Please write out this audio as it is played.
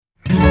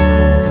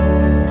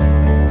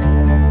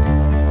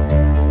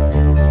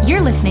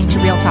listening to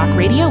Real Talk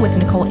Radio with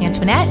Nicole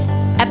Antoinette,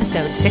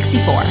 episode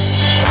 64.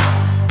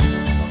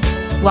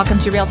 Welcome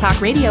to Real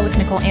Talk Radio with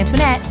Nicole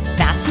Antoinette.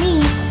 That's me,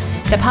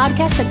 the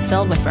podcast that's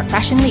filled with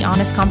refreshingly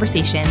honest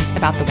conversations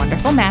about the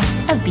wonderful mess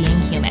of being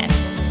human.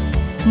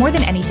 More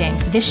than anything,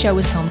 this show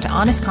is home to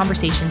honest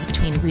conversations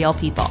between real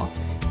people.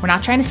 We're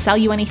not trying to sell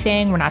you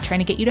anything. We're not trying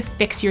to get you to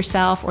fix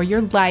yourself or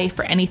your life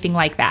or anything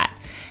like that.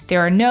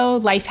 There are no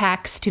life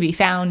hacks to be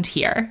found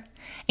here.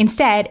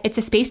 Instead, it's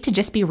a space to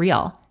just be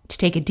real, to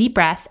take a deep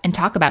breath and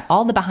talk about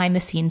all the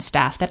behind-the-scenes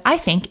stuff that I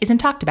think isn't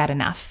talked about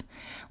enough,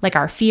 like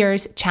our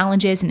fears,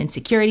 challenges, and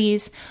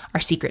insecurities, our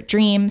secret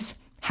dreams,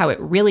 how it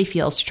really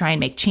feels to try and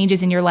make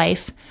changes in your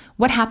life,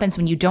 what happens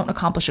when you don't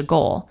accomplish a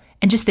goal,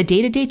 and just the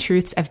day-to-day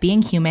truths of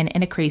being human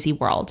in a crazy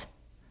world.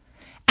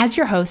 As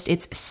your host,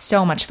 it's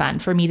so much fun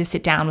for me to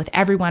sit down with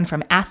everyone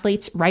from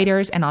athletes,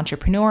 writers, and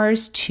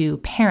entrepreneurs to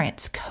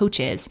parents,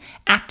 coaches,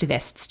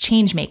 activists,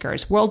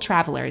 changemakers, world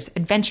travelers,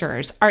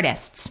 adventurers,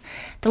 artists.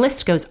 The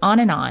list goes on,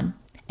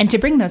 and to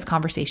bring those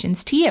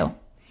conversations to you.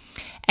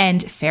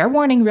 And fair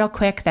warning real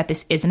quick that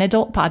this is an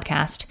adult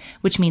podcast,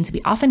 which means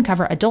we often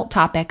cover adult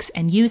topics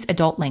and use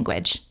adult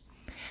language.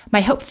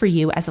 My hope for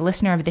you as a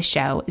listener of this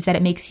show is that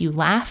it makes you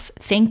laugh,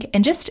 think,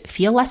 and just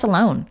feel less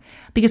alone.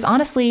 Because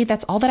honestly,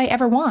 that's all that I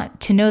ever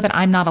want, to know that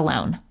I'm not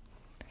alone.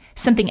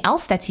 Something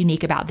else that's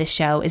unique about this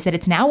show is that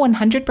it's now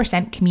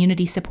 100%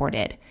 community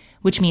supported,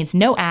 which means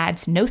no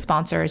ads, no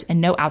sponsors,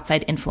 and no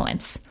outside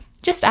influence.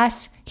 Just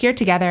us, here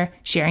together,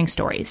 sharing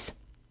stories.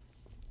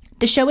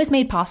 The show is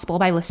made possible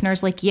by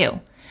listeners like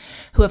you,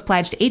 who have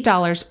pledged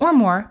 $8 or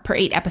more per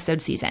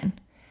 8-episode season.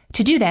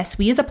 To do this,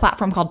 we use a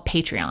platform called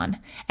Patreon,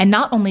 and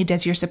not only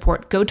does your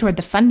support go toward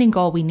the funding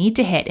goal we need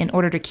to hit in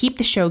order to keep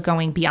the show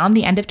going beyond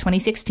the end of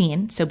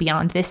 2016, so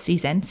beyond this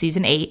season,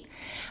 season 8,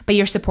 but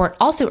your support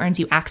also earns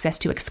you access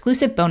to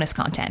exclusive bonus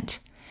content.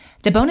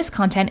 The bonus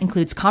content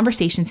includes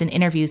conversations and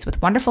interviews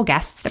with wonderful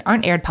guests that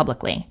aren't aired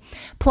publicly.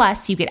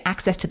 Plus, you get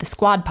access to the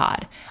Squad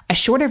Pod, a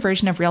shorter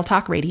version of Real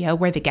Talk Radio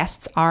where the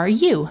guests are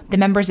you, the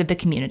members of the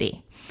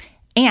community.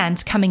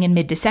 And coming in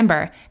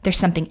mid-December, there's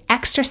something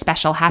extra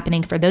special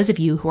happening for those of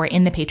you who are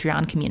in the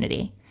Patreon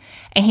community.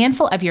 A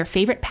handful of your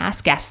favorite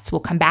past guests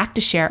will come back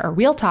to share a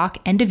Real Talk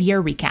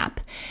end-of-year recap,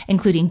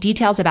 including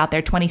details about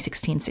their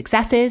 2016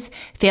 successes,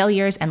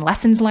 failures, and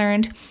lessons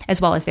learned, as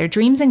well as their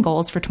dreams and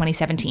goals for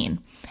 2017.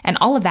 And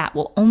all of that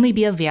will only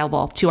be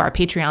available to our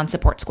Patreon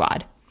support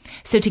squad.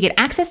 So to get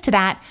access to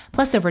that,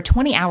 plus over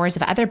 20 hours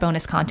of other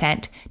bonus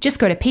content, just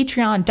go to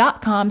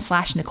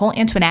patreon.com/Nicole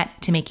Antoinette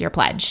to make your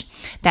pledge.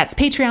 That's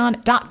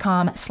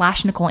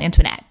patreon.com/Nicole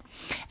Antoinette.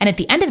 And at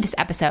the end of this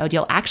episode,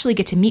 you'll actually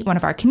get to meet one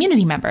of our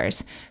community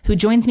members who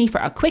joins me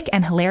for a quick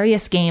and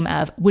hilarious game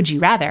of Would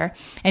You Rather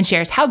and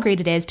shares how great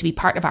it is to be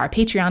part of our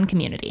Patreon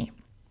community.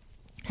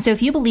 So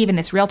if you believe in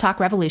this Real Talk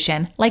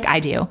revolution, like I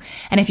do,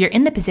 and if you're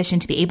in the position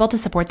to be able to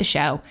support the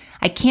show,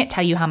 I can't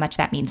tell you how much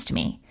that means to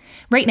me.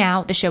 Right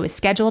now, the show is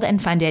scheduled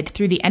and funded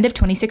through the end of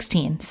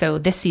 2016, so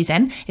this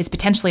season is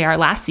potentially our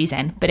last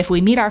season, but if we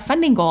meet our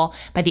funding goal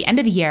by the end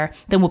of the year,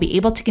 then we'll be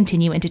able to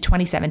continue into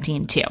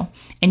 2017 too,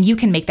 and you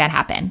can make that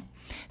happen.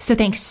 So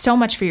thanks so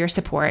much for your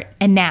support,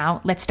 and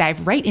now let's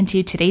dive right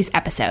into today's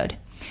episode.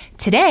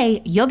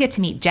 Today, you'll get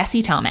to meet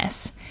Jesse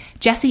Thomas.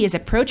 Jesse is a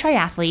pro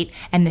triathlete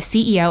and the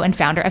CEO and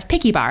founder of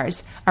Picky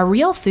Bars, a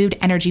real food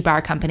energy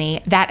bar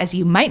company that, as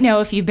you might know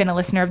if you've been a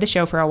listener of the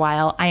show for a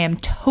while, I am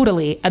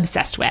totally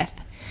obsessed with.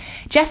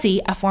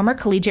 Jesse, a former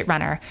collegiate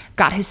runner,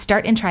 got his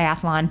start in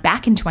triathlon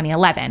back in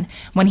 2011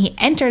 when he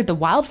entered the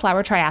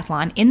Wildflower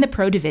Triathlon in the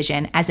pro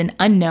division as an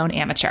unknown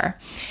amateur.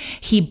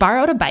 He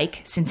borrowed a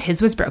bike, since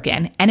his was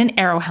broken, and an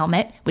aero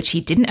helmet, which he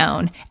didn't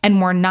own,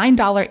 and wore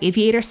 $9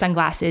 aviator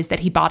sunglasses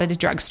that he bought at a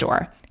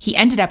drugstore. He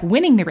ended up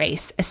winning the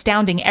race,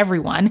 astounding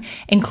everyone,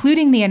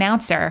 including the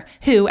announcer,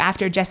 who,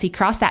 after Jesse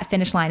crossed that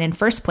finish line in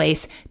first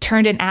place,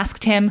 turned and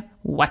asked him,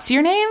 "What's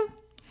your name?"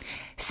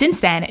 Since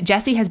then,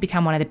 Jesse has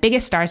become one of the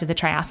biggest stars of the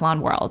triathlon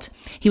world.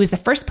 He was the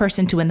first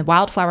person to win the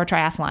Wildflower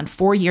Triathlon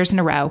 4 years in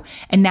a row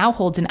and now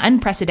holds an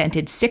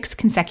unprecedented 6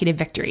 consecutive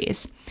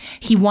victories.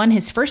 He won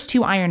his first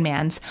 2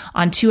 Ironmans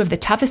on 2 of the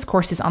toughest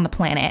courses on the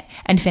planet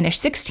and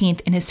finished 16th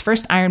in his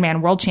first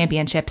Ironman World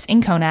Championships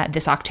in Kona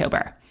this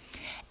October.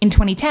 In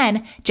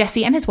 2010,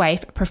 Jesse and his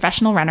wife,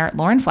 professional runner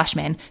Lauren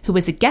Fleshman, who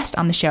was a guest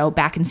on the show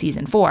back in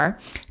season 4,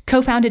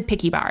 co-founded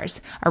Picky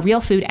Bars, a real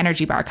food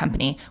energy bar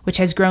company, which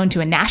has grown to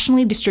a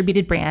nationally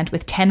distributed brand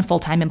with 10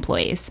 full-time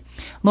employees.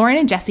 Lauren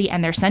and Jesse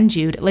and their son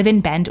Jude live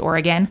in Bend,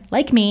 Oregon,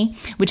 like me,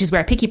 which is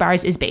where Picky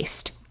Bars is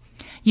based.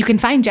 You can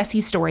find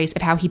Jesse's stories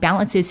of how he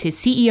balances his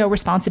CEO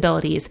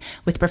responsibilities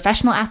with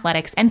professional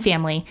athletics and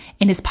family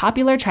in his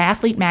popular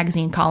triathlete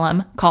magazine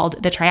column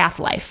called The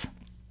Triathlife.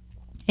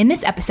 In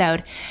this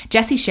episode,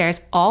 Jesse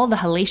shares all the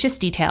hellacious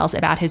details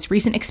about his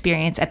recent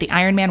experience at the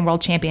Ironman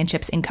World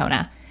Championships in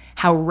Kona,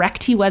 how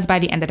wrecked he was by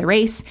the end of the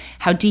race,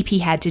 how deep he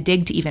had to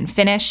dig to even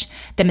finish,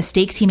 the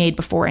mistakes he made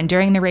before and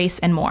during the race,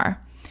 and more.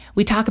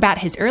 We talk about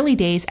his early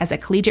days as a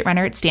collegiate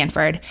runner at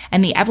Stanford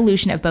and the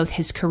evolution of both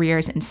his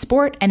careers in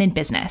sport and in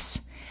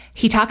business.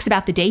 He talks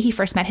about the day he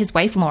first met his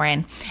wife,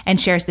 Lauren, and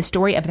shares the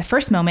story of the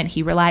first moment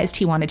he realized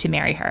he wanted to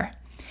marry her.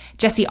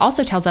 Jesse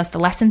also tells us the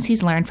lessons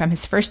he's learned from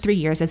his first 3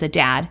 years as a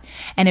dad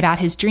and about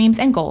his dreams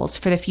and goals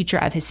for the future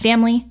of his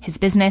family, his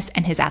business,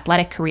 and his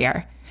athletic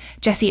career.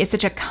 Jesse is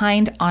such a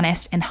kind,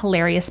 honest, and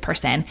hilarious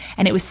person,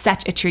 and it was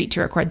such a treat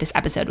to record this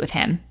episode with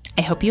him.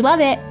 I hope you love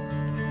it.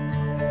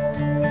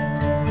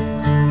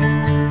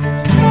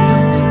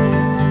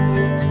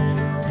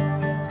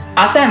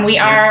 Awesome. We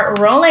are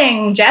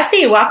rolling.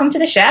 Jesse, welcome to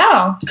the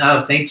show.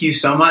 Oh, thank you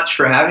so much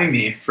for having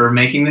me, for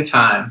making the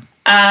time.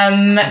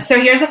 So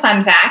here's a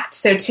fun fact.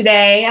 So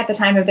today, at the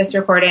time of this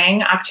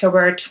recording,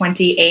 October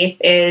 28th,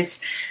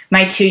 is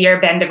my 2-year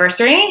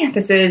Bendiversary.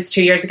 This is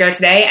 2 years ago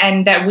today,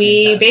 and that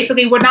we Fantastic.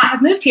 Basically would not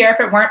have moved here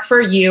if it weren't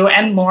for you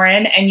and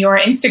Lauren and your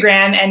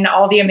Instagram and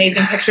all the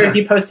amazing pictures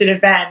you posted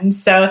of Ben.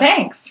 So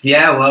thanks.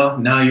 Yeah, well,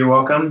 no, you're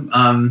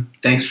welcome.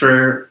 Thanks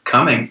for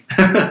coming.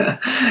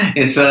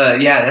 It's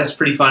that's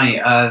pretty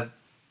funny.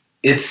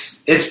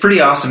 It's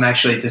pretty awesome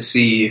actually to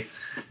see,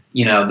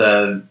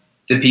 the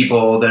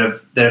people that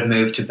have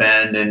moved to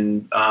Bend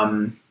and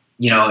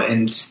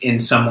in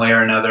some way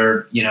or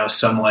another,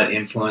 somewhat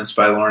influenced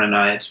by Lauren and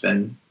I. It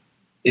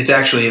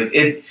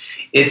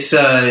is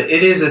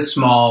a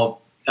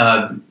small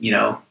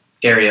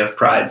area of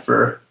pride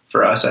for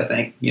us, I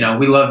think. We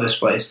love this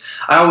place.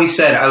 I always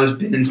said I was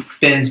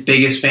Ben's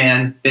biggest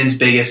fan, Ben's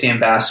biggest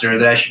ambassador,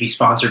 that I should be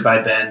sponsored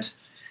by Bend.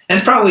 And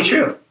it's probably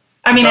true.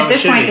 I mean, at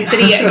this point, the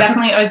city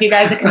definitely owes you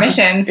guys a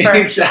commission.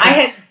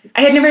 Exactly.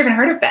 I had never even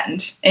heard of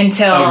Bend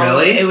until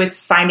it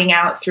was finding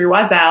out through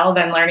Wazelle,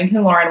 then learning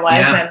who Lauren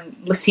was,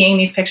 and seeing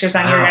these pictures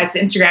on your guys'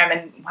 Instagram.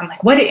 And I'm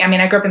like, what? I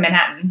mean, I grew up in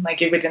Manhattan.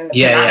 Like, you didn't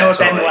know what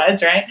Bend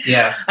was, right?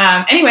 Yeah.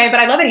 Anyway, but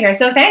I love it here.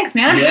 So thanks,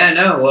 man. Yeah,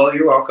 no, well,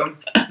 you're welcome.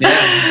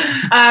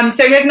 Yeah.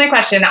 So here's my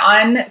question.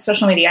 On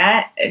social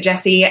media,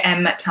 Jesse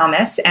M.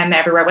 Thomas, M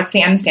everywhere. What's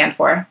the M stand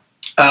for?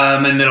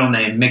 My middle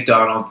name,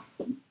 McDonald.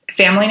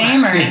 Family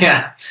name? Or?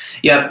 Yeah.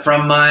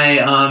 From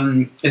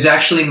my, is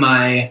actually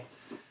my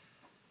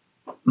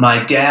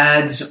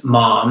dad's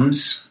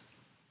mom's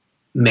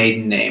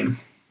maiden name.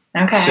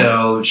 Okay.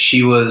 So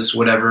she was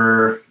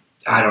whatever,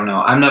 I don't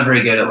know. I'm not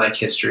very good at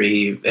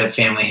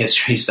family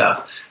history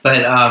stuff.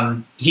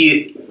 But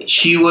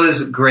she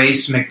was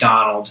Grace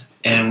McDonald.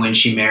 And when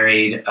she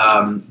married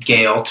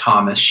Gail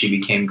Thomas, she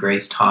became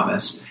Grace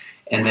Thomas.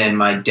 And then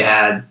my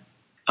dad,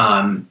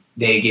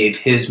 they gave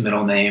his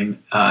middle name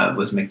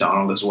was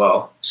McDonald as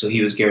well. So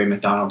he was Gary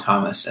McDonald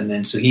Thomas. And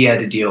then so he had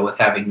to deal with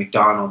having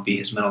McDonald be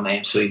his middle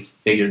name. So he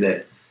figured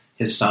that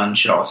his son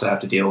should also have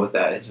to deal with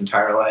that his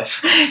entire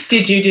life.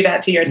 Did you do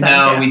that to your son?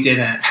 No, too? we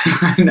didn't.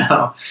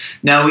 No,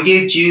 we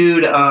gave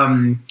Jude,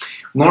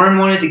 Lauren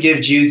wanted to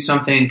give Jude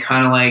something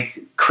kind of like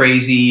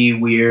crazy,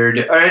 weird,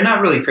 or not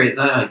really crazy,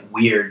 not like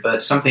weird,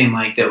 but something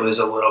like that was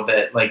a little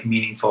bit like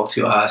meaningful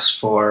to us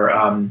for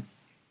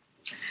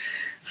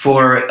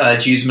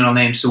Jude's middle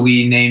name. So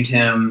we named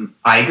him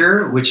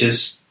Iger, which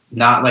is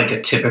not like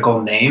a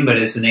typical name, but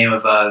it's the name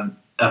of a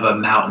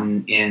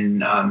mountain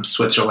in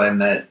Switzerland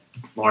that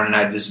Lauren and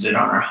I visited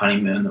on our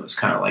honeymoon. That was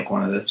kind of like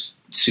one of the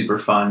super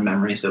fun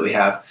memories that we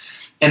have.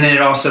 And then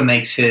it also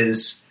makes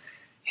his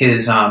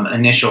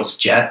initials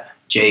Jet,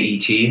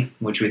 Jet,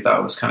 which we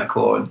thought was kind of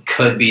cool. It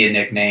could be a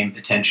nickname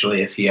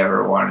potentially if he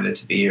ever wanted it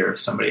to be, or if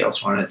somebody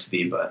else wanted it to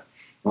be, but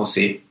we'll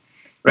see.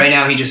 Right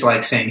now, he just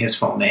likes saying his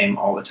full name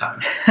all the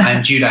time.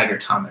 I'm Jude Iger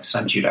Thomas.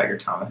 I'm Jude Iger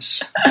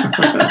Thomas.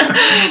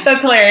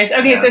 That's hilarious.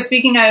 Okay, So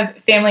speaking of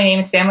family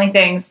names, family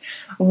things,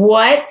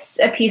 what's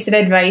a piece of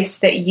advice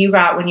that you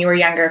got when you were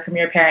younger from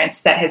your parents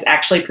that has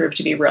actually proved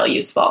to be real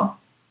useful?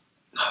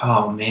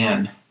 Oh,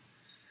 man.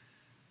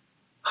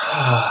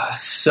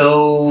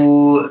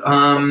 So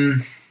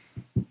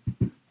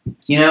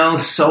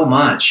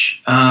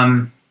much.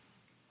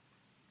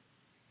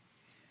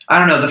 I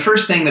don't know. The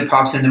first thing that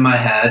pops into my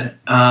head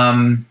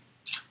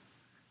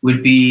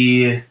would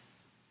be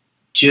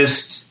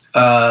just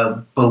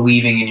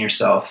believing in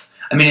yourself.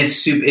 I mean, it's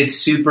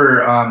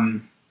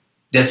super.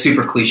 That's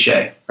super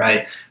cliche,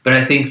 right? But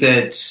I think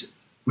that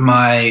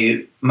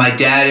my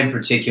dad in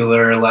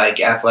particular,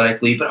 like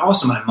athletically, but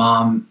also my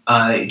mom,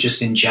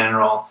 just in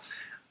general,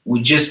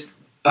 would just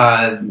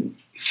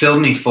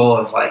filled me full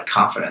of like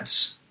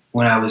confidence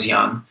when I was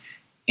young,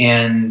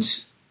 and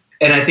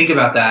I think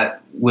about that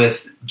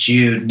with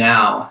Jude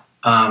now,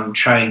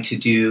 trying to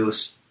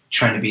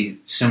be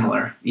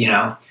similar,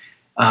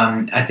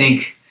 I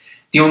think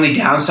the only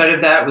downside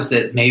of that was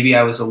that maybe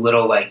I was a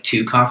little like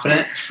too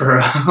confident for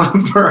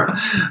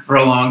a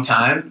long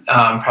time,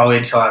 probably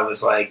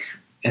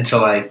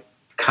until I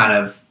kind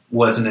of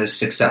wasn't as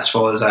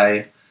successful as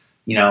I,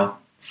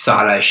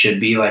 thought I should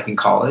be, like in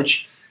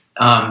college.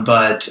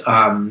 But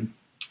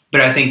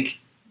I think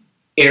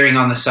erring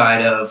on the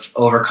side of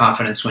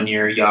overconfidence when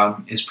you're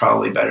young is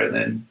probably better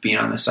than being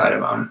on the side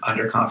of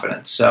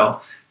underconfidence.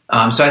 So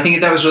I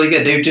think that was really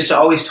good. They just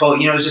always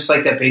told, it's just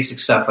like that basic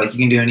stuff. Like you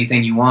can do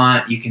anything you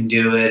want. You can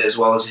do it as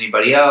well as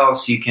anybody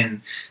else. You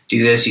can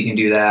do this, you can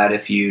do that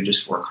if you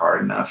just work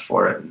hard enough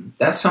for it. And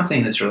that's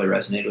something that's really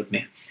resonated with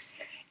me.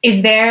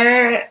 Is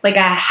there like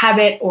a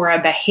habit or a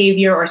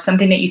behavior or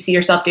something that you see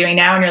yourself doing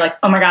now and you're like,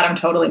 oh my God, I'm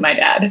totally my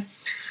dad?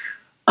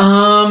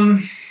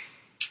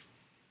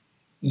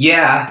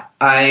 Yeah,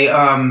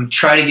 I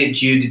try to get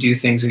Jude to do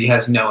things that he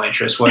has no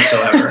interest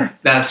whatsoever.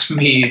 That's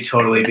me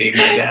totally being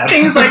my dad.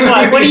 Things like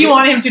what? What do you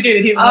want him to do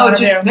that he doesn't want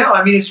to do? No,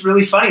 I mean, it's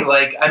really funny.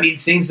 Like, I mean,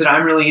 things that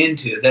I'm really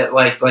into that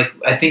like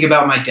I think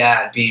about my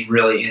dad being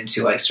really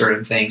into like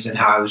certain things and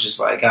how I was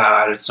just like,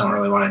 I just don't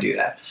really want to do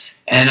that.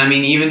 And I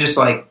mean, even just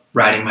like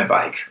riding my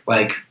bike,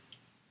 like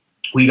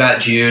we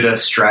got Jude a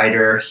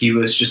Strider. He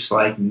was just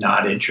like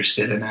not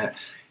interested in it.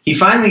 He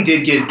finally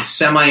did get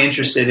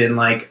semi-interested in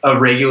like a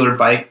regular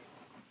bike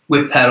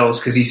with pedals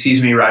because he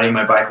sees me riding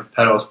my bike with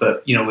pedals,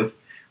 but you know,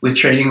 with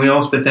training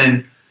wheels. But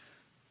then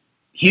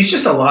he's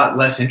just a lot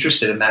less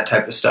interested in that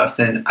type of stuff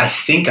than I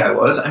think I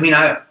was. I mean,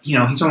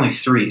 he's only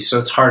 3, so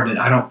it's hard, and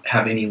I don't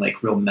have any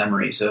like real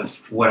memories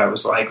of what I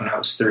was like when I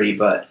was 3.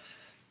 But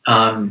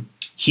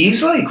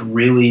he's like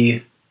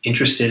really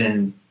interested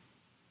in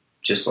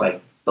just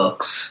like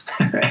books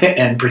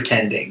and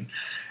pretending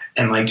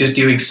and like just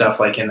doing stuff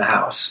like in the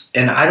house.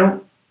 And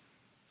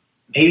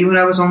maybe when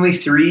I was only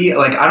 3,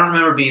 like I don't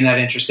remember being that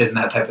interested in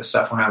that type of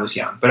stuff when I was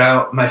young,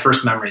 but my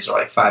first memories are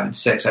like 5 and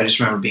 6. I just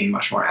remember being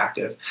much more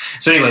active.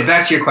 So anyway,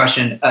 back to your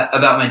question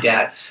about my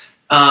dad.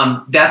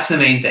 That's the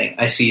main thing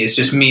I see is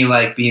just me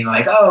like being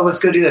like, oh, let's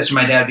go do this. Or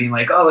my dad being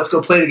like, oh, let's go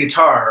play the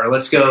guitar or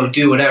let's go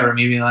do whatever.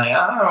 Me being like, oh,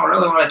 I don't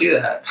really want to do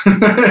that.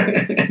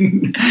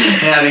 and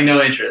having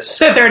no interest.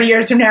 So 30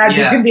 years from now, I'm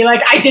just going to be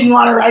like, I didn't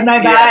want to ride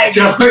my bike.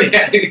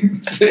 Yeah,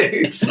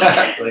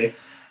 exactly.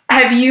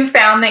 Have you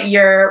found that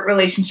your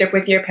relationship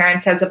with your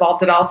parents has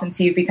evolved at all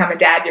since you've become a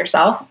dad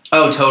yourself?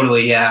 Oh,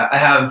 totally. Yeah. I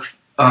have,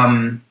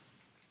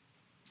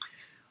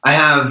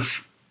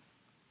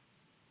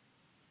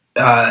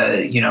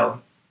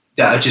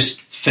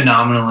 just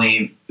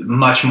phenomenally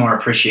much more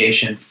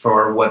appreciation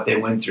for what they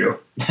went through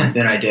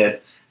than I did.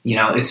 You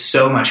know, it's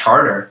so much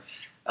harder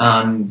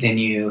than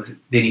you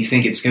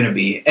think it's going to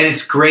be. And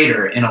it's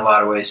greater in a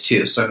lot of ways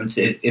too. So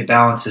it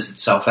balances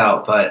itself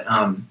out. But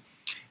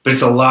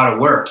it's a lot of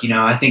work. You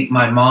know, I think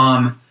my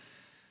mom,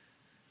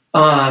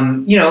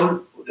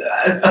 a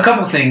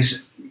couple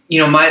things, you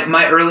know,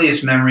 my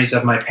earliest memories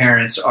of my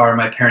parents are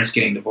my parents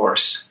getting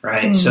divorced.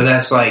 Right. Mm. So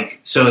that's like,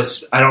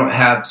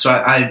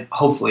 I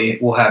hopefully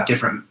will have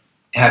different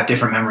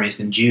memories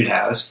than Jude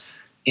has.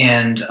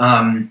 And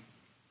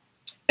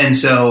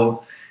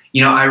so,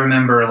 you know, I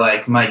remember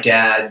like my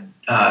dad,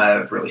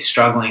 really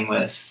struggling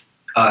with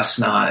us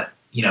not,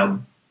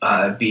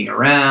 being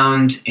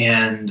around,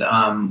 and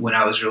when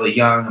I was really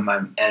young,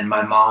 and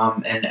my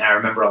mom, and I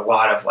remember a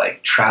lot of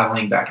like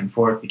traveling back and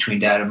forth between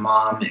dad and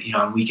mom, you know,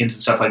 on weekends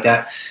and stuff like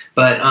that.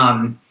 But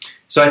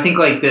so I think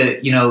like I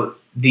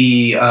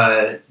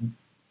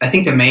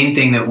think the main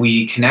thing that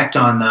we connect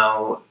on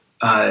though,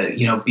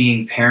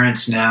 being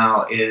parents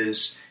now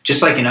is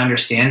just like an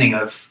understanding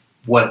of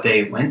what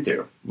they went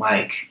through.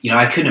 Like, you know,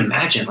 I couldn't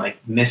imagine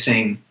like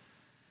missing,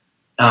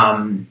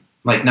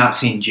 like not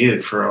seeing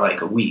Jude for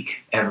like a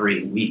week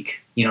every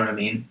week, you know what I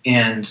mean?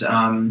 And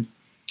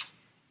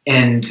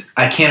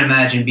I can't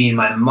imagine being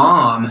my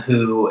mom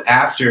who,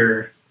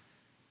 after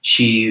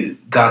she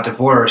got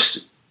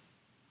divorced,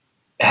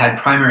 had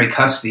primary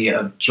custody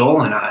of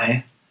Joel and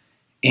I,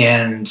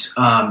 and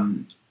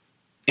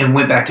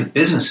went back to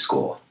business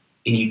school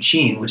in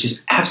Eugene, which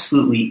is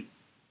absolutely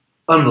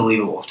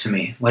unbelievable to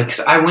me. Like,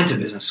 'cause I went to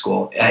business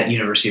school at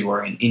University of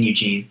Oregon in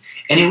Eugene,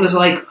 and it was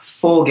like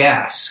full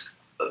gas,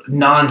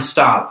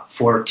 nonstop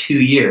for 2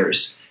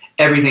 years,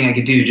 everything I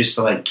could do just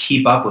to like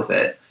keep up with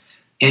it.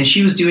 And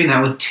she was doing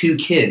that with 2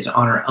 kids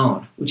on her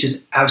own, which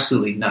is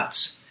absolutely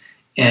nuts.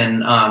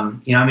 And, I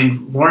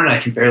mean, Lauren and I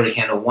can barely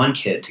handle 1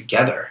 kid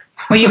together.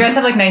 Well, you guys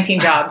have like 19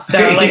 jobs, so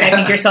like yeah. I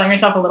think you're selling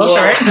yourself a little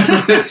short.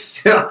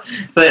 Still,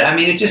 but I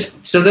mean, it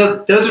just, so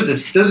those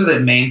are the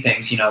main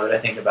things, that I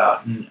think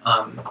about. And,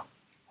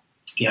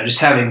 just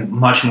having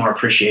much more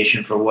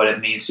appreciation for what it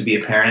means to be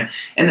a parent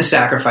and the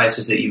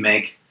sacrifices that you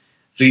make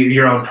for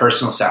your own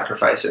personal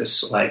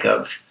sacrifices, like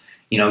I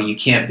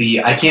can't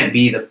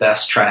be the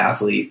best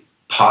triathlete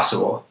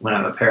possible when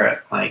I'm a parent.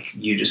 Like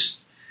you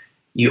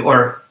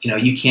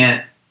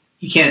can't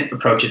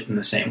approach it in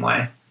the same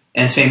way.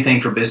 And same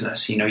thing for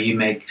business. You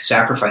make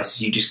sacrifices.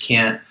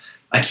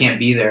 I can't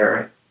be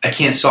there. I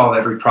can't solve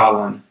every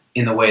problem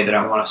in the way that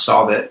I want to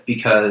solve it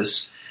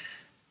because,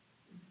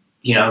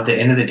 the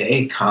end of the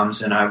day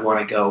comes and I want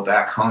to go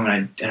back home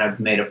and I've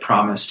made a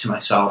promise to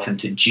myself and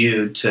to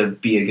Jude to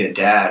be a good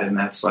dad. And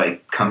that's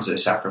like comes at a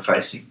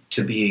sacrificing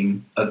to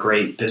being a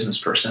great business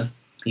person.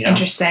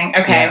 Interesting.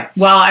 Okay. Yeah.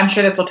 Well, I'm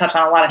sure this will touch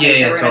on a lot of things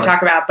that we're going to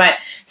talk about. But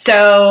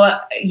so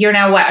you're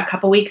now a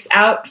couple weeks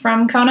out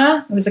from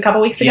Kona? It was a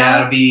couple weeks ago? Yeah,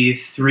 it'll be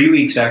 3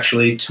 weeks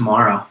actually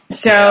tomorrow.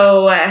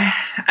 So,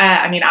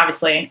 I mean,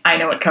 obviously I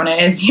know what Kona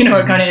is. You know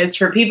what Kona is.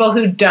 For people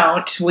who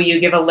don't, will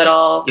you give a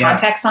little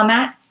context on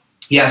that?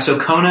 Yeah. So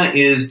Kona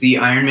is the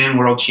Ironman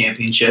World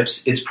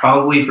Championships. It's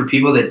probably, for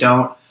people that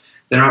don't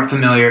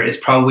familiar, it's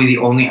probably the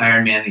only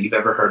Ironman that you've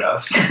ever heard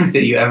of,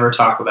 that you ever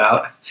talk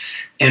about.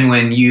 And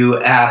when you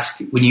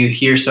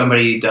hear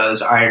somebody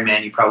does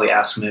Ironman, you probably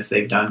ask them if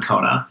they've done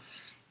Kona.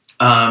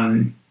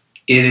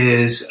 It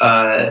is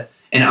an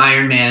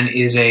Ironman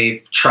is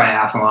a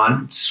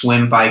triathlon,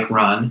 swim, bike,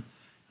 run.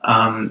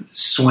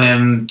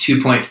 Swim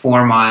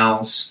 2.4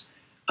 miles,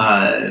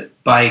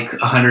 bike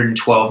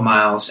 112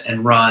 miles,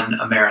 and run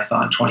a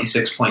marathon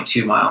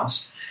 26.2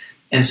 miles.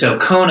 And so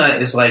Kona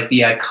is like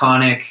the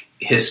iconic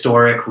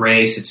historic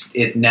race.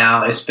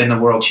 It's been the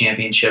world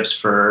championships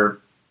for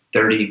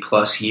 30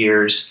 plus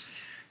years.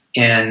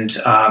 And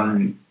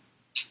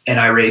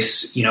I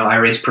race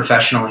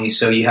professionally.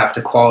 So you have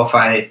to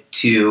qualify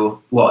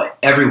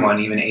everyone,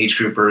 even age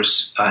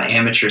groupers,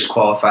 amateurs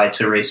qualify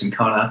to race in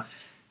Kona.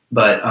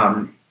 But,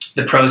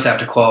 the pros have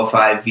to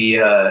qualify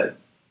via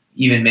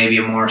even maybe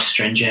a more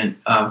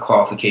stringent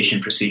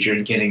qualification procedure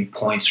and getting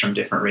points from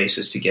different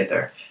races to get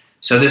there.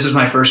 So this is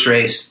my first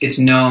race. It's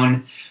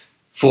known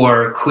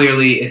for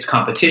clearly its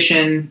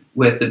competition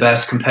with the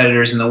best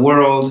competitors in the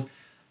world,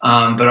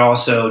 but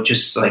also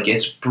just like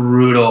its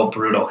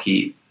brutal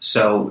heat.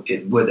 So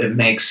it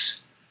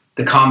makes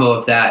the combo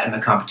of that and the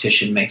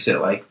competition makes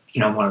it like,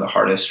 one of the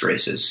hardest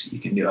races you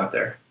can do out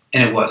there.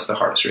 And it was the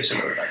hardest race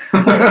I've ever done.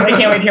 I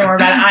can't wait to hear more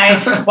about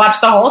it. I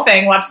watched the whole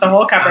thing, watched the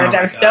whole coverage.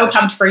 I was so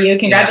pumped for you.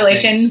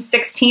 Congratulations,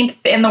 16th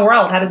in the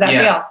world. How does that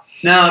feel?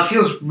 No, it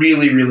feels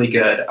really, really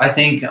good. I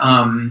think,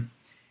 overall,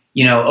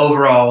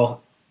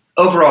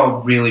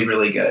 really,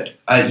 really good.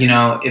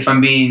 If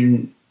I'm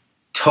being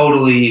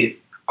totally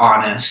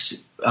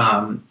honest,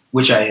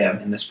 which I am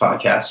in this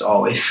podcast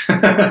always,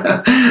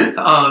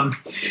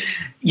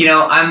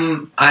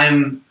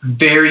 I'm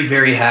very,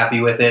 very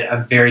happy with it.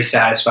 I'm very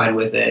satisfied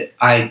with it.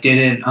 I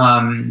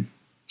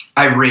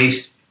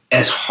raced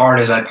as hard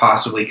as I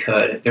possibly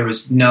could.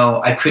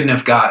 I couldn't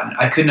have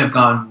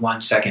gone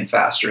 1 second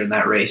faster in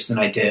that race than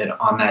I did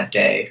on that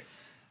day.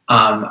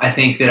 I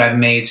think that I've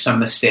made some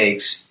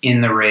mistakes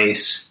in the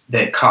race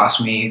that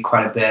cost me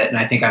quite a bit. And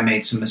I think I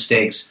made some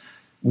mistakes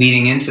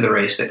leading into the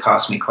race that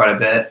cost me quite a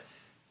bit.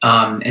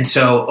 And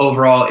so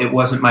overall, it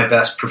wasn't my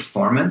best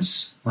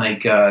performance,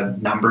 like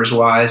numbers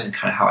wise and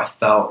kind of how I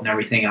felt and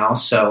everything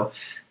else. So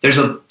there's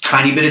a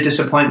tiny bit of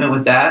disappointment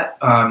with that,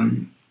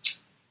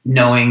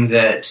 knowing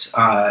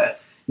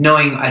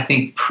I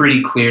think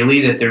pretty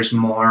clearly that there's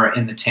more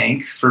in the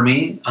tank for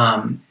me.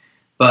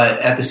 But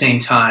at the same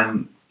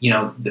time,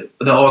 the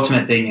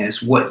ultimate thing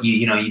is what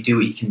you do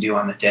what you can do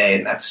on the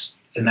day,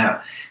 and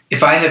that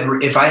if I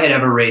had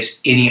ever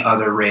raced any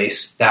other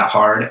race that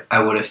hard,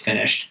 I would have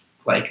finished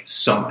like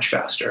so much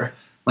faster.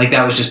 Like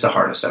that was just the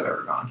hardest I've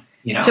ever gone.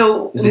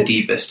 So it was the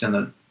deepest and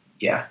the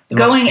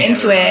going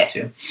into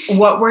it,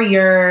 what were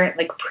your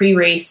like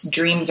pre-race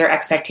dreams or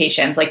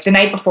expectations? Like the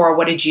night before,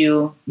 what did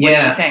you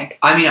think?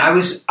 I mean,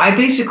 I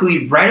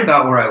basically right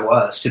about where I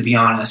was, to be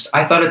honest.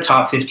 I thought a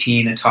top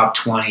 15, a top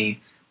 20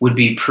 would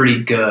be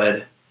pretty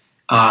good,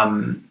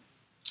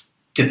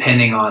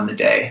 depending on the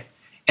day.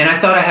 And I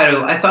thought I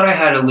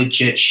had a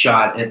legit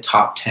shot at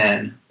top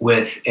 10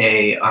 with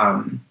a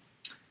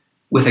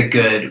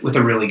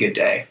really good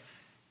day.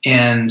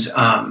 And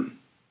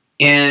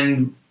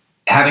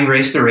having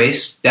raced the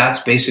race,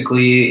 that's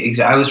basically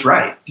I was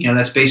right.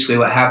 That's basically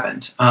what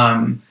happened.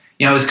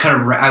 I was kind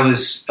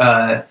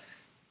of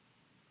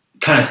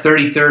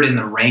 33rd in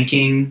the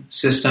ranking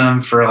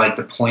system for like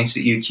the points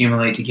that you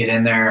accumulate to get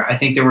in there. I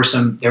think there were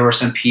some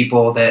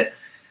people that,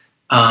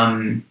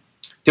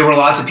 there were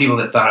lots of people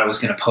that thought I was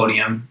going to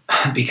podium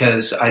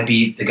because I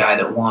beat the guy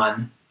that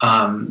won.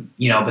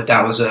 But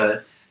that was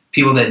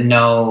people that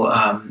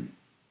know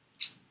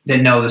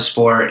the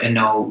sport and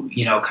know,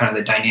 kind of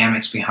the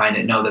dynamics behind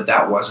it, know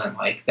that wasn't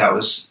like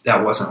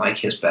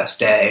his best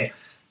day.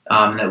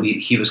 That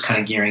he was kind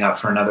of gearing up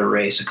for another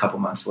race a couple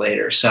months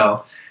later.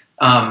 So,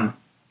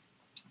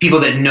 people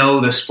that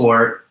know the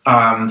sport,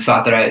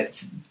 thought that I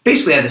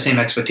basically had the same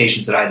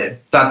expectations that I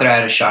did. Thought that I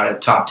had a shot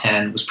at top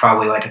 10, was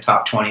probably like a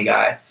top 20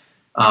 guy.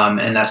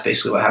 And that's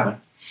basically what happened.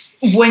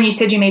 When you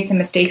said you made some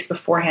mistakes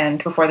before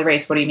the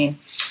race, what do you mean?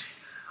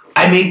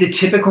 I made the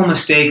typical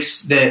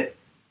mistakes that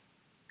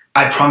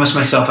I promised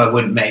myself I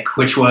wouldn't make,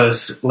 which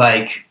was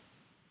like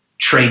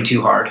train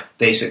too hard,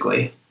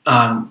 basically.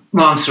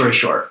 Long story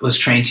short, was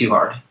train too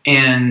hard.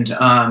 And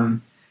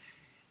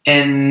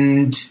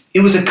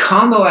it was a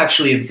combo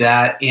actually of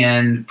that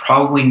and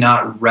probably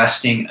not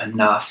resting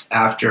enough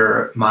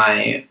after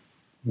my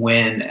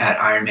win at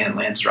Ironman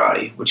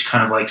Lanzarote, which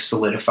kind of like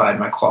solidified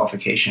my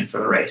qualification for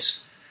the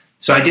race.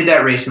 So I did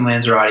that race in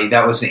Lanzarote.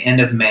 That was the end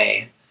of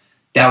May.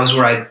 That was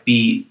where I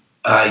beat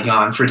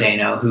Jan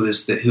Frodeno,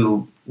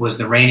 who was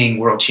the reigning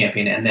world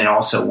champion and then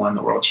also won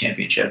the world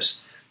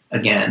championships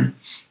again.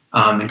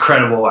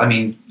 Incredible. I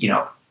mean,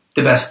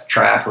 the best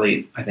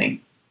triathlete, I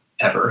think,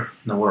 ever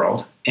in the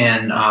world.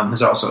 And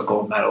was also a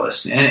gold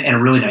medalist and a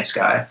really nice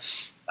guy.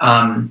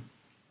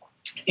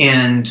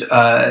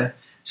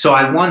 So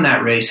I won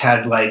that race,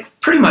 had like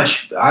pretty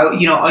much,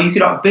 you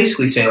could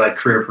basically say like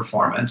career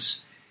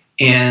performance.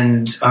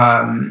 And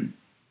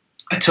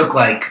I took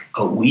like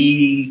a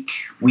week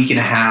and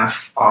a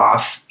half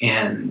off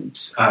and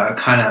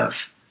kind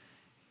of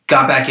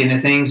got back into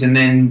things. And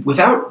then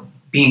without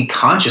being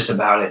conscious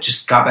about it,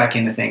 just got back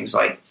into things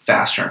like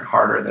faster and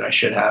harder than I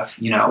should have.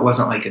 You know, it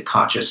wasn't like a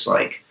conscious,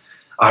 like,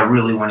 I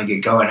really want to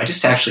get going. I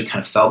just actually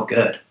kind of felt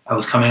good. I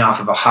was coming off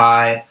of a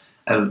high.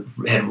 I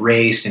had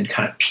raced and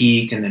kind of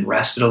peaked and then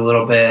rested a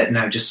little bit. And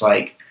I just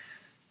like,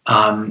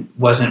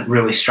 wasn't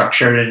really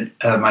structured.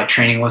 My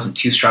training wasn't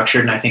too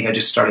structured. And I think I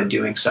just started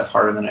doing stuff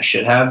harder than I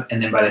should have.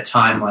 And then by the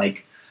time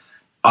like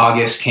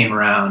August came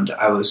around,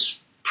 I was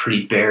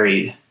pretty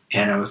buried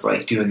and I was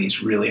like doing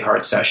these really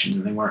hard sessions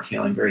and they weren't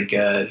feeling very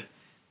good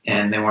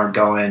and they weren't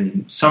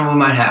going. Some of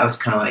them I was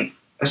kind of like,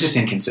 I was just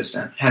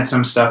inconsistent. Had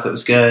some stuff that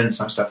was good and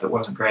some stuff that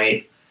wasn't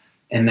great.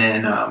 And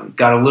then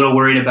got a little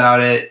worried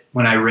about it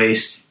when I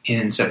raced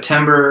in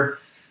September,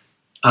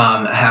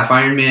 a half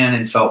Ironman,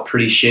 and felt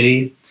pretty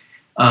shitty.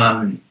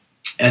 But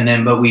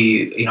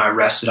I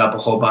rested up a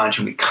whole bunch,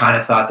 and we kind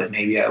of thought that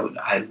maybe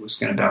I was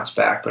going to bounce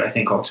back, but I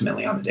think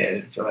ultimately on the day I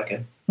didn't feel like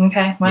it.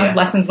 Okay, well,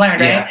 lessons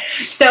learned, right? Yeah.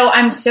 So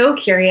I'm so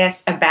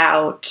curious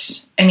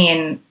about,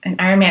 an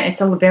Ironman, it's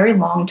a very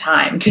long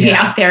time to be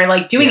out there,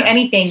 like doing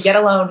anything, let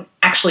alone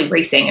actually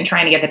racing and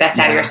trying to get the best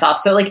out of yourself.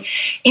 So like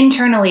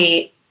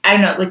internally, I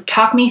don't know, like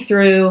talk me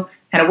through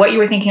kind of what you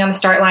were thinking on the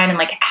start line and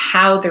like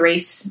how the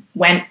race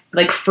went,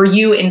 like for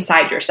you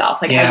inside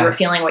yourself, like how you were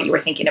feeling, what you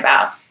were thinking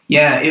about.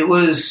 Yeah, it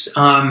was,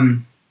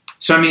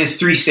 it's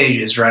 3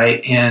 stages,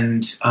 right?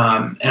 And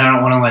I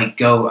don't want to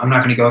like I'm not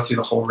going to go through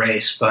the whole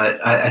race,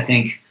 but I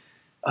think,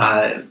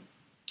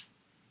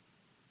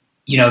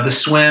 the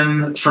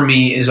swim for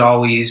me is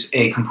always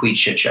a complete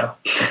shit show.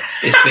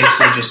 It's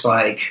basically just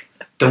like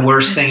the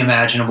worst thing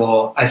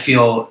imaginable. I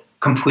feel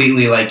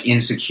completely like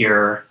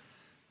insecure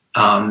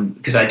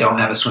because I don't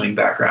have a swimming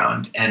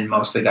background and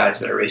most of the guys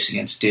that I race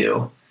against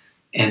do.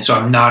 And so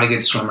I'm not a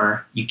good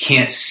swimmer. You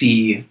can't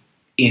see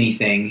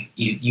anything.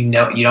 You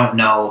don't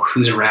know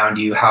who's around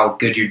you, how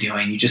good you're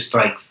doing. You just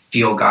like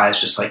feel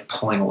guys just like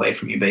pulling away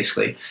from you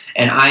basically.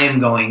 And I am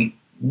going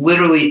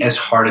literally as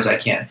hard as I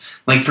can.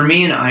 Like for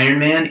me, an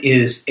Ironman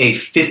is a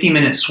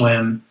 50-minute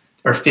swim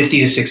or 50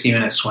 to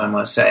 60-minute swim,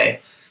 let's say,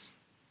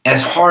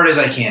 as hard as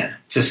I can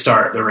to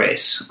start the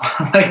race.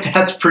 Like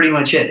that's pretty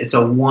much it. It's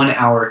a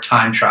 1-hour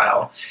time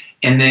trial.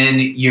 And then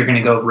you're going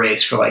to go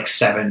race for like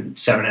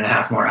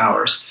 7.5 more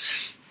hours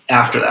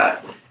after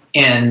that.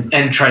 And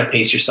try to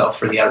pace yourself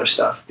for the other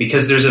stuff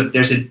because there's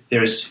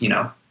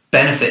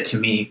benefit to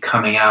me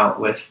coming out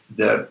with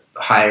the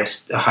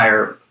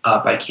higher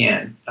up I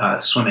can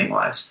swimming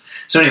wise.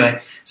 So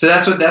anyway,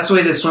 that's the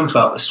way the swim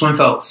felt. The swim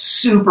felt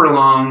super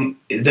long.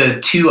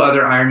 The 2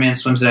 other Ironman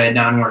swims that I had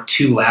done were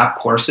 2-lap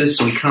courses,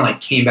 so we kind of like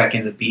came back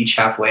into the beach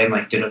halfway and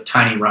like did a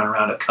tiny run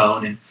around a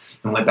cone and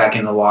went back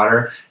in the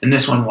water. And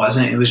this one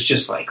wasn't. It was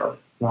just like a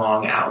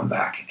long out and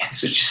back, and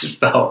so it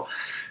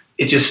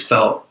just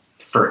felt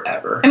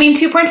forever.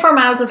 2.4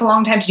 miles is a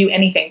long time to do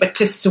anything, but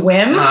to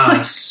swim?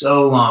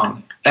 So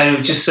long. And it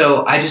was just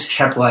I just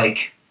kept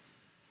like,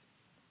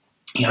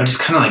 just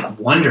kind of like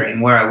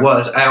wondering where I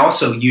was. I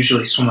also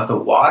usually swim with a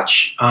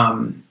watch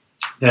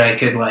that I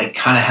could like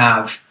kind of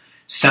have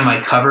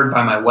semi-covered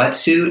by my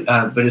wetsuit,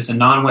 but it's a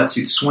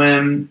non-wetsuit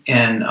swim.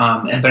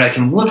 But I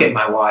can look at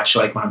my watch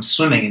like when I'm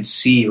swimming and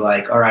see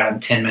like, all right, I'm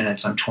 10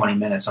 minutes, I'm 20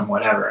 minutes, I'm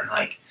whatever. And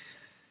like,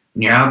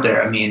 when you're out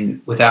there,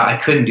 I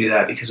couldn't do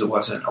that because it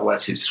wasn't a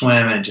wetsuit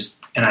swim,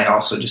 and I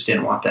also just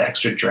didn't want the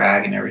extra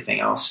drag and everything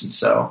else, and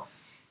so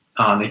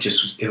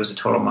it was a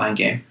total mind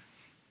game.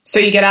 So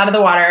you get out of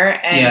the water,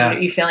 and are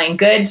you feeling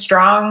good,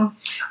 strong?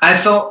 I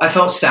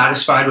felt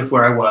satisfied with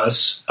where I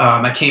was.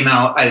 I came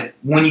out.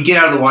 When you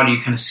get out of the water, you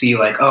kind of see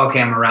like, oh,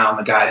 okay, I'm around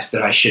the guys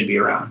that I should be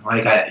around.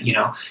 Like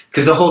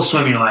because the whole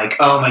swim, you're like,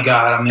 oh my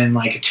god, I'm in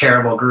like a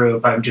terrible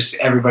group.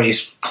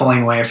 Everybody's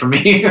pulling away from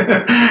me,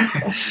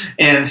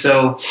 and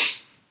so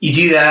you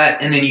do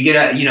that, and then you get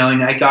out.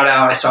 And I got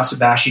out. I saw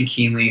Sebastian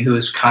Kienle, who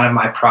is kind of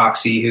my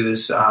proxy, who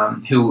is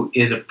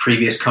a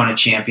previous Kona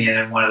champion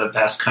and one of the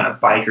best kind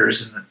of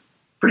bikers in the.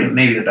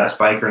 Maybe the best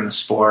biker in the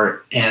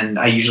sport, and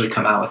I usually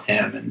come out with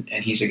him,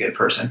 and he's a good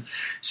person.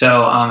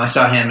 So I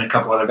saw him and a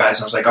couple other guys,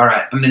 and I was like, all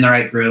right, I'm in the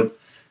right group.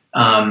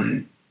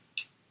 And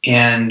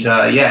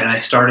I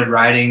started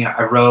riding.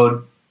 I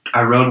rode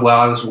well.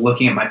 I was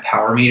looking at my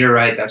power meter,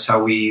 right? That's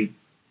how we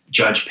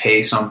judge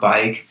pace on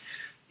bike,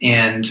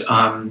 and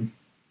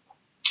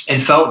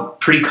felt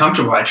pretty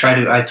comfortable. I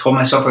told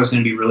myself I was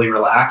going to be really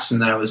relaxed,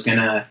 and that I was going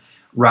to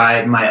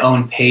ride my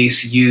own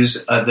pace,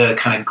 use the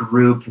kind of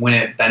group when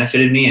it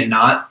benefited me and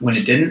not when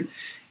it didn't.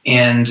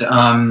 And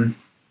I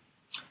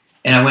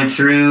went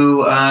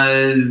through,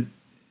 and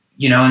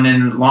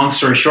then long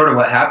story short,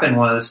 what happened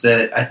was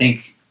that I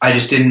think I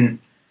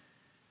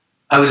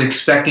was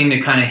expecting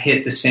to kind of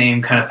hit the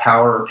same kind of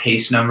power or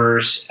pace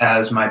numbers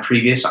as my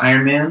previous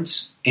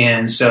Ironmans.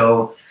 And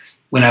so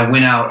when I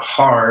went out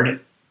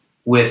hard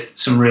with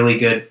some really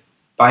good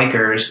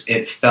bikers,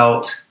 it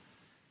felt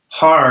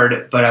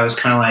hard, but I was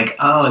kind of like,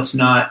 oh, it's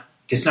not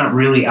it's not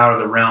really out of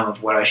the realm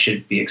of what I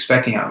should be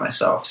expecting out of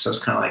myself. So it's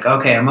kind of like,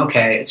 okay, I'm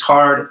okay. It's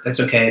hard. That's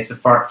okay. It's the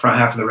front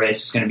half of the race.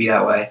 It's going to be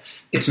that way.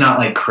 It's not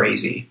like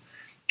crazy.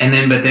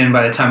 But then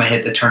by the time I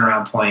hit the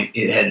turnaround point,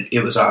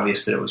 it was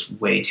obvious that it was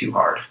way too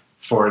hard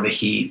for the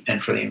heat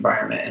and for the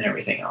environment and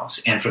everything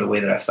else, and for the way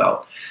that I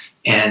felt.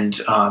 And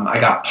I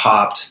got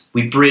popped.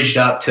 We bridged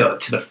up to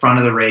the front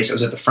of the race. I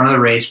was at the front of the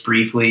race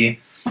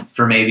briefly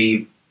for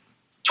maybe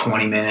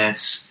 20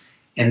 minutes.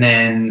 And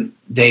then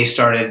they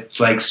started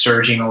like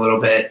surging a little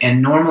bit.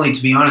 And normally,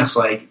 to be honest,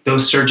 like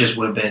those surges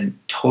would have been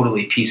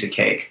totally piece of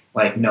cake,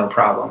 like no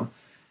problem.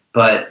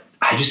 But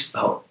I just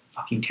felt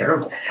fucking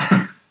terrible.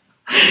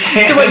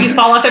 So when you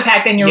fall off the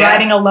pack, then you're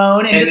riding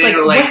alone, and just like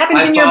what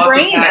happens in your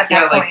brain at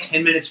that point? Like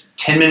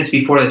 10 minutes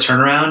before the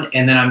turnaround,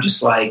 and then I'm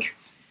just like,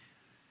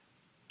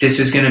 this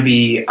is going to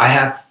be. I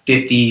have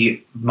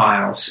 55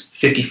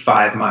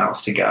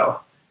 miles to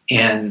go,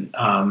 and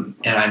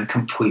I'm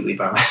completely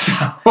by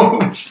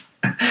myself.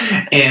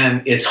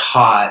 And it's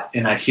hot,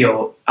 and I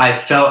felt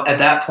at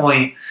that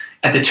point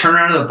at the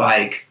turnaround of the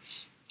bike,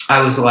 I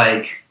was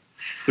like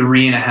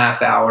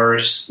 3.5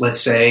 hours,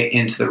 let's say,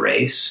 into the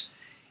race,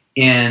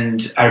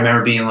 and I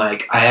remember being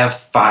like, I have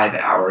 5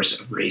 hours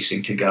of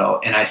racing to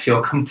go, and I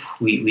feel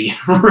completely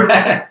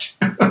wrecked.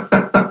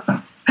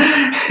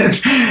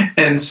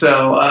 and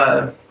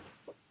so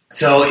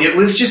it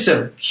was just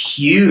a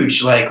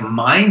huge like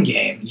mind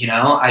game, you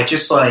know. I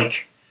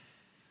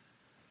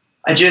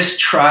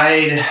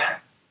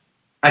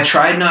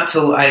tried not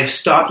to. I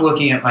stopped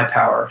looking at my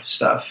power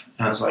stuff,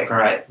 and I was like, all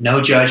right,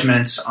 no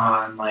judgments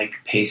on like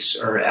pace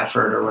or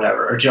effort or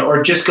whatever,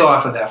 or just go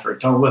off of effort.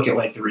 Don't look at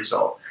like the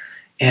result,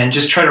 and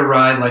just try to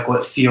ride like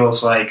what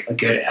feels like a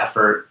good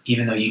effort,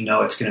 even though you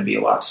know it's going to be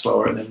a lot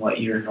slower than what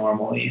you're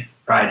normally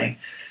riding.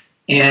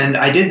 And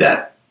I did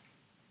that,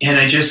 and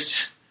I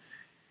just,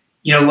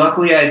 you know,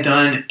 luckily I had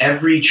done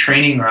every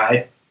training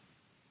ride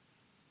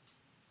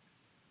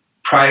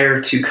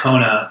prior to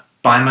Kona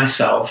by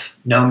myself,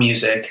 no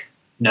music,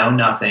 no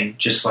nothing,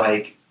 just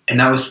like, and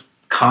that was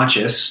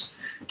conscious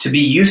to be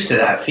used to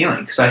that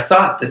feeling, because I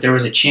thought that there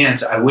was a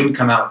chance I wouldn't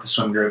come out with the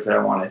swim group that I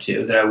wanted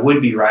to, that I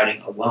would be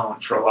riding alone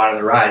for a lot of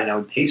the ride, and I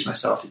would pace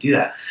myself to do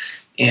that.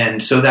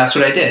 And so that's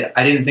what I did.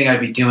 I didn't think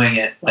I'd be doing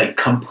it like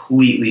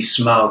completely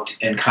smoked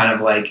and kind of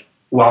like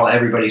while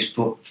everybody's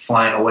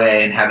flying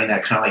away and having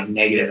that kind of like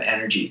negative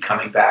energy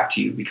coming back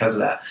to you because of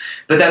that.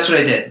 But that's what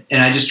I did.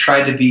 And I just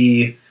tried to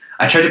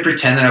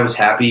pretend that I was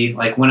happy.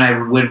 Like when I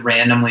would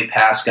randomly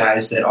pass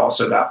guys that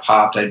also got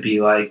popped, I'd be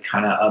like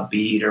kind of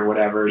upbeat or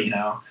whatever, you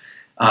know.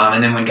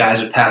 And then when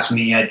guys would pass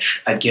me, I'd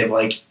give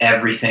like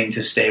everything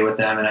to stay with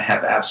them, and I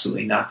have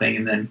absolutely nothing.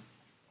 And then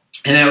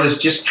it was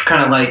just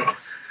kind of like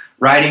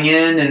riding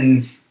in,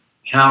 and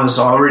you know, I was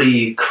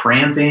already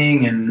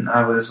cramping, and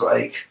I was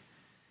like,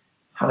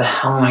 how the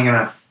hell am I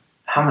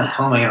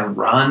gonna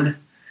run?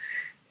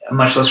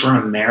 Much less run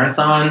a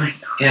marathon.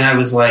 And I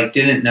was like,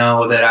 didn't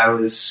know that I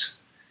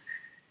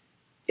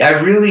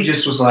really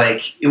just was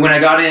like, when I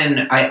got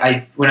in,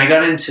 when I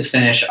got in to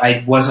finish,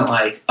 I wasn't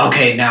like,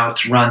 okay, now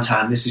it's run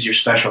time. This is your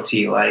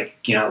specialty. Like,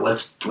 you know,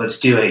 let's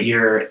do it.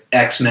 You're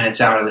X minutes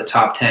out of the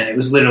top 10. It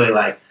was literally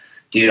like,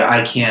 dude,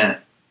 I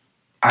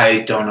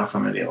don't know if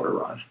I'm going to be able to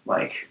run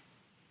like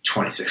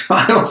 26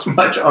 miles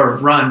much, or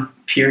run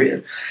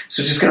period.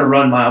 So just going to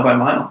run mile by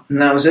mile.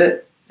 And that was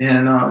it.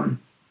 And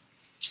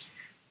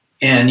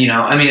you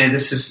know, I mean,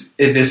 this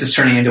is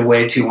turning into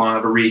way too long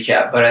of a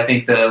recap, but I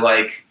think the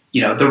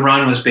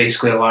run was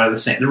basically a lot of the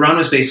same. The run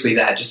was basically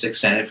that, just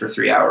extended for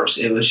 3 hours.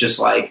 It was just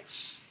like,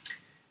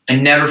 I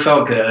never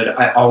felt good.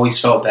 I always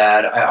felt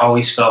bad. I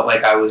always felt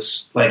like I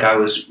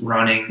was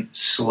running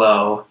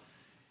slow.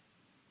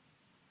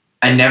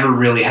 I never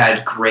really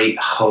had great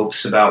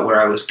hopes about where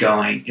I was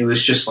going. It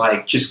was just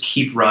like, just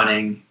keep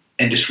running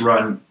and just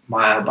run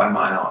mile by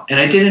mile.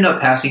 And I did end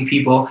up passing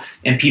people,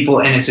 and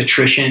it's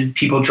attrition.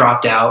 People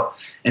dropped out.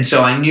 And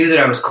so I knew that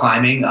I was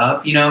climbing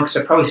up, you know, because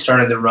I probably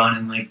started the run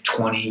in like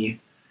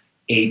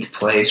 28th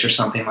place or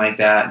something like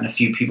that. And a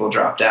few people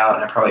dropped out,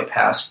 and I probably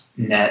passed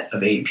net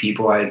of 8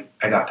 people. I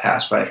got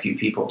passed by a few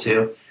people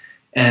too.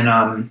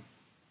 And,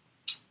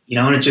 you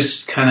know, and it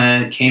just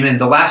kind of came in.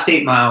 The last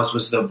 8 miles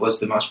was the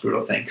most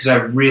brutal thing, because I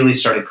really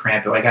started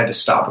cramping. Like I had to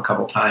stop a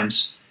couple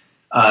times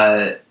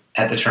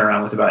at the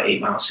turnaround with about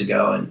 8 miles to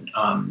go, and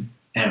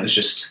it was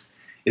just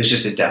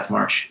a death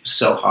march. It was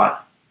so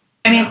hot.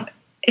 I mean,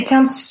 it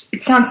sounds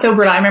so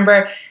brutal. I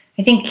remember,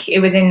 I think it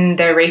was in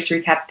the race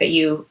recap that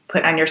you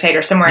put on your site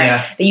or somewhere,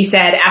 that you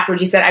said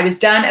afterwards, you said, I was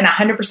done and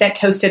 100%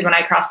 toasted when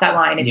I crossed that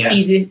line.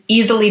 It's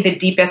easily the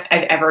deepest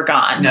I've ever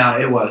gone. No,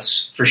 it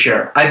was, for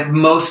sure. I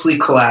mostly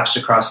collapsed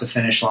across the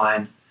finish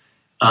line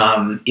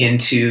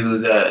into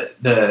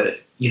the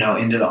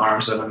into the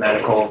arms of a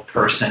medical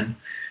person,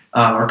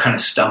 or kind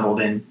of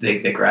stumbled in.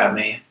 They grabbed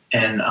me,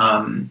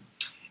 and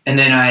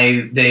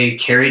then they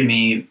carried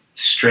me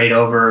straight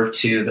over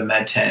to the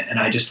med tent, and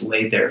I just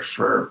laid there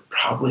for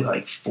probably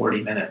like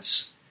 40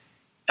 minutes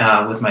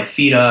with my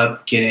feet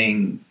up,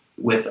 getting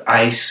with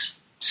ice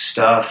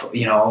stuff,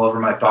 you know, all over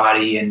my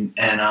body, and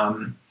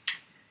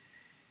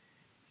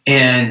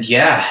And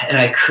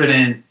I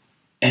couldn't,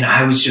 and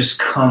I was just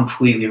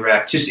completely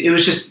wrecked. It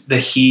was just the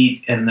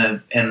heat and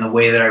the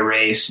way that I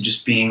raced, and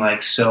just being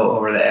like so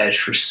over the edge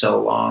for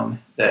so long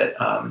that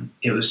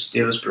it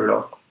was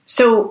brutal.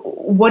 So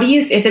what do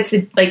you, if it's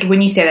like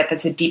when you say that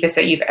that's the deepest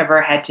that you've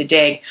ever had to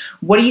dig,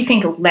 what do you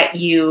think let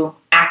you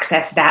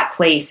access that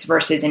place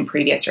versus in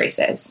previous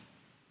races?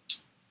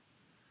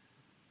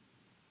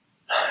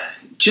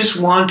 Just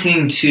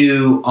wanting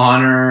to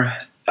honor,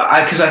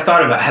 because I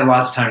had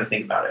lots of time to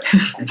think about it.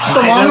 It's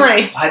a long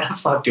race. Why the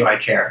fuck do I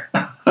care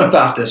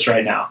about this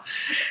right now?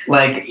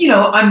 Like,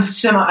 I'm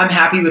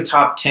happy with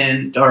top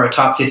 10 or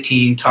top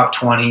 15, top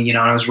 20.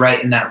 I was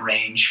right in that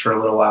range for a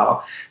little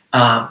while.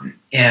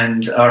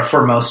 Or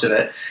for most of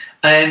it.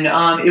 And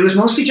it was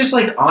mostly just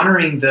like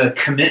honoring the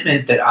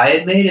commitment that I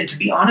had made, and to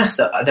be honest,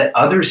 that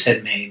others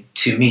had made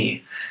to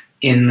me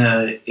in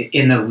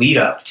the lead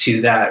up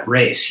to that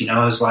race.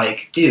 I was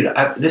like, dude,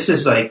 this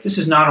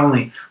is not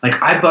only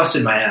like I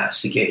busted my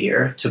ass to get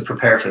here, to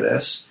prepare for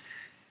this,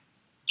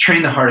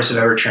 trained the hardest I've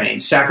ever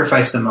trained,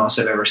 sacrificed the most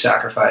I've ever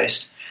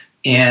sacrificed.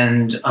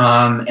 And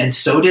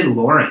so did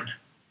Lauren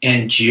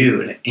and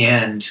Jude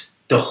and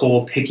the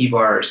whole Picky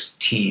Bars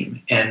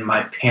team, and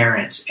my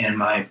parents and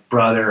my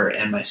brother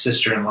and my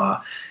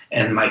sister-in-law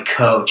and my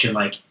coach, and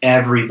like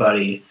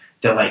everybody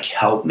that like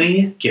helped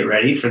me get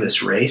ready for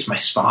this race. My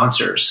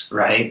sponsors,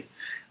 right?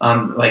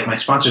 Like my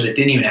sponsors that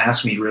didn't even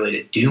ask me really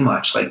to do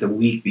much like the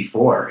week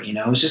before,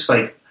 it was just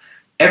like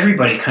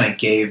everybody kind of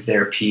gave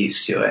their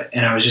piece to it.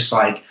 And I was just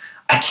like,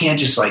 I can't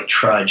just like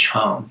trudge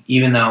home,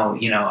 even though,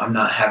 I'm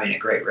not having a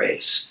great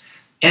race.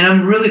 And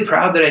I'm really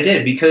proud that I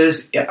did,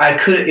 because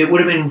it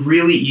would have been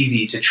really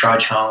easy to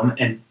trudge home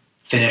and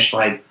finish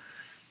like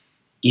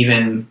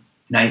even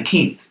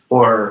 19th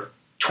or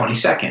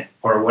 22nd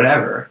or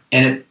whatever.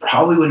 And it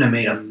probably wouldn't have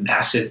made a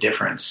massive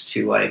difference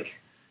to like,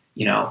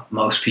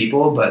 most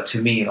people. But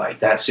to me, like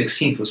that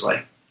 16th was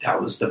like,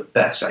 that was the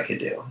best I could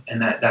do.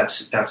 And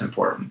that's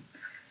important.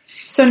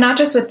 So not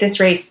just with this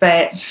race,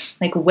 but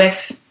like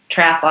with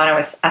triathlon or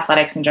with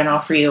athletics in general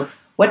for you,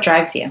 what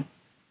drives you?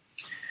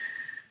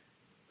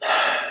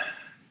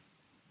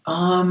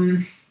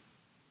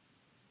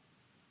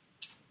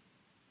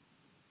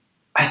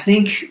 I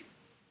think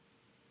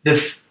a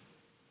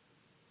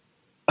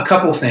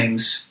couple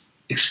things.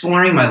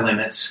 Exploring my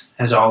limits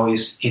has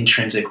always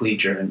intrinsically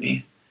driven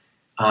me.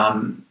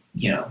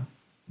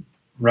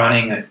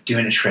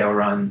 Doing a trail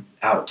run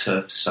out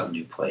to some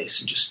new place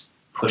and just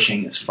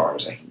pushing as far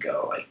as I can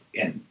go, like,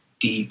 and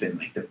deep, and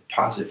like the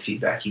positive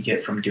feedback you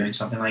get from doing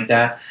something like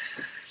that.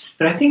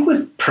 But I think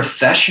with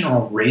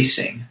professional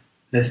racing,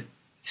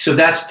 so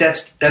that's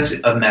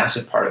a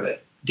massive part of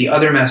it. The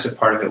other massive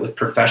part of it with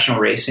professional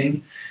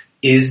racing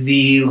is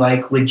the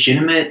like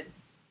legitimate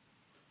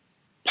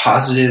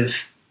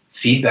positive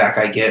feedback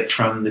I get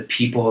from the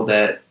people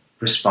that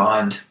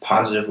respond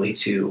positively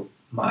to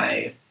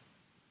my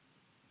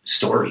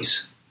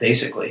stories,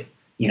 basically,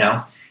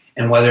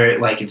 and whether it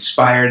like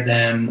inspired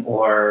them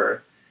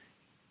or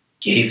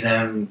gave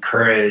them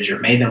courage or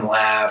made them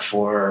laugh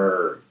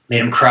or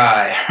made them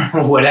cry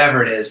or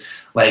whatever it is,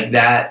 like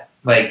that,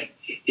 like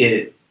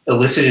it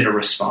elicited a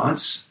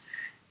response.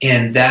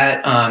 And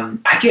that,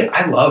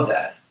 I love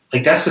that.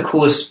 Like, that's the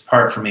coolest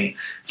part for me.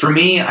 For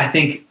me, I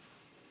think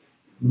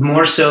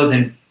more so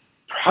than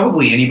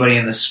probably anybody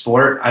in the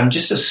sport, I'm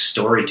just a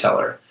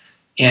storyteller.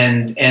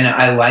 And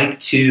I like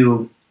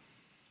to,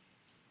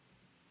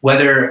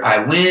 whether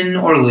I win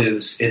or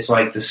lose, it's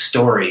like the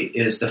story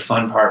is the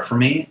fun part for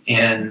me.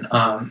 And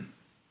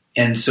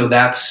so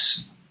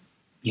that's,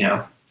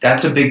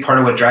 that's a big part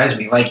of what drives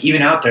me. Like,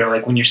 even out there,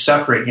 like when you're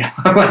suffering,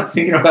 I'm like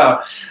thinking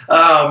about,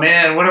 oh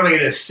man, what am I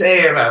going to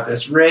say about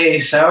this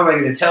race? How am I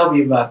going to tell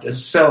people about this?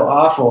 It's so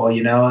awful,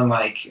 and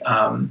like,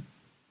 I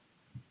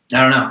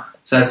don't know.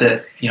 So that's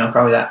it,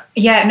 probably that.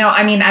 Yeah, no,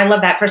 I mean, I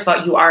love that. First of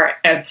all, you are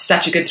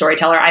such a good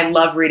storyteller. I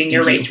love reading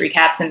your race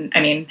recaps, and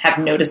I mean, have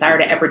no desire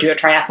to ever do a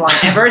triathlon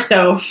ever.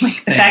 So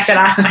like the fact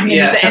that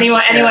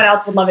anyone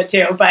else would love it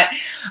too. But,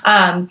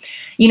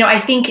 I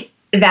think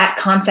that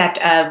concept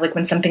of like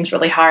when something's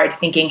really hard,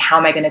 thinking, how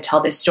am I going to tell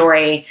this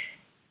story?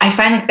 I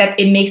find like that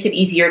it makes it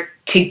easier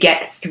to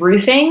get through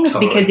things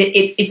because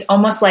it's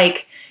almost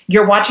like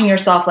you're watching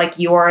yourself like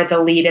you're the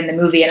lead in the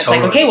movie, and it's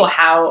like, okay, well,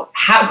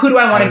 who do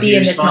I want to be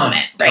in this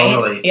moment? Right?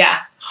 Totally. Yeah.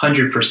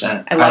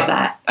 100%. I love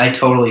that. I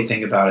totally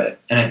think about it.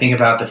 And I think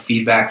about the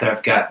feedback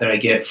that I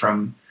get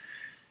from,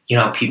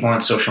 people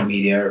on social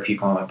media or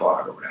people on my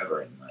blog or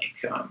whatever. And like,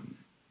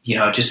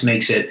 it just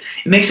makes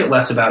it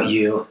less about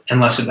you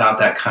and less about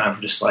that kind of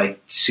just like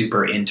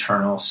super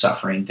internal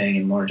suffering thing,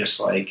 and more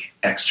just like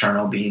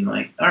external, being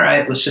like, all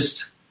right, let's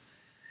just,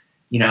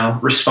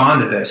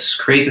 respond to this,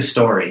 create the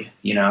story,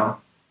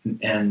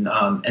 and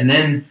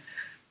then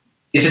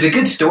if it's a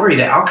good story,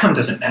 the outcome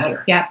doesn't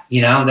matter. Yeah.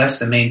 That's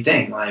the main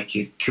thing. Like,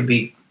 it could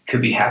be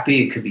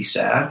happy, it could be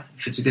sad.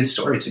 If it's a good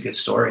story, it's a good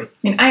story. I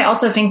mean, I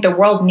also think the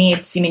world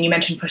needs, you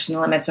mentioned pushing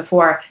the limits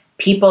before,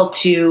 people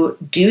to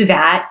do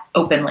that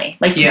openly,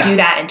 like to do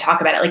that and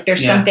talk about it. Like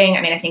there's something,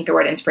 I mean, I think the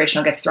word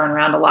inspirational gets thrown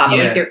around a lot, but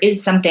like there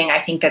is something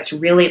I think that's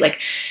really like,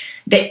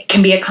 that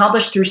can be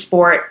accomplished through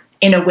sport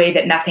in a way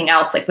that nothing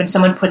else, like when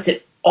someone puts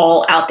it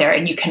all out there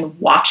and you can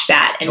watch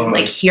that and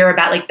like hear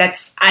about, like,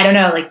 that's, I don't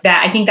know, like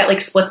that, I think that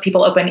like splits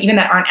people open, even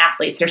that aren't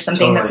athletes. There's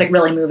something that's like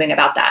really moving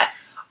about that.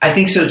 I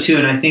think so too.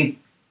 And I think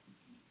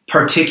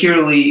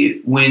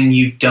particularly when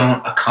you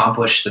don't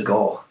accomplish the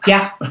goal.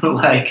 Yeah.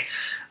 Like,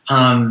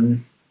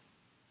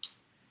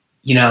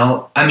 you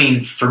know, I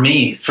mean, for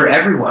me, for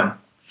everyone,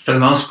 for the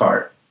most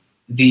part,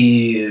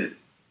 the,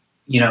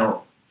 you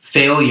know,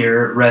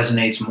 failure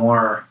resonates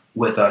more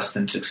with us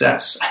than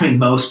success. I mean,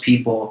 most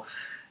people,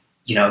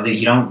 you know, that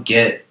you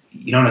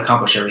don't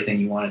accomplish everything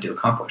you wanted to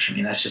accomplish. I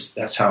mean,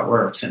 that's how it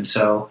works. And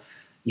so,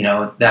 you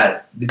know,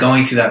 that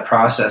going through that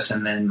process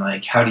and then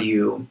like, how do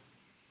you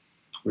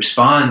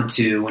respond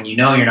to when you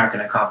know you're not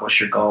going to accomplish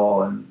your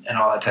goal and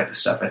all that type of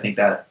stuff? I think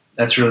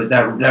that's really,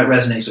 that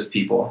resonates with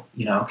people,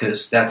 you know,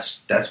 because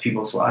that's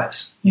people's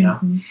lives, you know?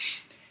 Mm-hmm.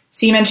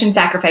 So you mentioned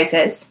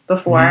sacrifices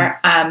before.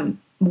 Mm-hmm.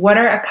 What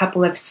are a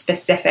couple of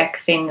specific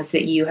things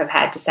that you have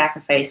had to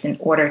sacrifice in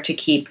order to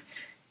keep,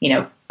 you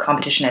know,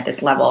 competition at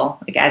this level,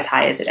 like as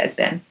high as it has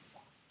been?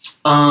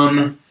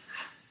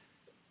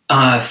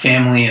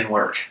 Family and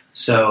work.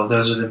 So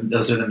those are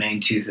the main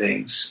two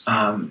things.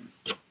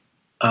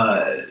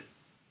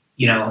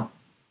 You know,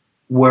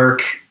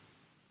 work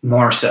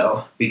more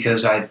so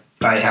because I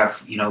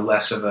have, you know,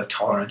 less of a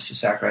tolerance to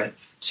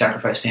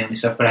sacrifice family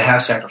stuff, but I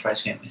have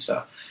sacrificed family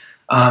stuff.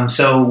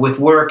 So with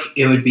work,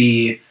 it would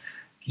be,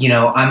 you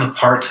know, I'm a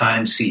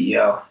part-time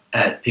CEO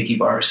at Picky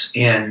Bars,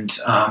 and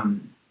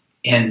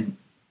there's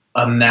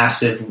a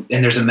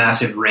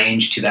massive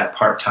range to that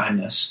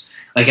part-timeness.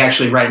 Like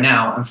actually right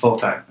now I'm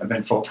full-time. I've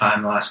been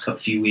full-time the last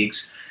few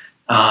weeks.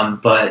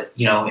 But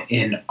you know,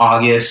 in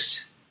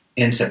August,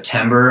 in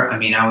September, I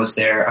mean, I was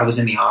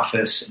in the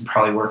office and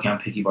probably working on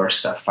Picky Bar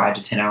stuff 5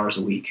 to 10 hours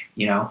a week,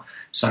 you know?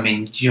 So, I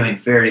mean, doing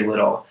very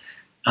little.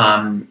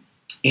 That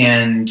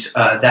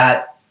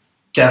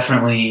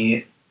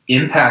definitely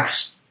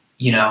impacts,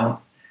 you know,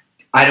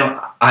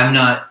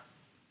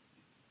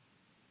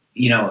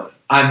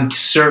 I'm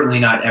certainly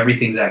not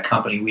everything to that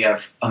company. We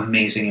have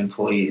amazing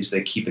employees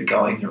that keep it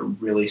going. They're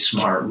really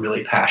smart,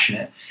 really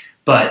passionate.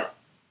 But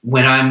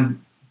when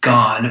I'm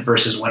gone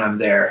versus when I'm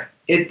there,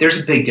 there's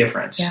a big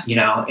difference, you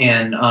know,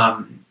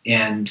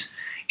 and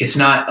it's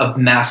not a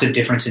massive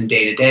difference in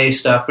day-to-day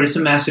stuff, but it's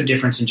a massive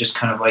difference in just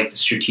kind of like the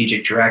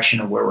strategic direction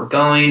of where we're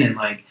going and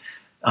like,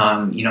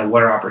 you know,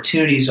 what our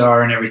opportunities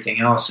are and everything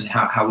else and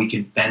how we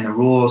can bend the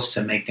rules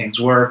to make things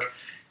work.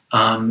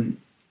 And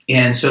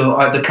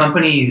so the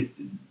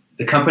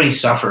company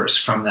suffers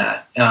from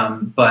that.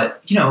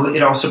 But, you know,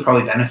 it also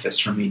probably benefits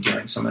from me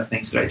doing some of the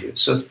things that I do.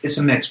 So it's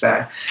a mixed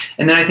bag.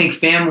 And then I think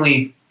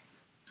family,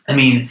 I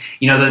mean,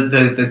 you know,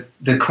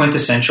 the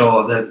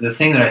quintessential, the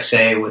thing that I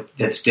say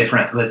that's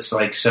different, that's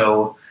like,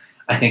 so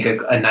I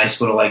think a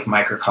nice little like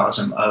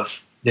microcosm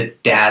of the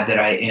dad that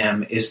I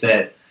am is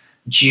that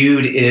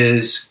Jude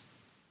is,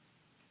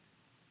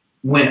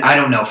 when I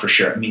don't know for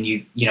sure. I mean,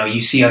 you know, you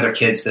see other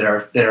kids that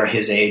are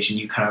his age and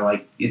you kind of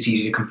like, it's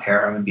easy to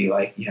compare him and be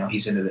like, you know,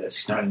 he's into this,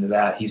 he's not into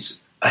that.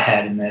 He's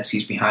ahead in this,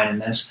 he's behind in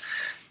this.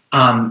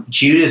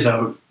 Jude is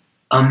a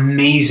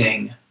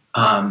amazing,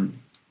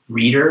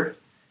 reader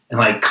and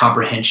like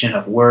comprehension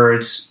of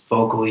words,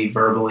 vocally,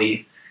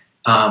 verbally.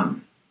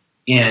 And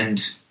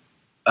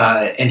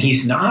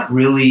he's not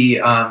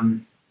really,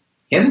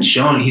 he hasn't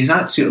shown, he's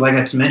not, like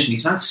I mentioned,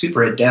 he's not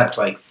super adept,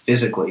 like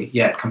physically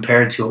yet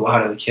compared to a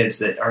lot of the kids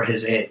that are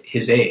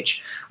his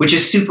age, which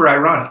is super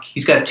ironic.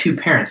 He's got 2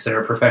 parents that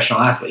are professional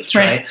athletes,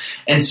 right?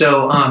 And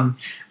so,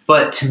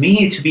 but to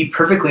me, to be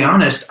perfectly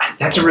honest,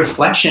 that's a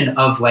reflection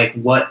of like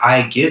what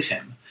I give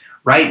him.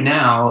 Right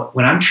now,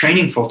 when I'm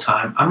training full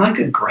time, I'm like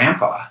a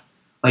grandpa.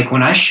 Like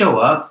when I show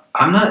up,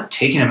 I'm not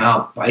taking him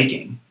out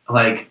biking,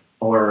 like,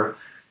 or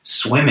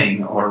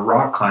swimming or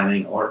rock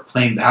climbing or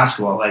playing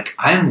basketball. Like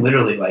I'm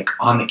literally like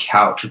on the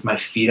couch with my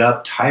feet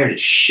up, tired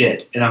as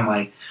shit. And I'm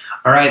like,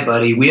 all right,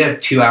 buddy, we have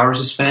 2 hours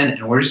to spend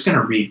and we're just going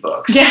to read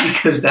books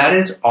because that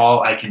is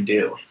all I can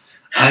do.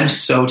 I'm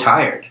so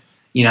tired,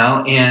 you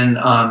know?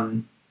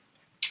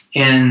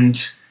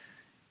 And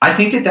I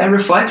think that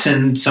reflects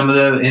in some of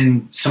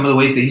the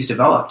ways that he's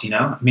developed, you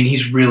know? I mean,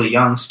 he's really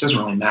young, so it doesn't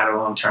really matter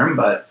long term,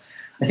 but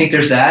I think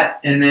there's that.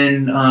 And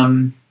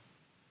then,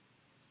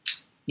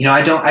 you know,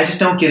 I just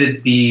don't get to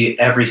be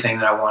everything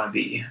that I want to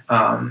be,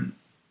 in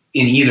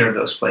either of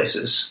those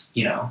places,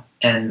 you know,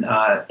 and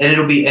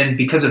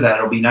because of that,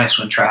 it'll be nice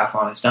when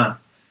triathlon is done.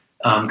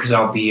 Cause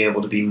I'll be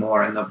able to be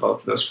more in both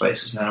of those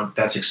places. And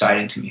that's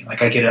exciting to me.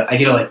 Like I get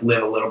to like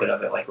live a little bit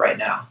of it. Like right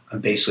now, I'm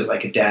basically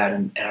like a dad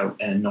and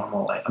a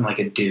normal, like I'm like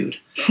a dude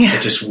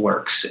that just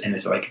works and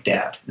is like a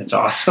dad. It's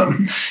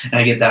awesome. And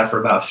I get that for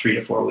about 3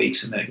 to 4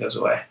 weeks and then it goes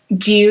away.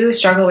 Do you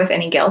struggle with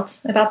any guilt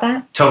about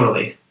that?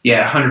 Totally.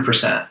 Yeah.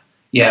 100%.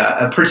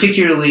 Yeah.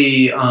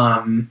 Particularly,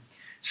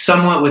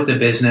 somewhat with the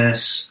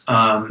business.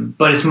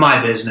 But it's my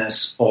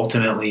business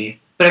ultimately.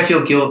 I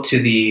feel guilt to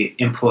the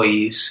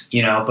employees,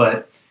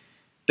 but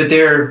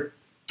they're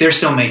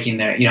still making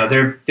their,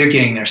 they're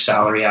getting their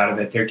salary out of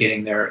it. They're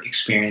getting their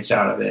experience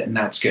out of it. And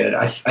that's good.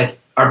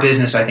 Our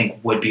business, I think,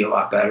 would be a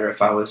lot better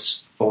if I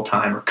was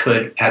full-time or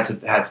had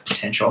the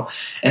potential.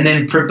 And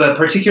then, but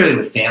particularly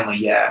with family.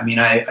 Yeah. I mean,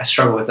 I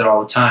struggle with it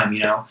all the time,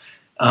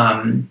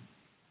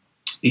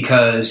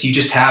 because you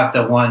just have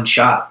the one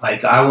shot.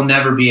 Like, I will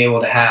never be able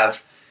to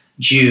have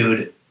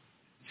Jude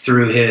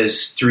through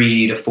his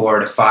 3 to 4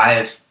 to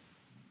 5,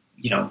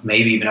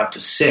 maybe even up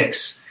to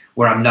 6,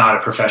 where I'm not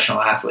a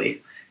professional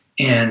athlete.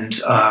 And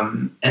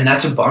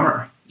that's a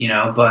bummer,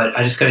 but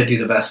I just got to do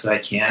the best that I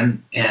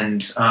can.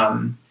 And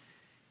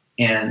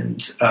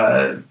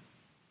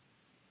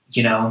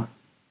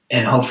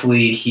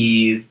hopefully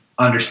he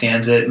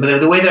understands it. But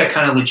the way that I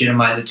kind of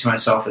legitimize it to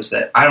myself is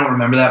that I don't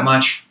remember that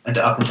much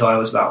up until I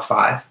was about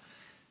 5.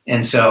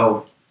 And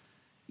so,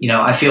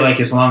 I feel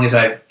like as long as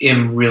I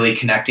am really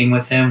connecting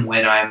with him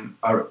when I'm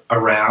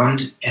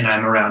around, and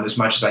I'm around as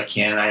much as I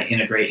can, I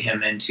integrate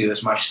him into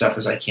as much stuff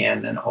as I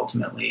can, then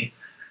ultimately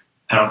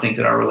I don't think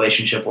that our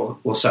relationship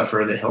will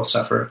suffer, that he'll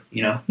suffer,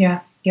 Yeah.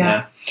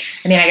 I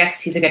mean, I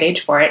guess he's a good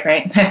age for it,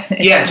 right?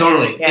 Yeah,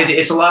 totally. Yeah.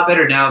 It's a lot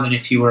better now than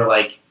if you were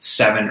like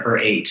 7 or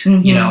 8,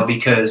 Mm-hmm.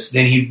 because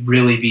then he'd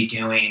really be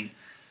doing,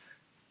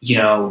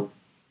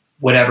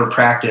 whatever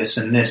practice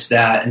and this,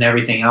 that, and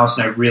everything else.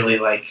 And I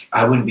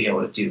wouldn't be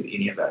able to do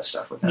any of that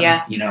stuff with him,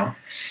 Yeah.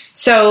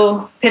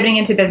 So pivoting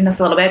into business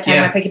a little bit, talking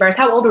about Picky Bars,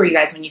 how old were you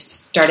guys when you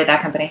started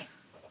that company?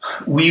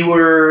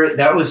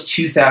 That was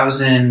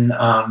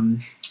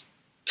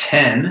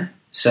 2010.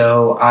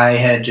 So I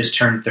had just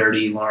turned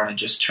 30. Lauren had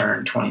just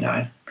turned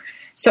 29.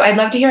 So I'd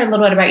love to hear a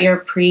little bit about your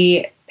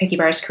pre-Picky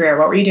Bars career.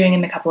 What were you doing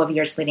in the couple of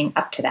years leading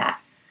up to that?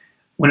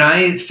 When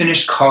I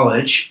finished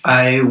college,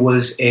 I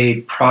was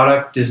a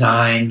product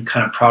design,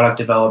 kind of product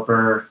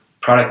developer,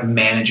 product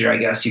manager, I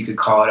guess you could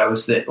call it. I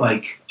was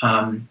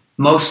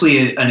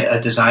mostly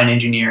a design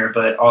engineer,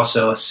 but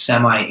also a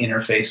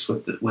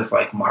semi-interface with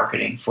like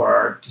marketing for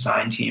our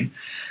design team.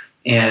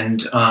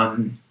 And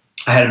I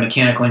had a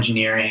mechanical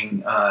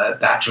engineering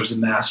bachelor's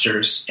and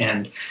master's,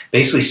 and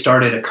basically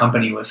started a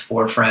company with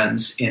 4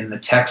 friends in the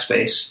tech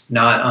space,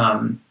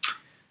 not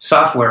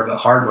software, but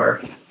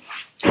hardware,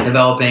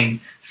 developing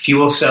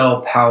fuel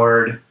cell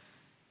powered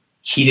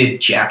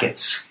heated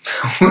jackets.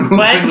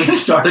 When we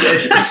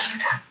started,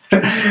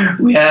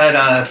 we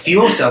had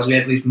fuel cells. We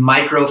had these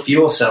micro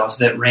fuel cells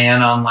that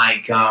ran on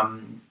like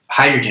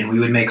hydrogen. We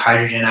would make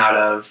hydrogen out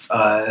of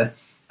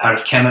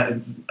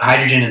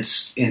hydrogen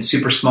in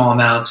super small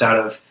amounts out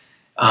of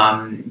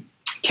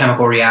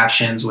chemical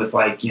reactions with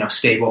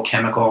stable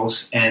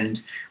chemicals.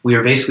 And we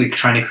were basically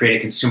trying to create a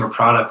consumer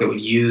product that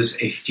would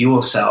use a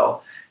fuel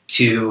cell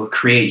to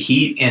create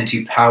heat and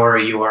to power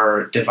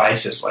your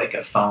devices like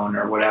a phone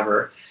or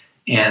whatever.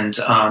 And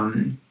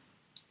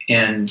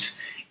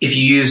if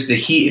you use the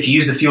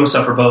fuel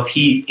cell for both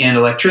heat and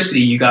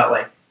electricity, you got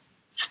like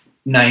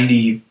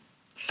 95%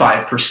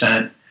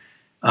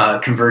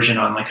 conversion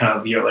on like kind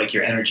of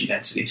your energy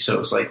density. So it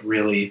was like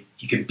really,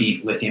 you could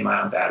beat lithium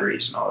ion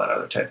batteries and all that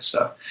other type of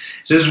stuff.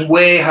 So it's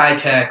way high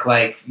tech,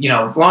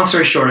 long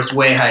story short, it's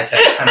way high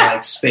tech, kind of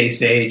like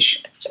space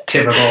age,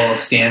 typical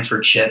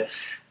Stanford shit.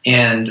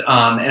 And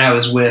I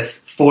was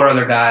with 4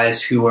 other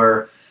guys who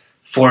were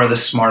 4 of the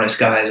smartest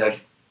guys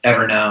I've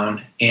ever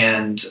known.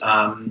 And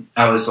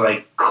I was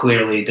like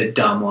clearly the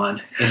dumb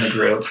one in the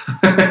group.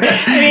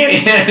 I mean,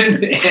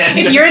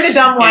 if you're the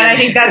dumb one, I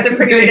think that's a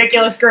pretty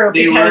ridiculous group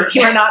because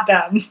you are not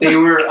dumb. They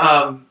were,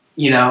 and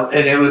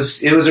it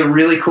was a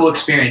really cool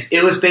experience.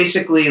 It was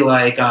basically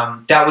like,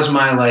 that was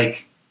my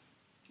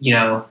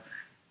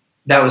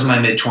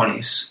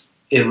mid-20s.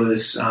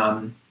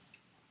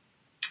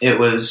 It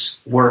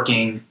was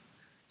working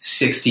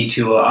 60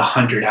 to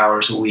 100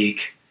 hours a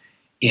week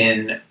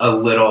in a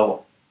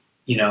little,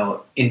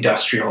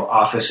 industrial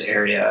office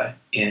area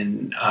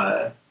on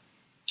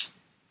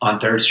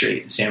 3rd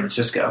Street in San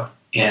Francisco.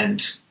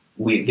 And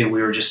we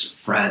were just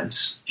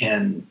friends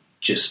and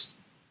just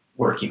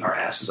working our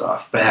asses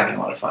off, but having a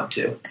lot of fun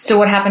too. So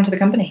what happened to the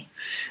company?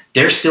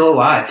 They're still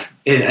alive.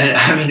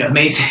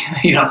 Amazing.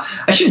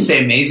 I shouldn't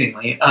say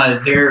amazingly.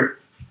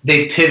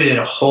 They've pivoted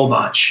a whole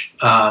bunch.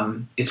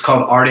 It's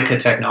called Artica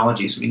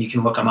Technologies. You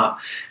can look them up.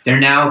 They're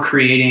now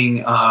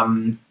creating,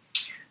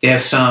 they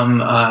have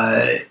some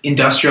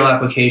industrial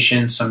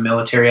applications, some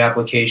military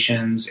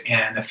applications,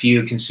 and a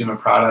few consumer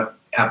product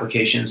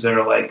applications that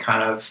are like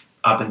kind of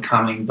up and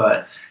coming,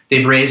 but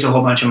they've raised a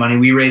whole bunch of money.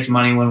 We raised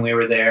money when we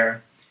were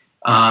there.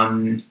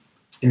 And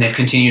they've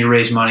continued to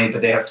raise money,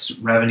 but they have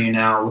revenue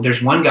now.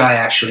 There's one guy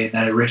actually in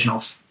that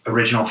original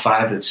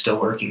 5 that's still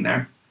working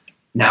there.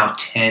 Now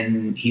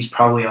 10, he's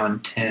probably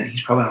on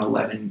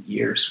 11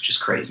 years, which is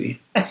crazy.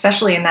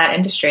 Especially in that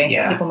industry.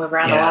 Yeah. People move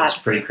around a lot. Yeah, it's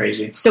pretty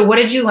crazy. So what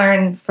did you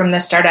learn from the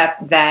startup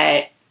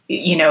that,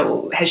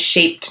 has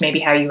shaped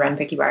maybe how you run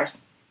Picky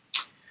Bars?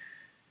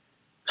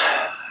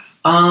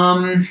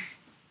 I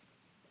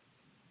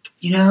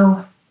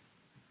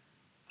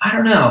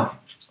don't know.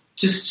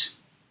 Just,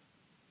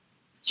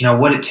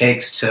 what it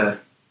takes to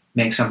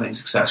make something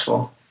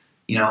successful,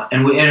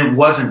 and it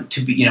wasn't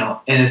to be,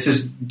 and it's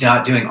just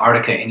not doing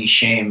Artica any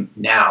shame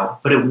now,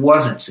 but it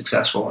wasn't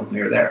successful when we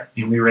were there. I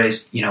mean, we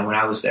raised, when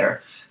I was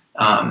there,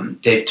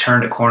 they've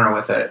turned a corner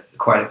with it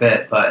quite a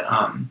bit, but,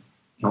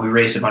 we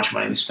raised a bunch of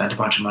money, we spent a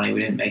bunch of money, we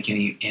didn't make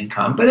any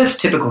income, but that's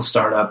typical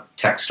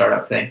tech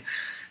startup thing.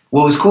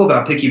 What was cool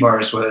about Picky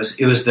Bars was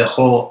it was the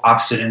whole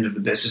opposite end of the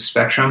business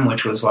spectrum,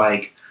 which was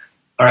like,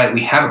 all right,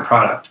 we have a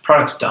product, the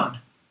product's done.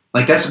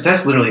 Like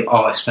that's literally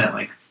all I spent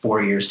like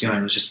 4 years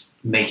doing, was just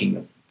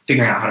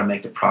figuring out how to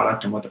make the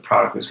product and what the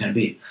product was going to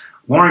be.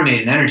 Lauren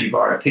made an energy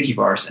bar at Picky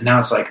Bars, and now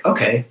it's like,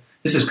 okay,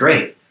 this is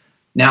great.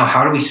 Now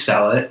how do we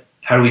sell it?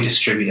 How do we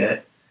distribute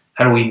it?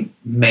 How do we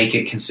make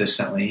it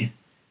consistently?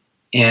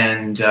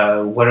 And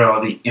what are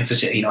all the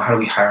infrastructure, how do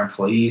we hire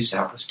employees to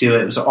help us do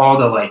it? It was all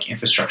the like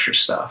infrastructure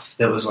stuff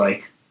that was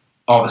like,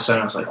 all of a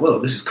sudden I was like, whoa,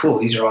 this is cool.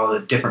 These are all the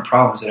different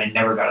problems that I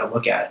never got to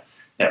look at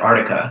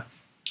Artica.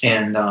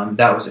 And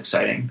that was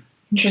exciting.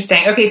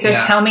 Interesting. Okay, so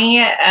tell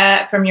me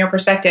from your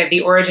perspective, the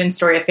origin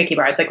story of Picky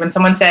Bars. Like when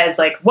someone says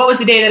like, what was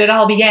the day that it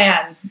all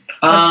began?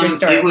 What's your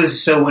story? It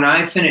was, so when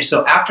I finished,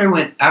 so after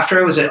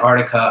I was at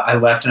Artica, I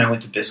left and I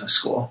went to business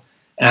school.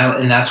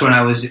 And that's when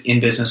I was in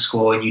business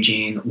school in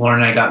Eugene.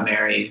 Lauren and I got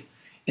married.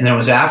 And then it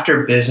was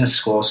after business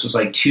school, so it was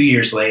like 2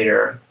 years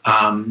later,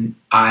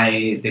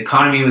 the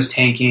economy was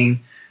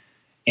tanking,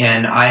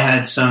 and I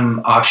had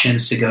some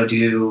options to go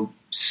do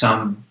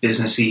some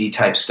businessy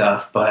type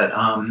stuff, but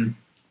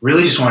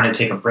really just wanted to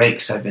take a break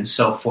because I'd been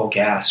so full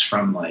gas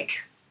from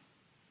like,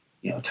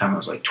 time I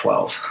was like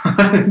 12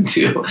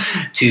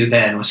 to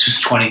then, which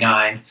was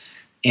 29.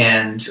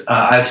 And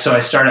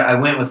I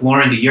went with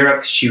Lauren to Europe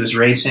because she was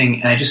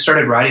racing, and I just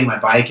started riding my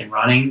bike and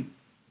running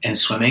and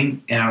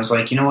swimming. And I was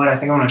like, you know what? I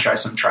think I want to try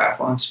some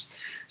triathlons.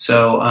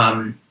 So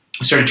I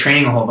started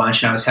training a whole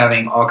bunch, and I was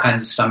having all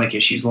kinds of stomach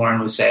issues. Lauren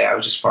would say I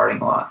was just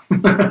farting a lot.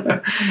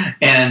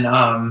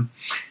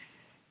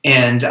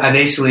 And I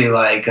basically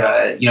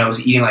I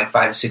was eating like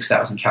 5,000 to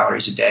 6,000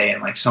 calories a day,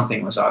 and like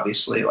something was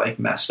obviously like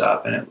messed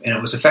up, and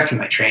it was affecting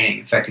my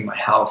training, affecting my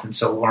health. And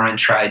so Lauren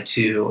tried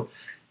to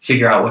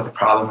figure out what the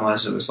problem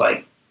was. It was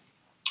like,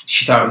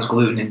 she thought it was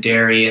gluten and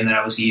dairy, and then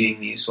I was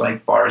eating these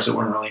like bars that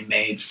weren't really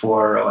made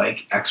for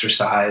like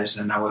exercise,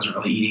 and I wasn't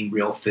really eating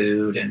real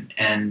food.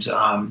 And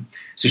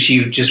so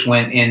she just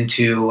went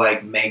into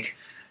like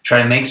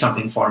try to make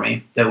something for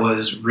me that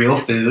was real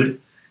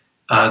food,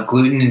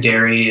 gluten and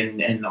dairy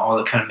and all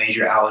the kind of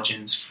major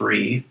allergens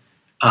free,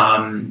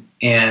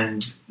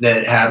 and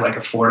that had like a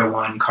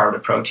 4-to-1 carb to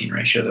protein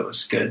ratio that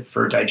was good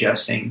for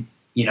digesting,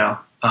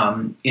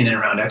 in and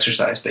around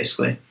exercise,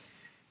 basically.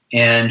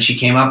 And she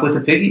came up with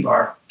a Picky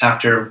Bar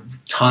after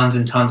tons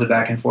and tons of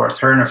back and forth.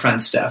 Her and her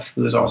friend Steph,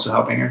 who was also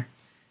helping her,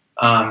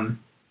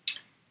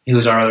 who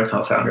was our other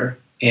co-founder.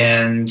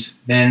 And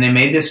then they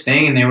made this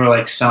thing, and they were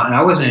like, and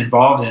I wasn't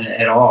involved in it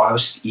at all. I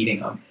was just eating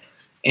them.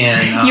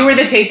 And you were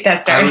the taste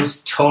tester. I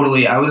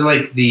was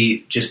like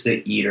the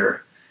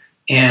eater.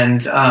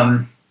 And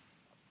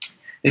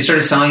they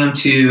started selling them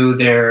to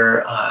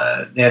their,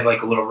 they had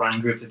like a little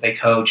running group that they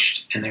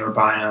coached, and they were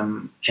buying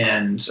them.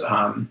 And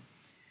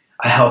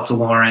I helped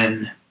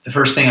Lauren. The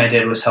first thing I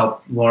did was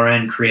help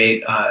Lauren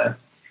create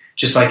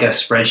just like a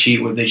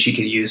spreadsheet that she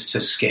could use to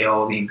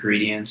scale the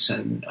ingredients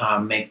and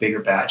make bigger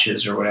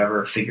batches or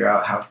whatever, figure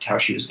out how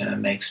she was going to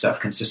make stuff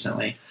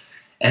consistently.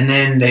 And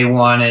then they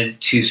wanted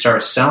to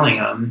start selling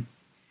them.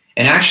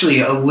 And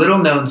actually a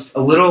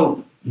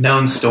little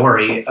known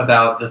story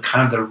about the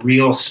kind of the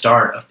real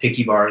start of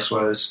Picky Bars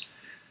was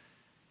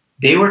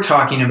they were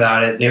talking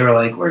about it. They were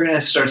like, we're going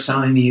to start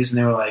selling these. And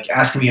they were like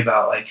asking me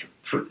about like,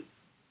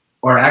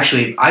 or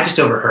actually I just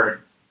overheard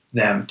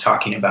them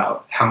talking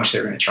about how much they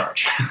were going to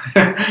charge.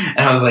 And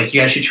I was like,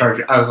 you guys should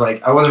charge. I was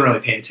like, I wasn't really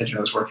paying attention.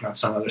 I was working on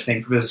some other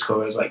thing for business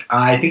school. I was like,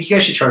 I think you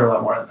guys should charge a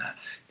lot more than that.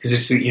 Because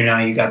it's,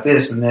 you got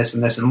this and this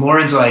and this. And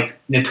Lauren's like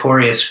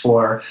notorious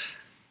for,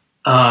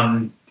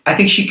 I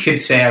think she could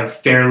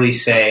fairly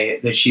say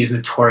that she's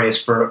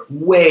notorious for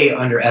way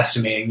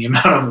underestimating the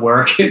amount of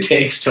work it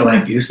takes to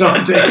like do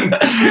something.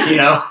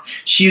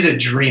 She's a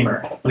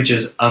dreamer, which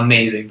is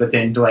amazing. But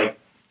then like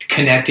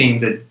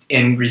connecting the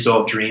end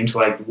result dream to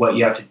like what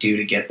you have to do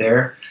to get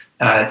there,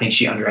 I think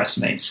she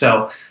underestimates.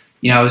 So,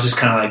 I was just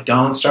kind of like,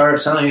 don't start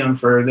selling them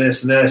for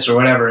this or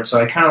whatever. And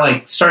so I kind of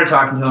like started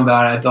talking to him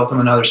about it. I built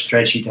him another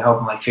spreadsheet to help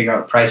him like figure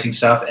out the pricing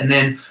stuff. And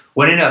then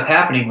what ended up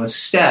happening was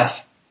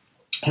Steph,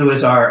 who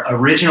was our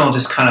original,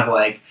 just kind of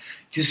like,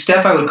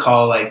 Steph I would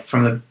call like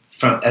from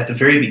at the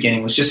very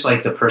beginning was just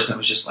like the person that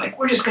was just like,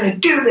 we're just going to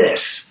do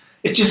this.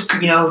 It's just,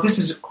 this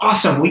is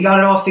awesome. We got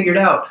it all figured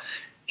out.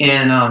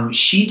 And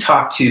she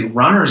talked to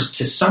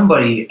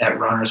somebody at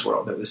Runner's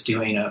World that was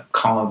doing a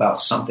column about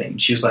something.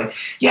 She was like,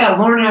 yeah,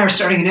 Lauren and I are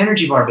starting an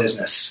energy bar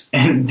business.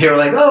 And they were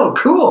like, oh,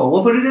 cool.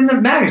 We'll put it in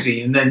the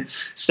magazine. And then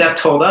Steph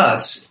told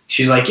us,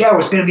 she's like, yeah, we're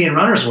going to be in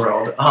Runner's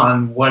World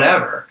on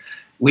whatever.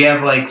 We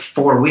have like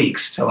 4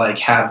 weeks to like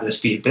have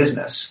this be a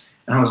business.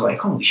 And I was like,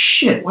 holy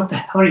shit, what the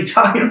hell are you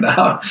talking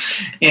about?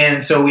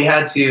 And so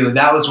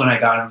that was when I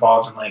got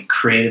involved and like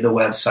created the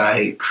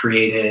website,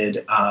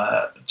 created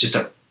just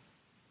a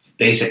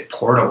basic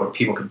portal where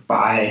people could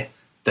buy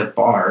the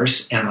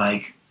bars and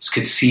like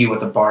could see what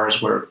the bars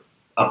were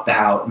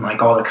about and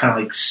like all the kind of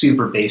like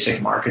super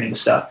basic marketing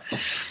stuff.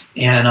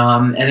 And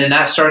then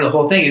that started the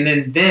whole thing.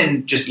 And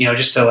then just, you know,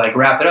 just to like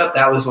wrap it up,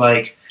 that was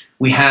like,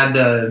 we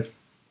had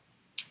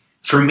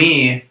for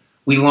me,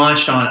 we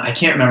launched on, I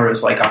can't remember, it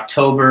was like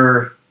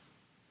October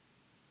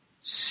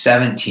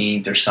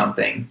 17th or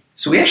something.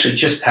 So we actually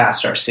just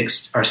passed our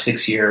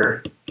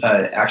 6-year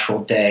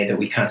actual day that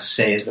we kind of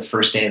say is the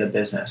first day of the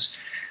business.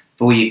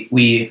 But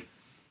we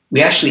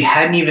actually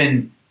hadn't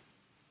even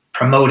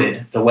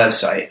promoted the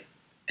website.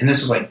 And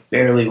this was like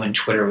barely when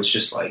Twitter was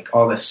just like,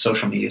 all this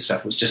social media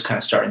stuff was just kind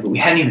of starting. But we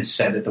hadn't even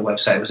said that the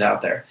website was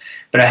out there.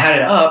 But I had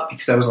it up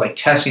because I was like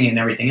testing it and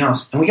everything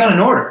else. And we got an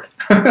order.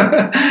 We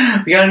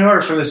got an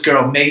order from this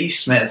girl, Maggie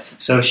Smith.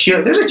 So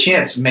there's a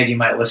chance Maggie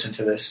might listen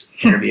to this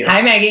interview.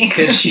 Hi, Maggie.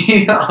 Because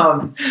she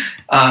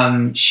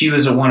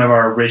was one of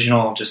our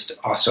original just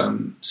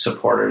awesome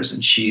supporters.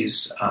 And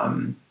she's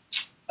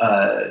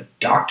a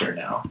doctor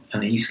now on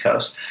the East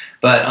Coast.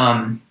 But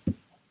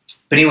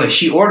anyway,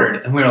 she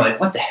ordered, and we were like,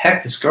 what the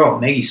heck, this girl,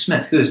 Maggie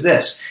Smith, who is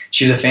this?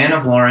 She was a fan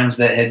of Lauren's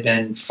that had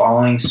been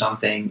following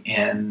something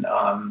and,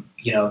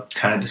 you know,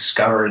 kind of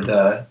discovered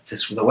the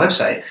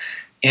website.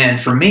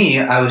 And for me,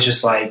 I was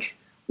just like,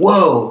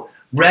 whoa,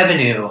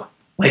 revenue,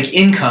 like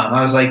income.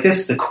 I was like, this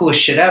is the coolest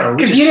shit ever.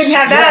 Because you didn't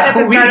have that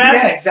at the startup.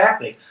 Yeah,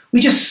 exactly.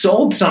 We just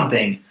sold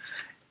something.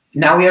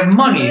 Now we have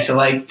money to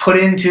like put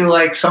into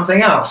like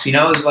something else, you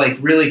know. It was like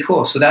really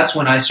cool. So that's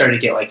when I started to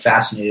get like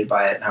fascinated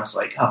by it, and I was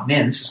like, oh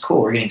man, this is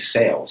cool. We're getting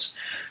sales,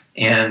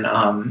 and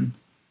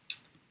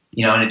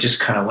you know, and it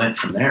just kind of went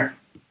from there.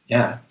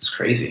 Yeah, it's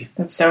crazy.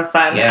 That's so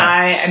fun. Yeah.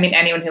 I mean,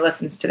 anyone who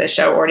listens to this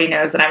show already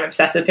knows that I'm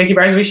obsessed with Picky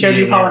Bars. We showed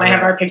you, Paul, and I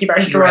have our Picky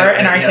Bars drawer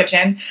in our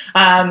kitchen.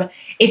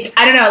 It's,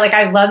 I don't know, like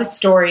I love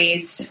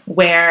stories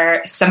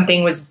where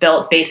something was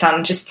built based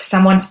on just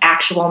someone's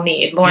actual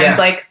need. Lauren's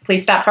like,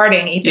 please stop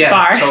farting, eat this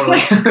bar.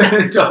 Totally.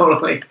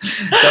 Totally.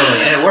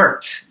 And it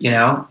worked, you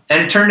know,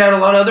 and it turned out a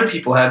lot of other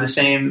people had the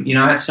same, you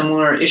know, had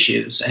similar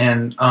issues,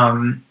 and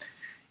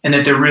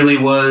that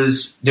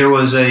there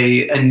was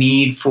a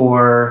need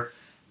for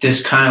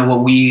this kind of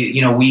what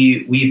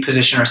we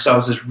position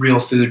ourselves as real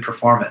food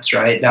performance,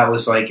 right? That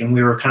was like, and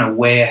we were kind of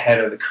way ahead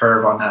of the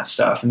curve on that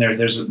stuff. And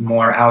there's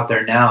more out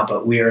there now,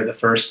 but we are the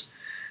first,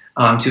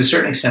 to a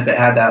certain extent, that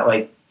had that,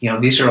 like, you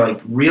know, these are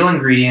like real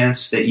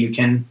ingredients that you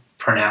can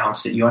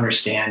pronounce, that you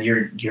understand,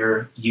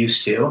 you're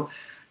used to,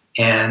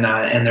 and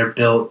they're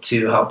built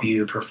to help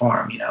you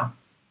perform, you know?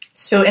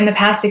 So in the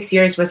past 6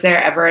 years, was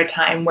there ever a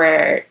time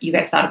where you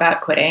guys thought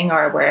about quitting,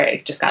 or where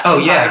it just got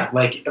too hard?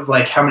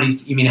 Like how many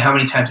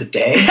times a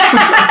day?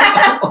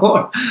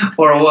 or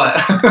what?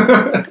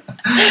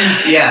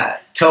 Yeah,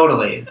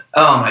 totally.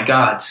 Oh my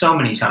God, so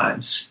many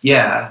times.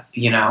 Yeah,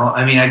 you know,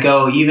 I mean, I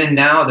go, even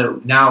now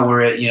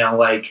we're at, you know,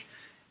 like,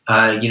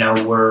 you know,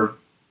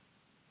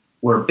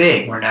 we're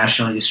big, we're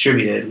nationally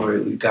distributed,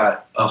 we've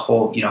got a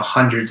whole, you know,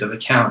 hundreds of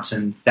accounts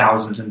and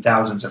thousands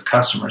of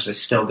customers. I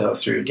still go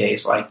through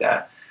days like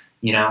that.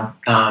 You know,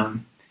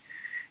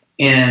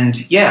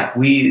 and yeah,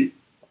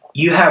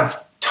 you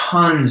have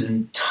tons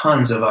and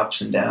tons of ups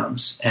and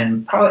downs,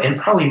 and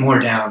probably more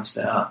downs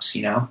than ups,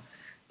 you know,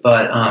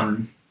 but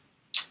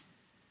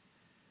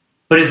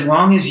as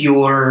long as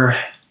you're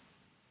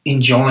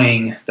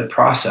enjoying the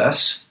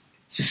process,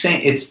 it's the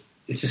same. It's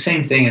the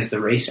same thing as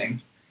the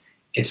racing.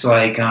 It's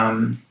like,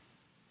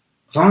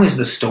 as long as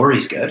the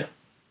story's good, it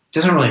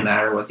doesn't really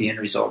matter what the end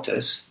result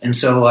is. And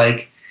so,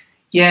 like,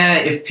 yeah,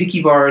 if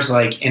Picky Bars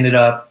like ended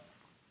up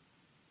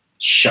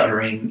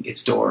shuttering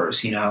its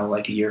doors, you know,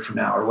 like a year from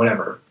now or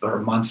whatever, or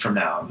a month from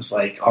now, it was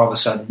like all of a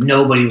sudden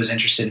nobody was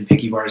interested in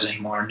Picky Bars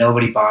anymore.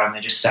 Nobody bought them. They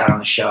just sat on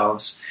the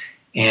shelves,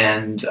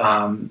 and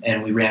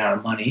we ran out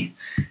of money.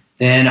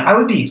 Then I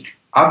would be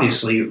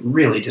obviously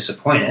really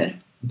disappointed,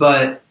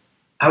 but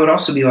I would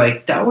also be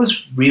like, that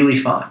was really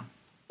fun.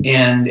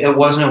 And it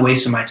wasn't a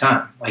waste of my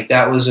time. Like,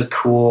 that was a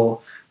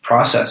cool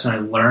process, and I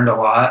learned a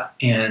lot,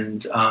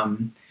 and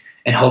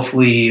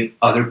hopefully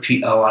a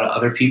lot of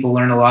other people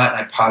learned a lot, and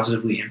I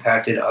positively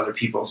impacted other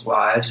people's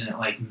lives, and it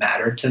like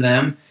mattered to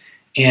them.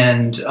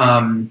 And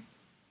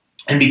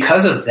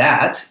because of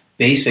that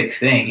basic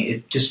thing,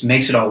 it just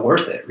makes it all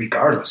worth it,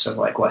 regardless of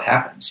like what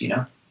happens, you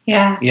know?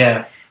 Yeah.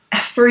 Yeah.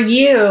 For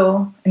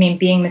you, I mean,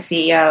 being the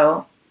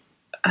CEO,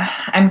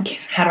 how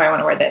do I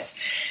want to word this?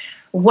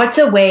 What's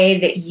a way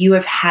that you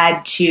have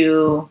had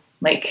to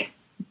like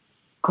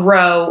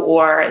grow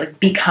or like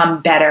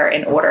become better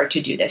in order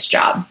to do this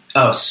job?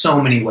 Oh,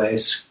 so many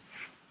ways.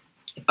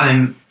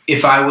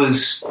 If I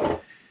was,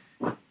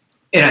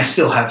 and I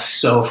still have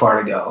so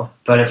far to go,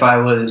 but if I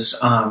was,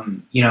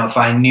 you know, if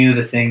I knew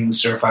the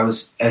things, or if I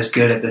was as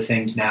good at the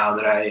things now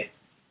that I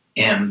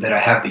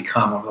have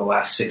become over the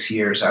last 6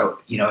 years,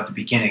 you know, at the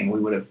beginning, we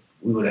would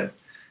have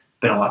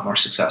been a lot more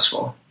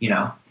successful, you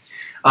know.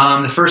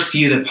 The first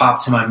few that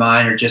popped to my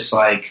mind are just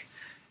like,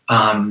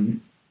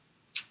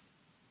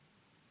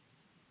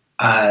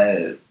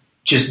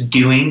 just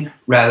doing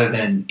rather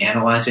than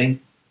analyzing.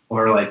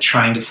 or like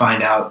trying to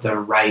find out the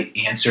right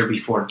answer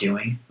before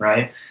doing,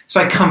 right? So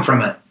I come from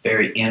a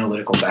very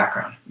analytical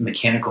background,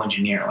 mechanical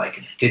engineer,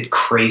 like did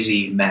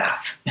crazy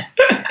math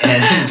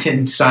and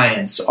did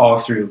science all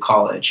through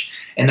college.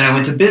 And then I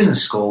went to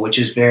business school, which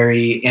is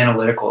very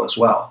analytical as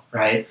well,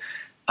 right?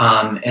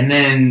 And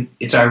then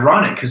it's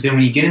ironic because then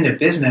when you get into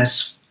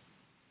business,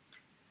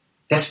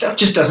 that stuff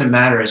just doesn't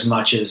matter as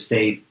much as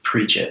they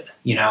preach it.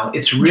 You know,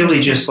 it's really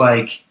just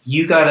like,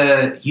 you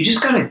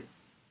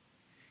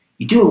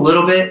do a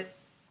little bit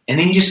and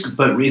then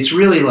but it's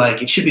really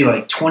like, it should be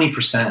like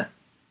 20%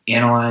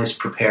 analyze,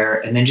 prepare,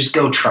 and then just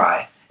go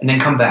try and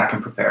then come back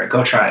and prepare,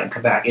 go try and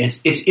come back. And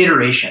it's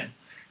iteration.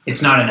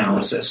 It's not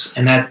analysis.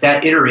 And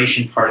that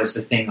iteration part is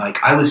the thing.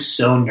 Like I was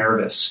so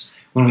nervous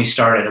when we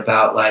started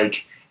about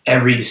like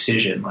every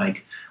decision,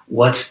 like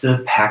what's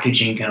the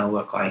packaging going to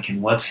look like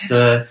and what's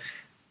the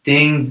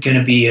thing going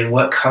to be and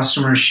what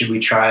customers should we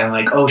try and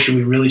like, oh, should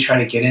we really try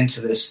to get into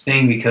this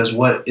thing because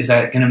what is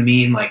that going to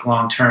mean like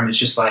long term? It's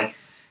just like,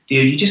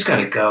 dude, you just got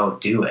to go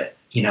do it,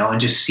 you know, and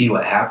just see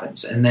what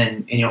happens. And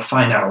you'll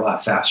find out a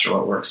lot faster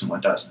what works and what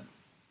doesn't.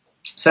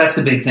 So that's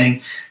the big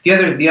thing. The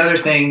other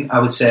thing I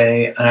would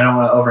say, and I don't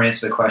want to over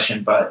answer the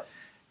question, but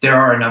there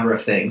are a number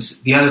of things.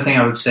 The other thing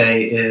I would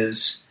say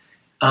is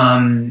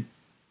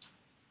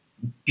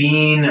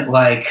being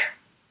like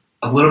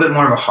a little bit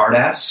more of a hard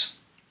ass,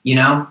 you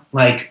know,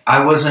 like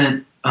I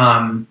wasn't,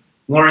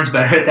 Warren's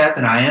better at that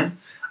than I am.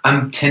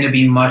 I tend to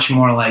be much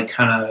more like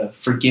kind of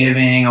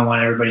forgiving. I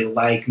want everybody to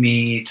like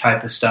me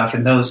type of stuff.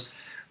 And those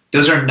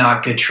are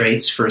not good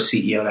traits for a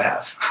CEO to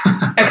have.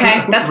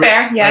 Okay. That's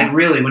fair. Yeah. Like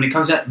really, when it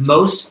comes to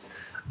most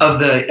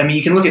of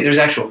you can look at, there's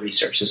actual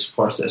research that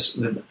supports this.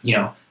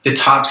 The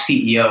top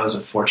CEOs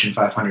of Fortune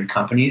 500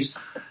 companies,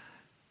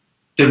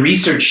 the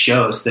research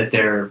shows that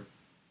they're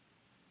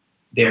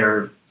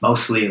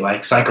mostly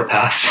like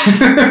psychopaths,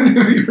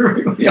 to be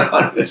perfectly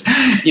honest.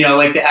 You know,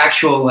 like the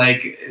actual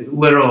like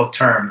literal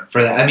term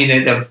for that. I mean,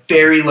 they have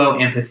very low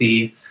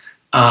empathy,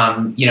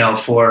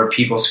 for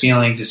people's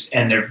feelings,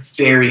 and they're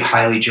very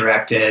highly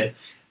directed,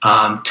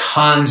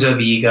 tons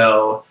of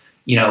ego,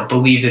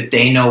 believe that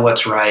they know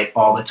what's right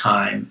all the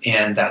time,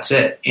 and that's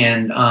it.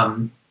 And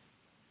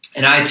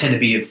I tend to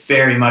be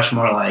very much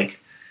more like,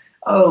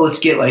 oh, let's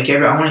get like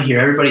I want to hear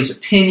everybody's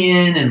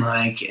opinion and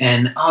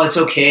oh, it's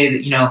okay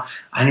that,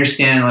 I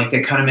understand like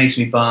that kind of makes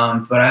me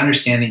bummed, but I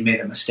understand that you made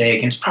a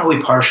mistake and it's probably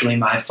partially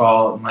my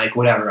fault and like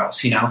whatever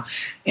else,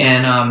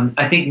 And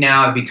I think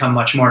now I've become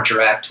much more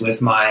direct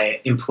with my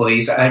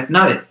employees. I'm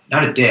not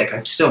a dick.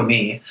 I'm still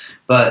me,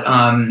 but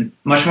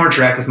much more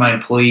direct with my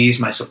employees,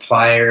 my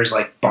suppliers,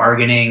 like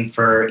bargaining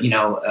for,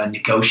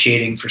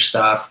 negotiating for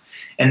stuff.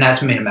 And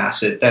that's made I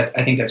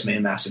think that's made a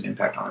massive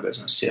impact on the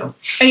business too.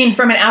 I mean,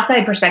 from an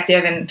outside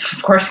perspective, and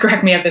of course,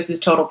 correct me if this is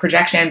total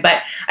projection,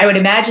 but I would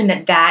imagine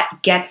that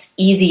gets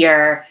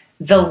easier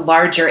the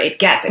larger it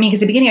gets. I mean,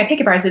 because the beginning of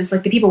Pick It Bars, it was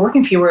like the people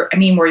working for you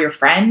were your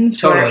friends.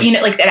 Totally.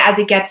 Like as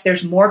it gets,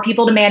 there's more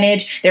people to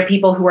manage. There are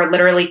people who are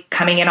literally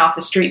coming in off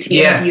the street to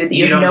be interviewed that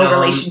you have no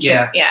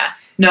relationship. Yeah.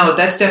 No,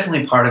 that's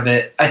definitely part of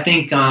it. I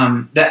think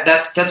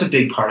that's a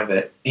big part of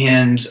it.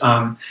 And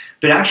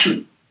but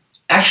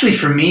actually,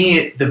 for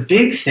me, the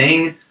big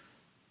thing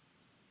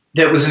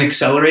that was an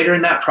accelerator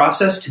in that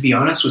process, to be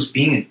honest, was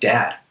being a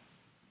dad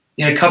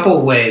in a couple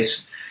of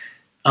ways.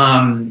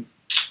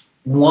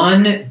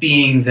 One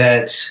being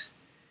that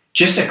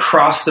just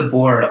across the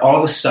board, all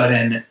of a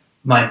sudden,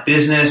 my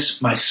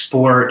business, my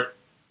sport,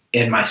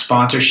 and my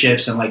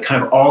sponsorships, and like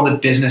kind of all the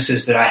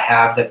businesses that I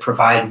have that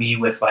provide me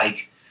with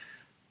like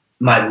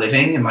my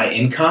living and my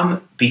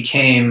income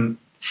became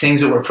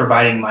things that were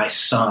providing my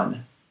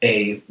son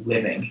a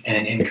living and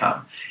an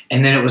income.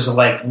 And then it was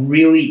like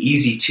really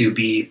easy to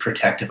be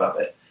protective of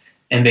it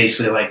and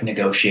basically like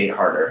negotiate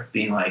harder,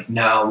 being like,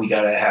 no, we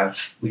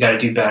gotta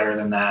do better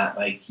than that.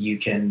 Like you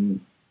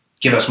can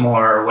give us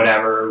more or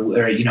whatever,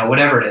 or,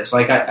 whatever it is.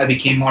 Like I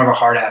became more of a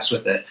hard ass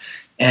with it.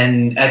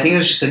 And I think it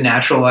was just a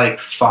natural, like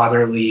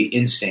fatherly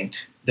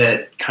instinct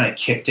that kind of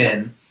kicked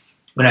in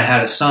when I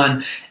had a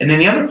son. And then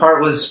the other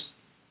part was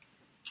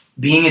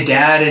being a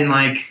dad and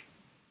like,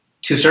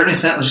 to a certain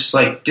extent, was just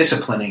like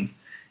disciplining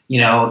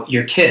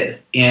your kid.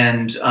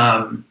 And,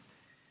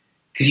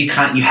 cause you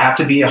have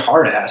to be a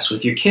hard ass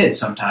with your kid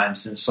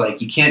sometimes. And it's like,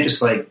 you can't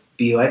just like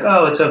be like,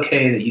 oh, it's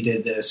okay that you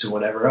did this or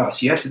whatever else.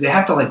 They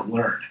have to like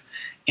learn.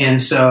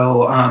 And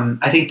so,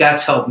 I think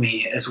that's helped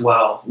me as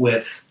well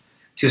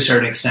to a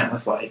certain extent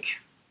with like,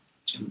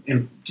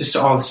 just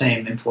all the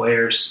same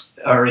employers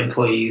or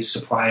employees,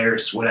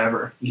 suppliers,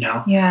 whatever,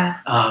 Yeah.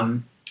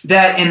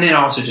 That, and then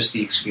also just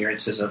the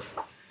experiences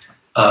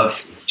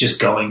of just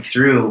going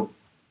through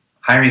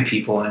hiring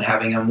people and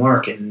having them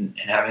work and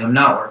having them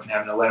not work and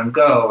having to let them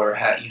go or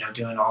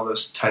doing all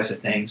those types of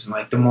things. And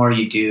like the more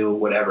you do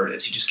whatever it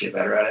is, you just get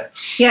better at it.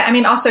 Yeah. I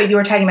mean, also you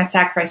were talking about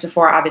sacrifice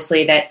before,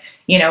 obviously, that,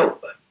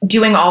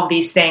 doing all of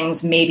these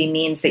things maybe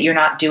means that you're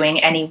not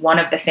doing any one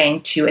of the thing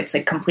to its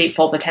like complete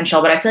full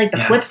potential. But I feel like the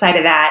flip side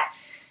of that,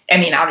 I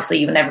mean, obviously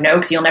you'll never know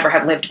because you'll never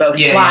have lived both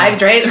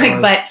lives, right? Totally.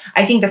 But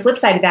I think the flip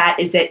side of that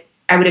is that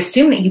I would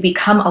assume that you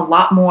become a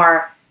lot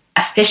more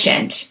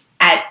efficient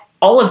at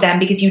all of them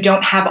because you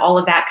don't have all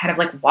of that kind of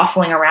like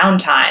waffling around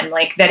time.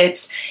 Like that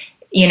it's,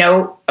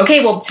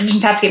 okay, well,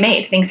 decisions have to get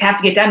made. Things have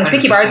to get done with 100%.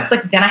 Picky Bars. It's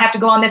like, then I have to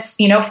go on this,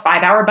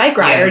 5-hour bike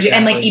ride. Yeah, exactly.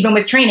 And like, even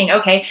with training,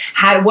 okay,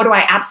 what do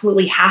I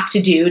absolutely have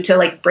to do to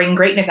like bring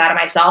greatness out of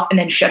myself and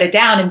then shut it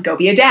down and go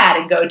be a dad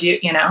and go do,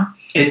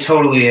 It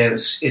totally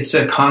is. It's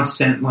a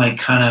constant like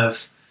kind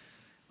of,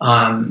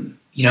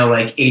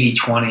 like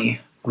 80-20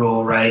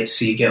 rule, right?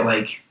 So you get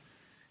like,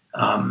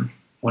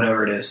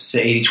 whatever it is,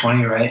 it's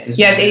 80-20, right? It's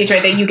 80-20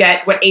 that you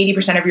get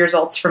 80% of your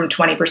results from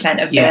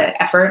 20% of the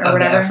effort or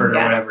whatever. Or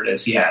whatever it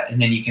is. Yeah.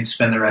 And then you can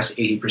spend the rest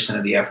 80%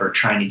 of the effort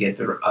trying to get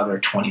the other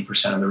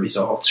 20% of the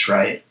results.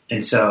 Right.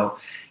 And so,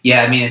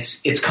 yeah, I mean,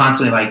 it's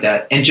constantly like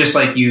that. And just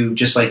like you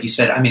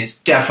said, I mean, it's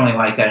definitely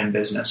like that in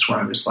business where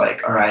I'm just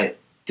like, all right,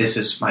 this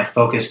is my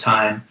focus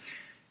time.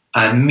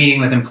 I'm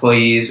meeting with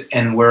employees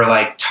and we're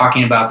like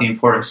talking about the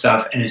important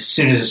stuff. And as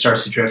soon as it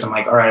starts to drift, I'm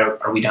like, all right,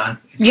 are we done?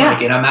 Yeah.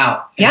 And I'm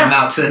out. And I'm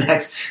out to the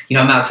next,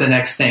 I'm out to the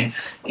next thing.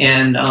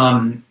 And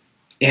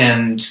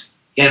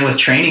with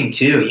training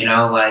too,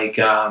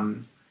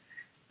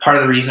 part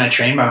of the reason I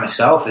train by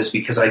myself is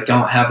because I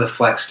don't have the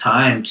flex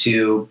time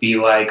to be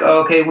like,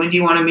 oh, okay, when do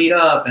you want to meet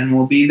up? And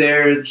we'll be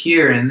there,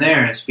 here and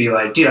there. And it's be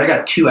like, dude, I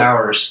got 2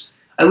 hours.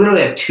 I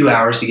literally have 2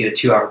 hours to get a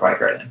 2-hour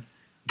bike ride in.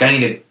 I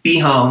need to be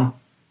home,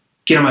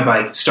 get on my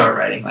bike, start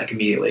riding like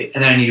immediately.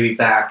 And then I need to be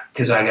back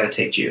because I got to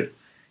take Jude.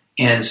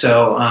 And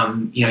so,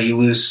 you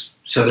lose.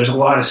 So there's a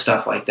lot of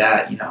stuff like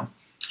that,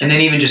 and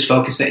then even just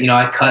focusing,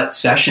 I cut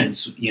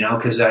sessions,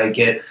 because I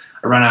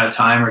run out of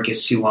time or it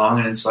gets too long.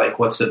 And it's like,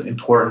 what's the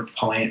important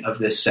point of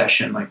this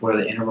session? Like, what are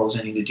the intervals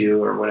I need to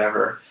do or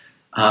whatever?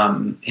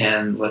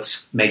 And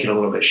let's make it a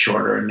little bit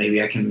shorter. And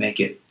maybe I can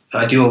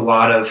I do a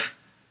lot of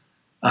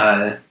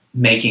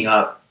making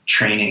up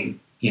training,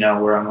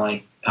 where I'm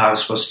like, I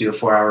was supposed to do a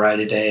 4-hour ride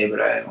a day, but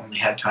I only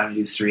had time to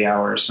do 3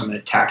 hours. So I'm going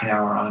to tack an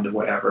hour on to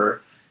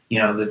whatever,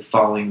 the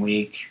following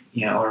week,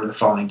 or the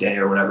following day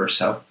or whatever.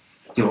 So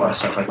do a lot of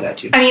stuff like that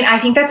too. I mean, I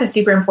think that's a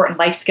super important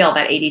life skill,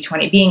 that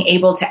 80-20, being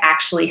able to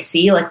actually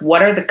see like,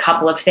 what are the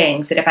couple of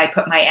things that if I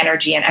put my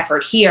energy and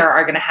effort here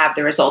are going to have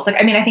the results. Like,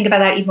 I mean, I think about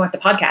that even with the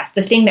podcast.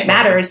 The thing that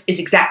matters is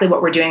exactly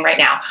what we're doing right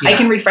now. Yeah. I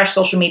can refresh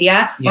social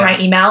media or my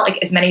email like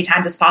as many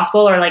times as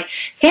possible, or like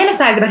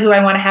fantasize about who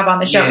I want to have on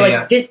the show. What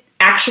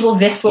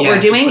we're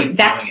doing, like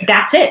that's it.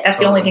 That's totally.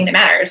 The only thing that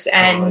matters.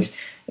 Totally. And it's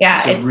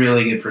a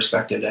really good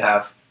perspective to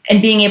have.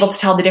 And being able to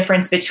tell the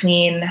difference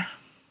between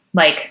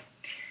like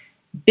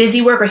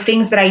busy work or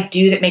things that I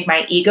do that make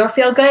my ego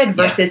feel good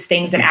versus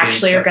things that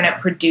actually are going to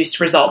produce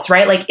results,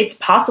 right? Like it's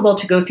possible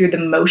to go through the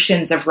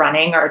motions of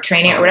running or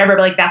training or whatever,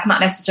 but like that's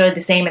not necessarily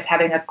the same as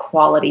having a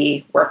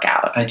quality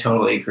workout. I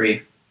totally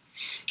agree.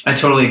 I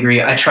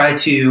try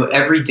to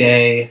every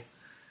day.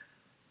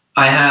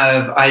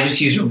 I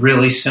just use a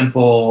really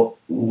simple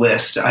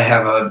list.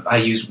 I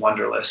use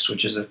Wunderlist,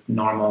 which is a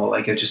normal,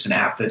 just an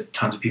app that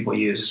tons of people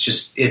use. It's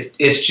just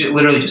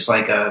literally just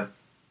like a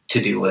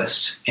to-do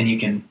list, and you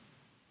can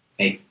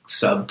make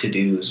sub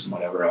to-dos and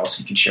whatever else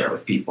you can share it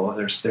with people.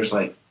 There's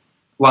like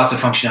lots of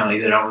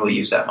functionality that I don't really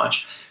use that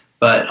much,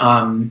 but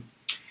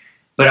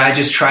I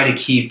just try to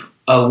keep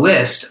a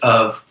list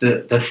of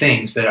the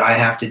things that I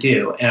have to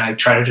do, and I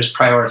try to just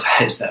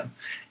prioritize them.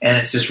 And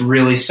it's just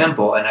really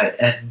simple,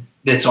 and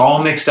it's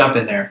all mixed up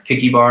in there.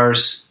 Picky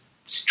Bars,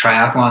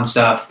 triathlon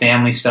stuff,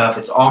 family stuff,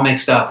 it's all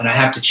mixed up. And I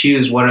have to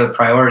choose what are the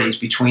priorities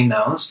between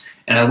those.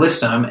 And I list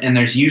them. And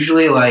there's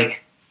usually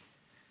like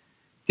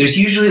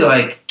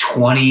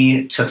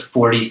 20 to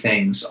 40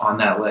 things on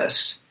that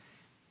list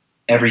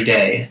every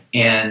day.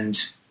 And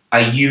I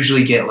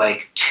usually get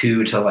like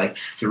 2 to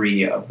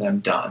 3 of them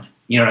done.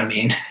 You know what I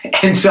mean?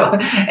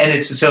 But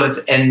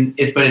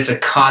it's a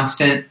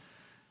constant,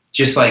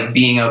 just like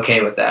being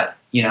okay with that.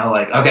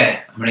 Okay,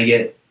 I'm going to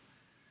get,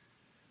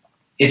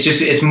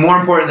 it's more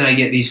important that I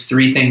get these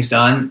 3 things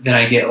done than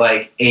I get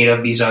 8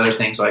 of these other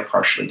things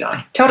partially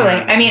done. Totally.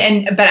 I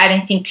mean, but I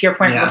think to your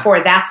point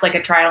before, that's like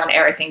a trial and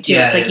error thing too.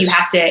 Yeah, it's you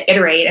have to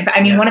iterate.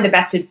 One of the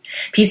best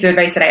pieces of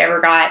advice that I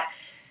ever got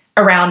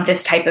around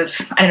this type of,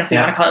 I don't know if we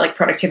want to call it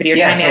productivity or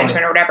time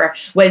management or whatever,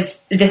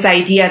 was this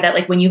idea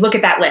that when you look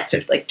at that list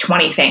of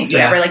 20 things,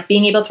 whatever,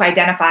 being able to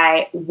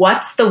identify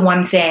what's the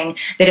one thing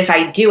that if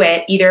I do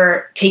it,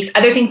 either takes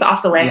other things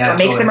off the list or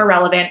makes them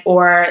irrelevant,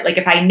 or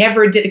if I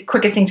never did, the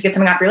quickest thing to get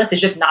something off your list is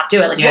just not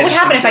do it. What would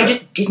happen if I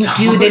just didn't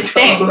do this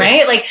thing,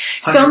 right?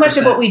 So much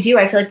of what we do,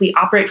 I feel like we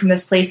operate from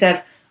this place of,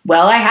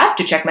 well, I have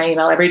to check my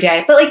email every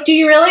day, but do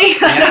you really?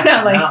 I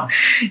don't know.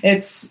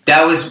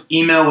 No.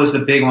 Email was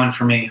the big one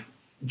for me.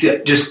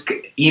 Just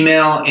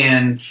email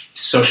and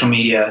social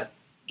media,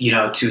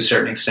 to a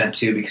certain extent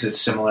too, because it's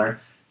similar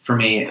for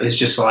me. It was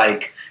just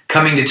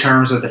coming to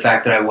terms with the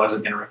fact that I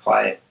wasn't going to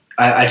reply.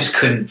 I just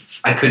couldn't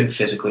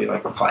physically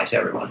reply to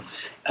everyone.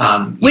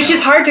 Which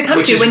is hard to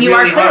come to when you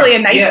are clearly a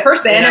nice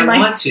person. And I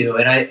want to,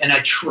 and I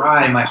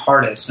try my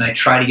hardest, and I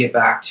try to get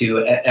back to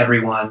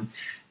everyone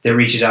that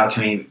reaches out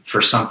to me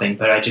for something,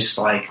 but I just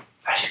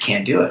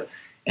can't do it.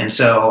 And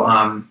so,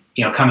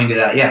 coming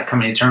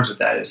to terms with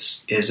that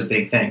is a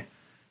big thing.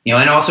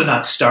 and also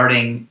not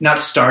starting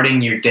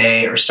your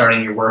day or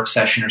starting your work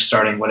session or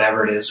starting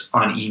whatever it is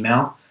on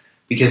email,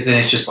 because then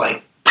it's just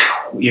like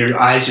your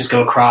eyes just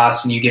go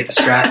across and you get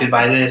distracted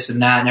by this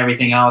and that and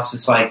everything else.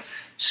 It's like,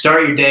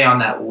 start your day on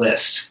that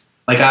list.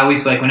 Like I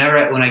always like when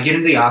I get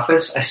into the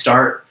office,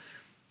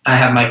 I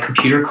have my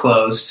computer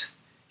closed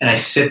and I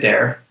sit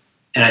there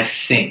and I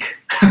think.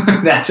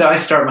 That's how I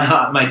start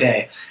my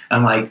day.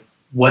 I'm like,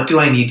 what do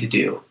I need to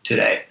do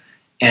today?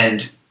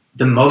 And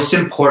the most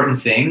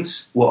important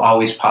things will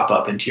always pop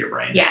up into your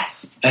brain.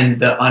 Yes. And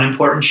the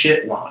unimportant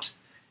shit won't.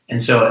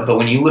 And so, but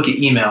when you look at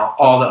email,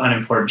 all the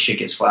unimportant shit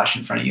gets flashed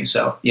in front of you.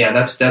 So yeah,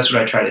 that's what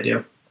I try to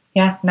do.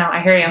 Yeah, no,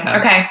 I hear you.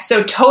 Okay,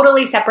 so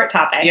totally separate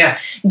topic. Yeah.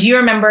 Do you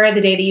remember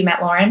the day that you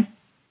met Lauren?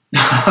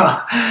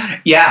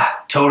 Yeah,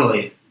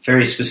 totally.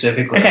 Very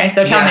specifically. Okay,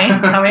 so tell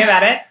me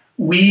about it.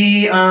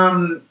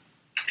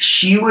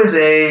 She was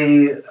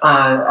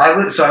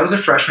I was a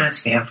freshman at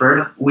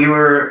Stanford.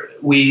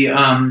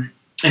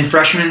 And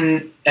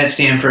freshmen at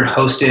Stanford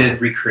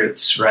hosted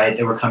recruits, right?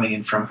 They were coming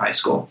in from high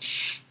school.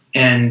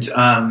 And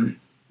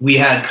we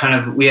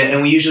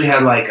usually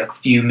had like a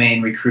few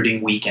main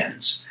recruiting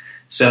weekends.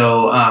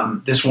 So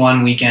this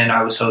one weekend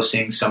I was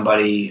hosting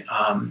somebody,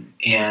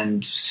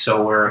 and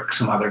so were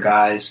some other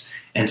guys,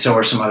 and so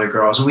were some other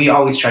girls. And we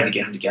always tried to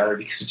get them together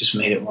because it just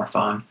made it more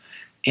fun.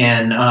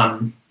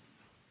 And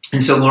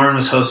so Lauren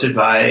was hosted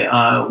by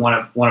one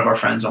of our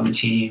friends on the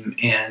team,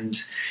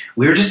 and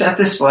we were just at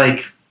this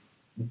like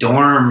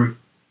dorm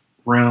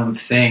room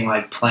thing,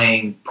 like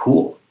playing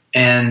pool.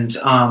 And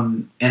I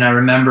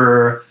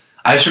remember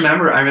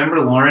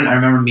Lauren. I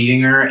remember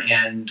meeting her,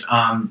 and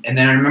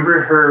then I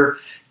remember her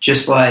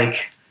just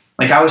like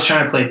I was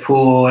trying to play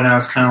pool, and I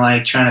was kind of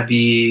like trying to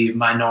be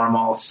my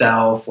normal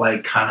self,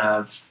 like kind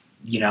of,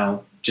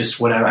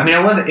 just whatever. I mean,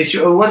 it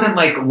wasn't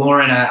like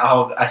Lauren.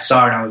 I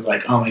saw her and I was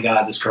like, oh my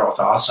God, this girl's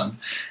awesome.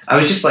 I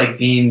was just like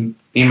being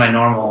my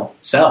normal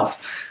self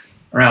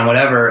around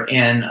whatever.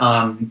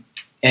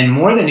 And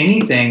more than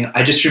anything,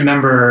 I just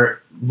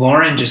remember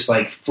Lauren just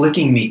like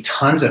flicking me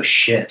tons of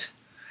shit.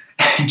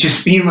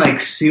 Just being like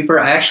super,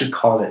 I actually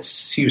called it,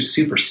 she was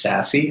super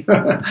sassy.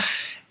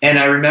 And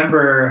I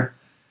remember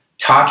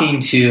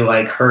talking to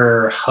like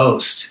her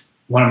host,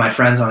 one of my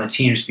friends on the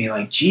team, just being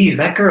like, geez,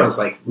 that girl's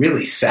like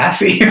really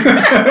sassy. And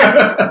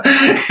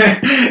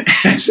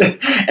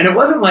it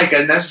wasn't like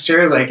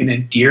necessarily like an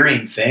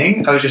endearing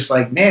thing. I was just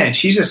like, man,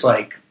 she's just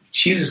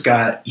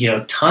got,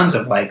 tons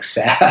of like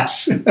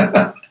sass. And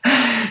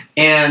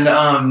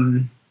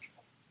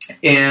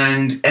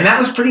that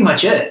was pretty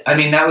much it. I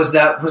mean, that was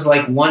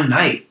like one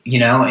night,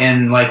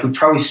 and like we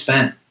probably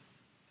spent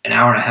an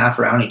hour and a half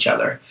around each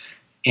other.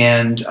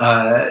 And then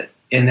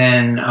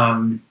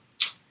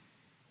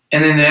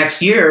the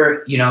next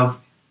year,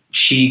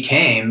 she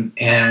came,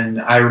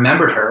 and I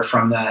remembered her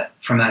from that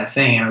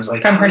thing. And I was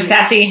like, from her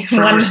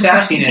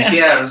sassiness.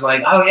 Yeah. I was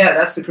like, oh yeah,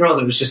 that's the girl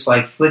that was just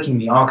like flicking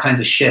me all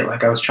kinds of shit.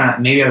 Like I was trying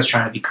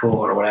to be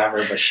cool or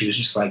whatever, but she was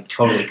just like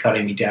totally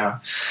cutting me down.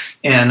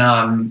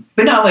 And,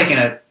 but not like in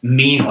a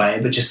mean way,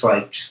 but just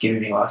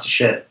giving me lots of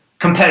shit,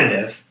 in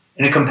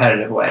a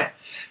competitive way.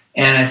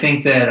 And I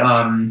think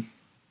that,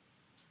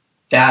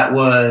 that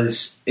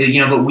was,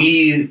 but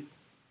we,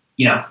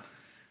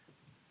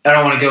 I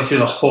don't want to go through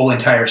the whole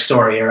entire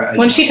story.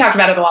 She talked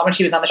about it a lot when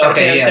she was on the show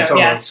too. Yeah, so,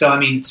 totally. Yeah. So, I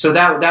mean, so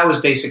that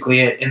was basically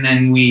it. And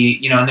then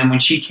and then when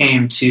she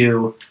came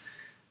to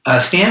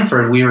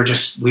Stanford, we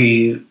just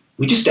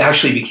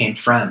actually became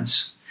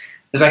friends.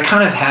 Because I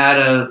kind of had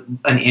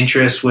an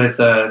interest with,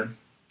 an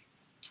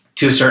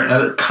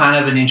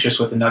interest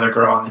with another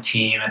girl on the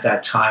team at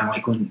that time,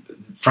 like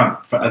from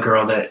a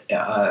girl that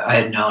I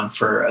had known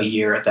for a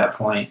year at that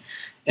point.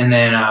 And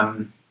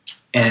then,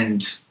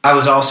 and I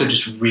was also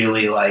just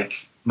really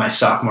like, my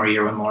sophomore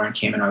year when Lauren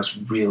came in, I was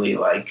really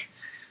like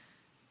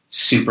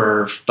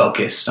super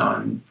focused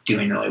on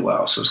doing really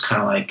well. So it was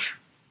kind of like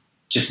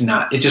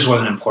it just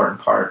wasn't an important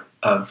part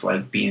of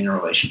like being in a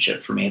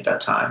relationship for me at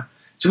that time.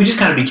 So we just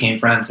kind of became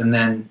friends. And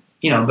then,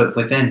 but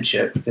within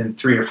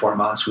 3 or 4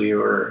 months, we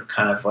were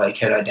kind of like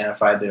had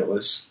identified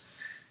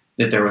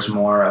that there was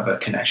more of a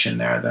connection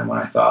there than what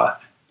I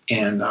thought.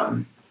 And,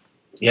 and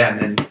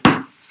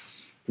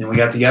then we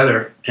got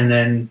together, and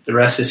then the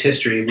rest is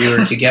history. We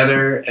were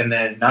together, and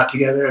then not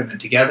together, and then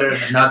together,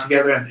 and then not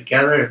together, and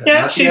together, and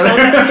then not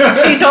together.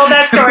 She told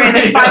that story, and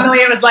then finally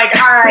it was like,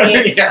 all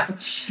right. Yeah.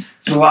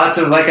 So lots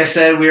of, like I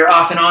said, we were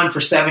off and on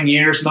for 7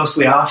 years,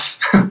 mostly off.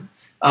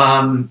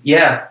 And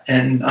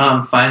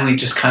finally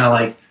just kind of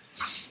like,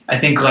 I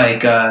think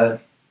like, I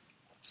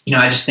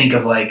just think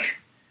of like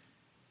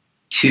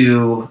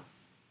two,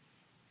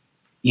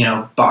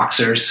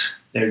 boxers.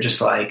 They're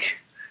just like,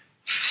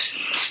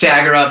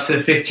 stagger up to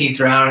the 15th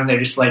round, and they're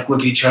just like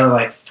look at each other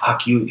like,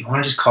 fuck you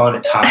want to just call it a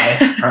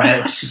tie? All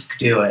right, let's just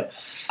do it.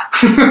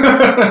 And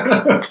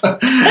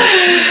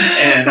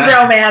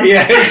romance.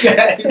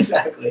 Yeah,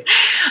 exactly.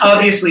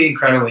 Obviously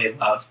incredibly in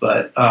love,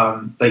 but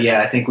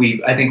yeah, I think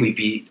we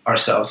beat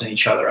ourselves and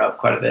each other up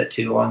quite a bit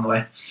too along the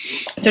way.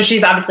 So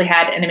she's obviously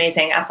had an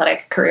amazing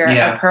athletic career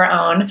of her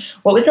own.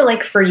 What was it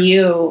like for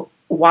you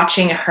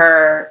watching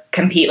her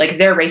compete? Like, is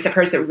there a race of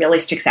hers that really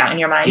sticks out in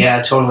your mind?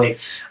 Yeah, totally.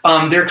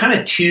 There are kind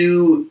of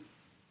two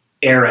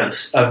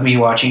eras of me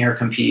watching her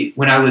compete.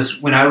 When I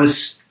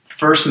was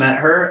first met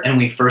her and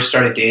we first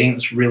started dating, it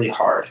was really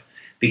hard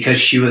because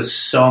she was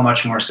so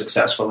much more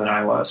successful than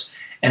I was.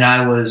 And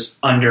I was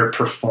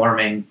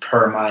underperforming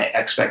per my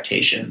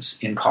expectations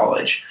in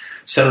college.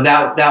 So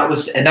that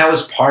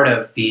was part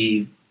of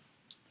the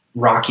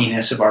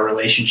rockiness of our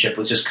relationship,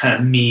 was just kind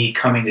of me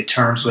coming to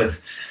terms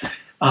with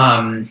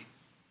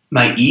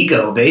my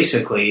ego,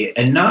 basically.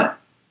 And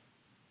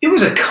it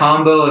was a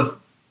combo of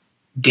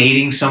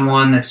dating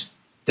someone that's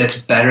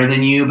better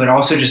than you, but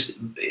also just,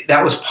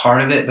 that was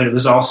part of it. But it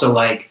was also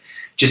like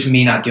just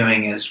me not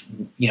doing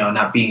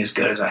not being as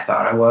good as I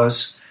thought I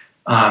was,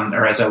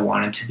 or as I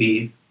wanted to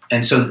be.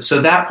 And so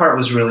that part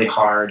was really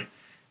hard.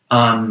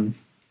 But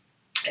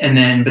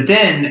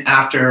then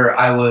after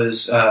I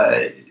was,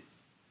 but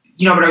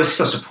I was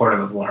still supportive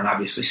of Lauren,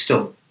 obviously,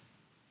 still,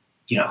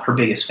 her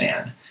biggest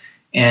fan.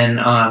 And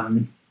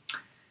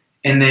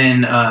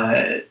then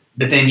I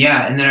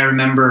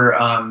remember,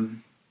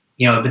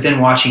 but then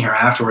watching her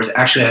afterwards,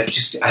 actually,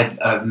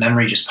 a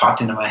memory just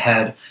popped into my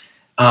head.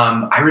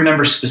 I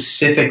remember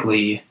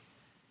specifically,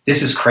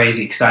 this is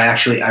crazy because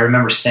I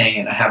remember saying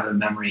it. I have the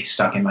memory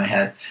stuck in my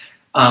head.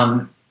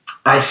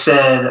 I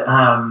said,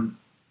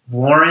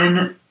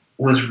 Lauren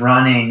was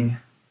running.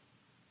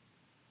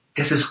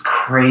 This is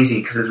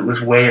crazy because it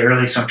was way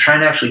early. So I'm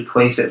trying to actually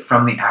place it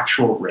from the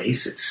actual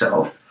race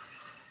itself.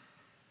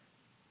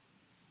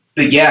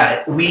 But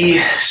yeah, we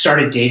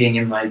started dating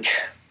in like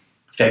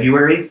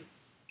February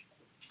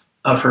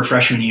of her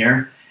freshman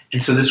year.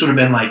 And so this would have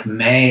been like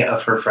May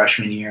of her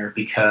freshman year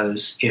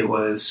because it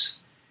was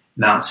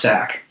Mount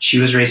Sac. She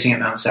was racing at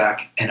Mount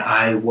Sac and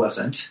I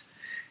wasn't,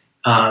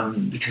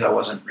 because I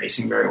wasn't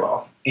racing very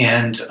well.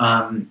 And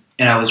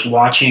I was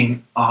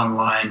watching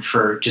online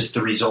for just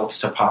the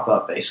results to pop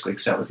up, basically,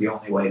 because that was the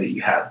only way that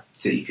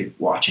you could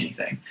watch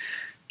anything.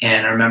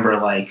 And I remember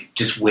like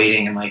just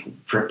waiting and like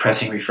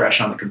pressing refresh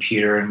on the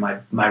computer, and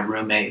my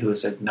roommate, who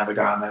was another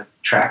guy on the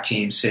track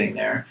team, sitting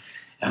there.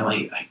 And I'm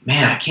like,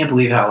 man, I can't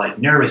believe how like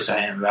nervous I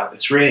am about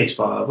this race,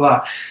 blah, blah,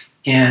 blah.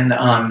 And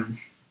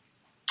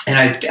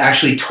I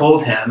actually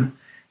told him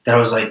that I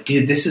was like,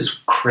 dude, this is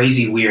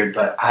crazy weird,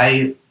 but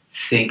I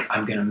think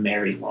I'm going to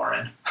marry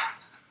Lauren.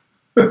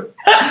 And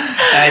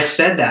I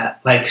said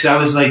that like, cause I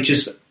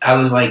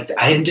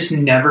had just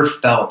never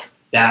felt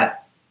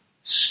that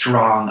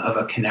strong of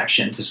a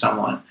connection to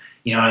someone,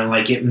 and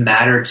like it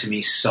mattered to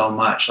me so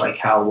much, like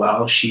how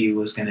well she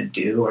was going to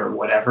do or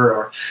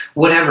whatever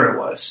it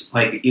was,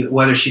 like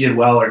whether she did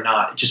well or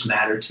not, it just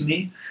mattered to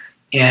me.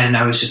 And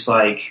I was just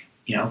like,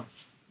 for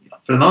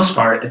the most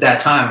part at that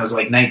time, I was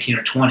like 19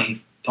 or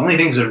 20. The only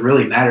things that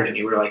really mattered to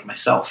me were like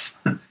myself,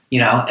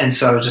 and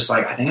so I was just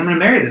like, I think I'm going to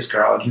marry this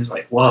girl. And he was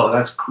like, whoa,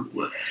 that's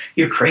cool.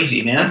 You're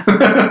crazy, man.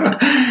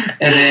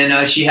 And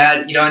then she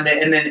had,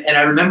 and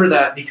I remember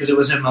that because it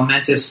was a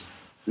momentous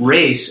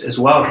race as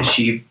well, because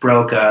she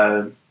broke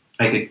a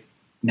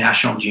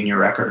national junior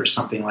record or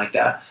something like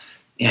that,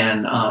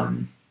 and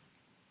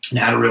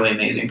had a really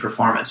amazing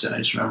performance. And I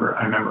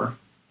remember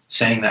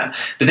saying that.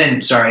 But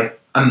then, sorry,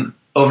 I'm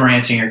over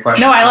answering your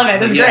question. No, I love it.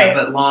 This is great.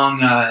 But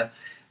long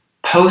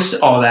post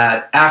all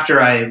that,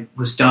 after I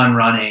was done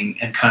running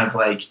and kind of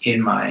like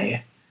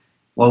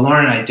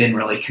Lauren and I didn't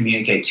really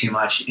communicate too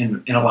much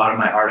in a lot of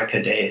my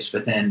Arctica days.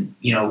 But then,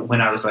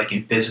 when I was like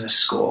in business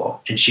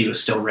school and she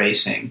was still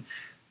racing,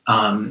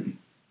 it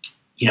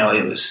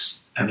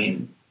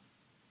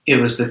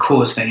was the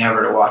coolest thing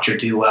ever to watch her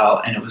do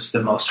well. And it was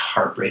the most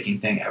heartbreaking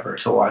thing ever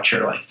to watch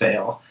her like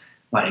fail.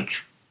 Like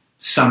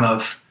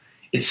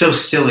it's so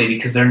silly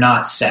because they're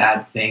not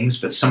sad things,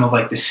 but some of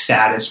like the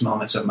saddest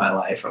moments of my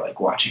life are like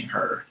watching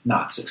her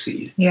not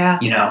succeed.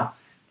 Yeah.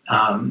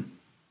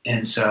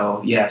 And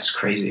so, yeah, it's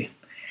crazy.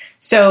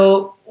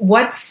 So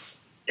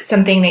what's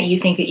something that you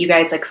think that you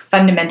guys like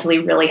fundamentally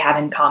really have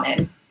in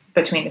common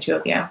between the two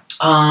of you?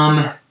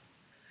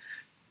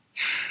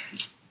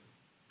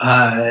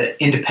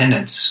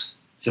 Independence.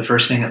 It's the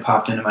first thing that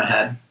popped into my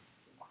head.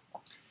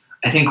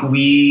 I think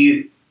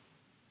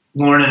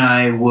Lauren and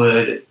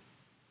I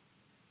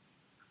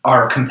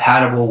are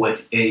compatible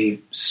with a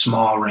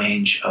small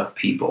range of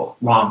people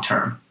long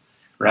term,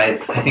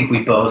 right? I think we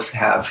both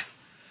have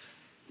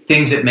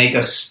things that make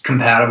us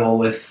compatible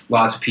with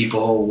lots of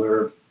people.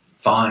 We're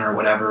fun or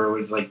whatever.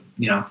 We're like,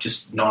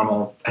 just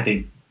normal, I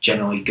think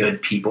generally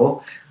good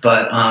people.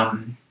 But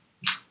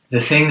the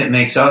thing that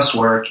makes us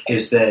work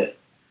is that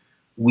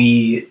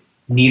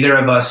neither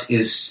of us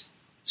is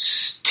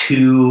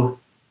too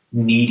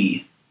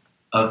needy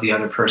of the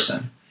other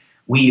person.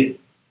 We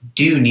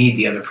do need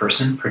the other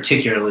person,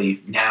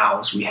 particularly now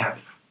as we have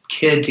a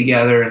kid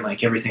together and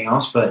like everything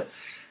else. But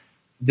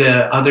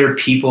the other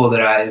people that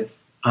I've,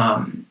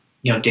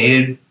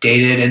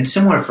 dated, and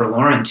similar for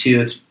Lauren too,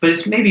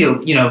 it's maybe,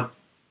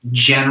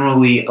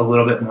 generally a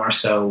little bit more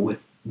so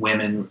with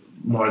women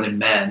more than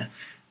men.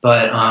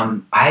 But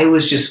I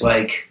was just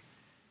like,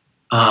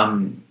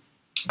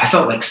 I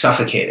felt like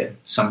suffocated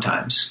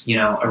sometimes,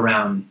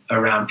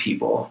 around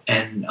people,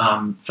 and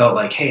felt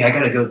like, hey, I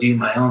got to go do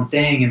my own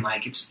thing, and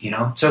like it's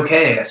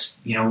okay, it's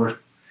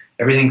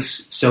everything's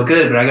still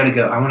good, but I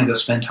want to go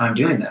spend time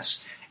doing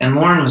this. And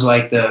Lauren was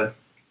like and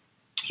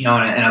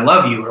I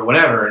love you or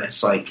whatever, and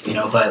it's like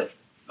but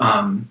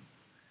I'm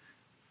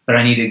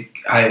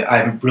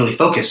really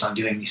focused on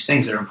doing these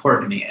things that are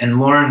important to me. And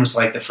Lauren was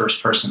like the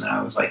first person that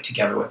I was like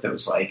together with that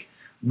was like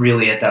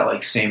really at that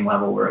like same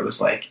level where it was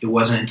like it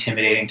wasn't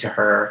intimidating to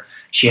her.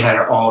 She had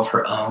all of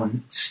her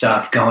own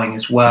stuff going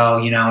as well,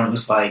 and it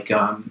was like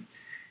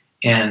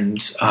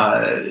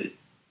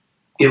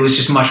it was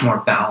just much more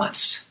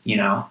balanced,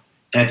 And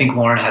I think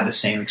Lauren had the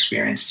same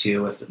experience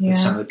too with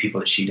some of the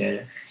people that she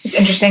did. It's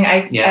interesting.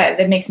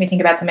 That makes me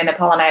think about something that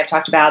Paul and I have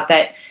talked about,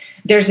 that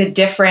there's a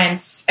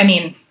difference. I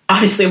mean,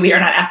 obviously we are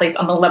not athletes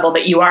on the level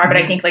that you are, but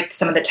I think like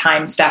some of the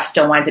time stuff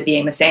still winds up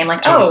being the same.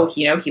 Like, totally.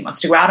 He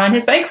wants to go out on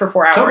his bike for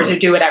 4 hours or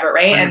do whatever.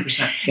 Right.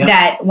 100%. And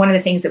that one of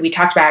the things that we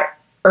talked about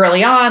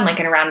early on, like,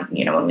 and around,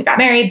 when we got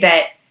married,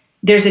 that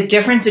there's a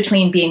difference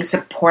between being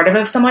supportive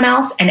of someone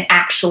else and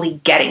actually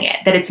getting it.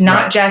 That it's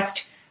not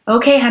just,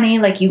 okay, honey,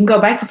 like you can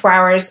go bike for 4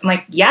 hours. I'm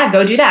like, yeah,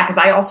 go do that. Cause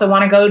I also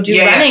want to go do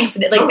running.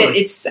 Like totally. That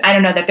it's, I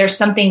don't know, that there's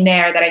something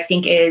there that I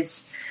think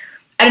is,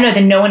 I don't know,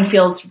 that no one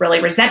feels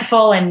really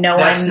resentful, and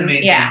that's the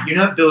main thing. You're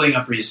not building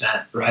up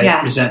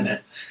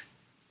resentment.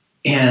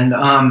 And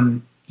I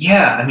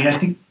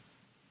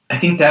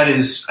think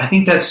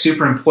that's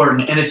super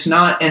important. And it's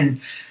not,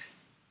 and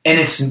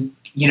it's,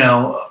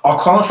 I'll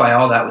qualify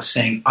all that with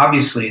saying,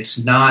 obviously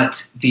it's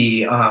not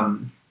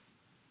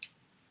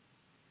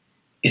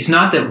it's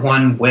not that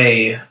one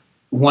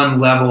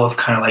level of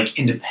kind of like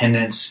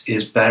independence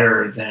is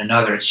better than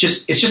another. It's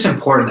just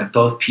important that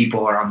both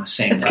people are on the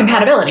same level.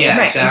 Compatibility. Yeah,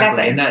 right,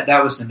 exactly. And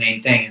that was the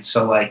main thing. And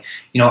so like,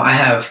 I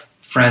have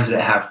friends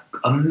that have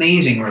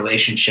amazing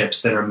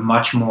relationships that are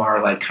much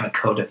more like kind of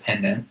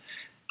codependent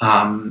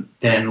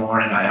than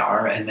Lauren and I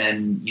are. And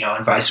then,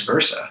 and vice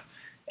versa.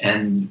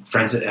 And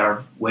friends that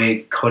are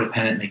way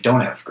codependent and they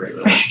don't have great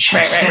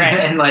relationships. Right.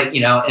 And like,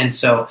 and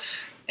so,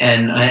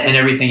 and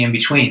everything in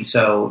between.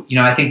 So,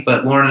 I think,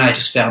 but Lauren and I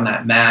just found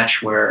that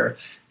match where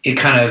it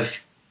kind of,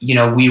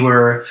 we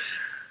were,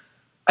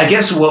 I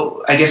guess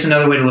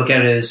another way to look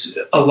at it is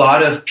a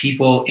lot of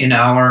people in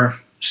our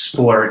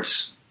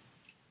sports,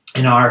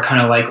 in our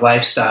kind of like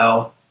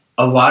lifestyle,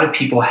 a lot of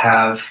people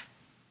have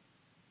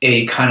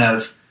a kind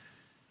of,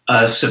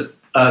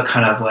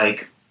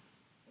 like,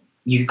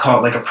 you could call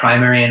it like a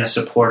primary and a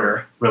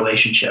supporter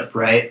relationship,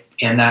 right?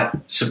 And that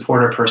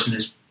supporter person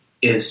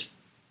is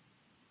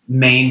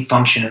main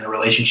function in the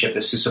relationship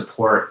is to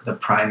support the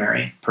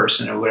primary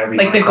person or whatever you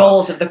like the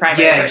goals of the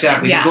primary person.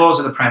 Exactly. The goals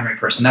of the primary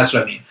person. That's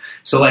what I mean.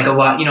 So like a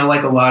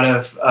lot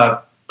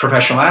of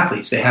professional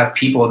athletes, they have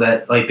people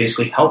that like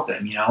basically help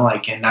them,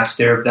 and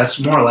that's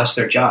more or less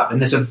their job.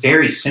 And it's a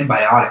very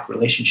symbiotic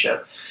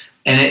relationship.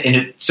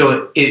 And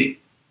it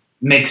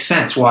makes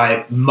sense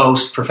why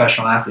most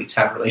professional athletes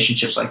have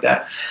relationships like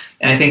that.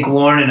 And I think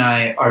Lauren and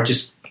I are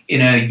just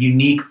in a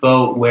unique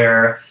boat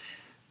where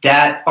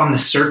that on the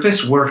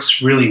surface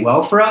works really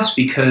well for us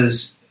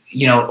because,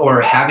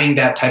 or having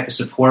that type of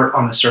support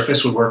on the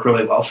surface would work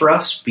really well for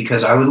us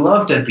because I would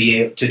love to be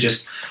able to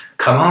just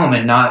come home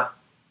and not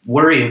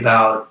worry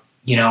about,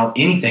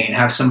 anything and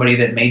have somebody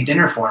that made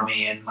dinner for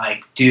me and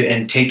like do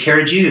and take care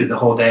of Jude the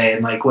whole day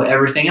and like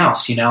everything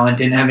else, and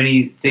didn't have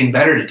anything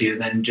better to do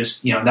than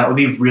just, that would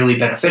be really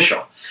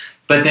beneficial.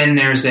 But then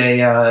there's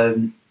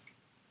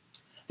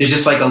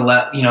just like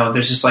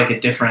a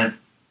different,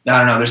 I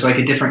don't know, there's like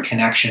a different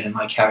connection and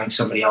like having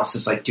somebody else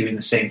that's like doing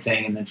the same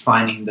thing and then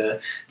finding the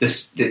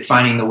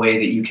way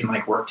that you can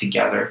like work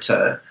together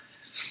to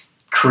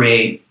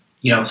create,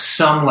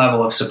 some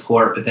level of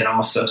support, but then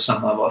also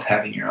some level of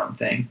having your own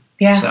thing.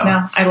 Yeah,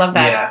 no, I love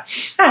that. Yeah.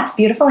 That's a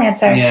beautiful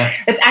answer. Yeah.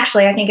 It's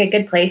actually, I think, a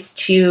good place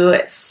to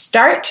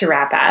start to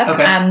wrap up.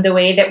 Okay. The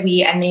way that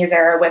we end these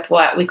are with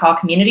what we call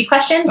community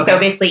questions. Okay. So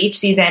basically each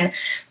season,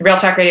 the Real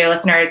Talk Radio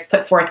listeners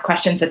put forth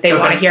questions that they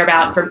want to hear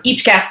about from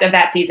each guest of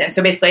that season.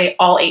 So basically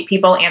all 8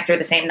 people answer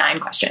the same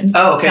 9 questions.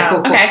 Oh, okay,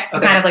 cool. Okay, so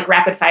kind of like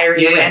rapid fire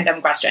random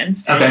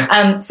questions.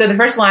 Okay. So the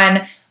first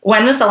one,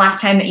 when was the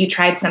last time that you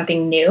tried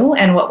something new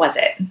and what was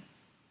it?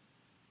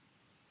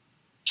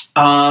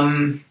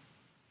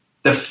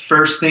 The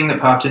first thing that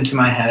popped into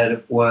my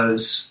head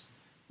was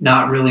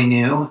not really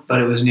new,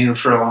 but it was new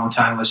for a long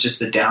time. Was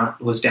just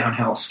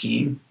downhill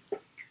skiing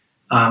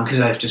because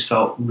I've just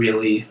felt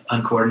really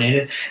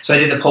uncoordinated. So I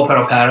did the pole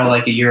pedal paddle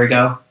like a year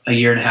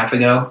and a half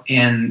ago,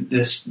 and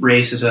this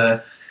race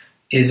Nicole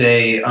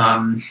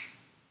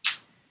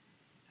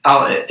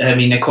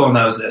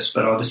knows this,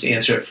 but I'll just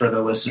answer it for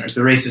the listeners.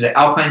 The race is an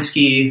alpine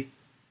ski,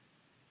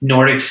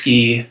 Nordic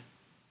ski,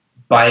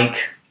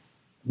 bike,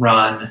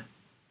 run,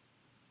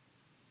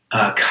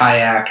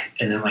 kayak,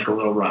 and then like a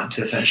little run to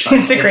the finish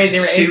line. It's a crazy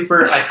race.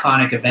 Super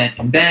iconic event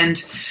in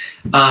Bend.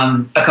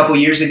 A couple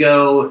years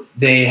ago,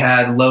 they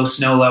had low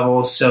snow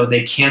levels, so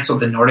they canceled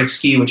the Nordic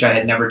ski, which I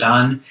had never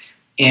done,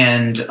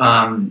 and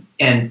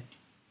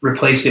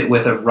replaced it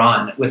with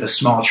a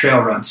small trail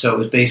run. So it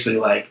was basically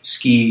like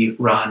ski,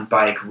 run,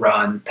 bike,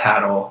 run,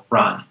 paddle,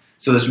 run.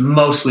 So it was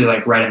mostly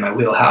like right in my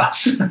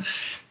wheelhouse.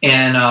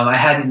 And I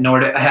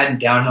hadn't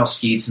downhill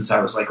skied since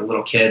I was like a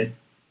little kid.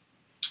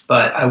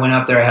 But I went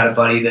up there. I had a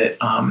buddy that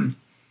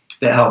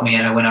helped me,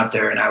 and I went up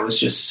there, and I was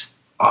just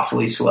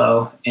awfully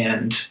slow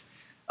and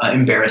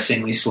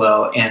embarrassingly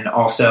slow, and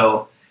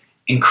also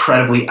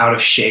incredibly out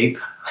of shape.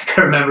 Like,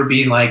 I remember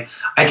being like,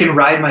 I can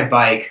ride my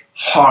bike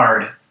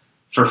hard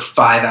for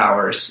 5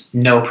 hours,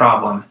 no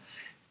problem.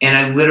 And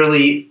I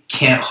literally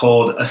can't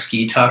hold a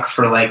ski tuck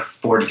for like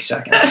 40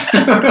 seconds.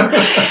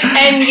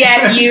 And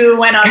yet you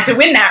went on to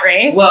win that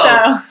race.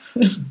 Well,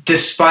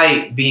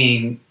 despite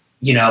being,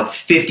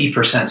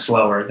 50%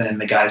 slower than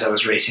the guys I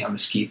was racing on the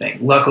ski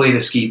thing. Luckily, the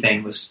ski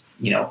thing was,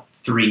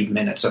 3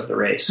 minutes of the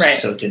race. Right.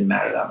 So it didn't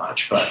matter that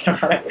much. But, so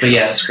but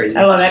yeah, it's crazy.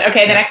 I love it.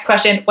 Okay, the next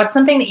question. What's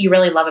something that you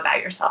really love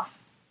about yourself?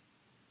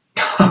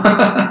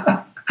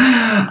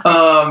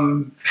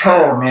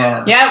 Oh,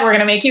 man. Yeah, we're going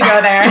to make you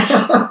go there.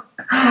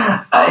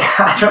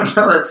 I don't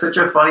know. That's such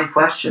a funny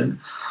question.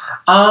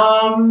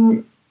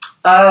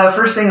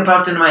 First thing that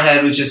popped into my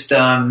head was just,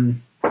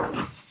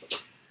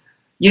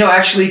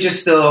 actually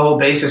just the whole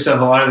basis of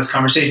a lot of this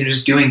conversation,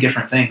 just doing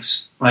different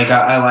things. Like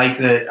I like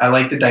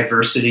the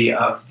diversity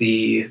of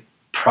the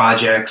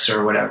projects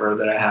or whatever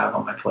that I have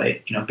on my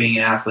plate. Being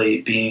an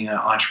athlete, being an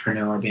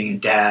entrepreneur, being a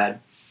dad.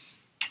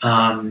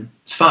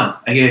 It's fun.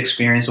 I get to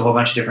experience a whole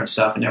bunch of different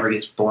stuff. It never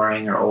gets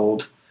boring or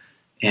old.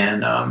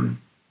 And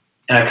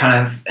I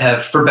kind of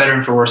have, for better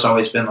and for worse,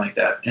 always been like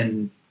that.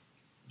 And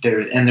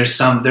there's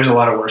a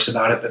lot of worse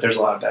about it, but there's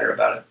a lot of better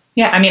about it.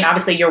 Yeah, I mean,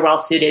 obviously you're well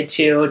suited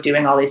to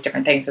doing all these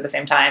different things at the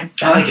same time.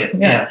 So, I like it,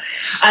 yeah.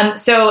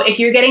 So if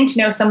you're getting to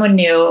know someone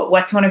new,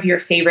 what's one of your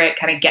favorite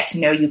kind of get to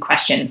know you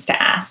questions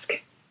to ask?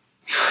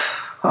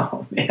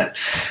 Oh, man.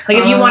 Like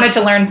if you wanted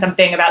to learn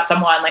something about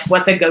someone, like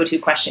what's a go-to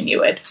question you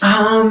would?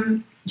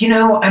 I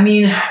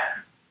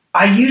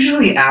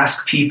usually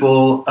ask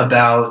people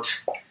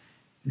about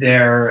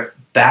their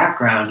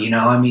background,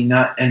 not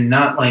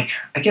like,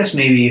 I guess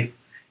maybe,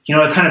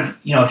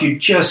 if you're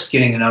just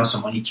getting to know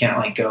someone, you can't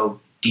like go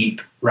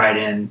deep right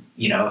in,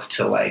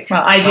 to like.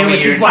 Well, I do,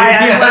 which is why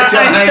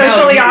I'm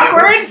socially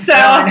awkward. So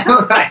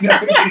I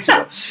know you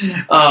do.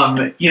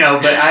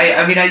 But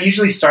I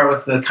usually start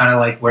with the kind of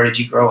like, where did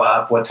you grow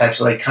up? What types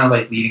of like kind of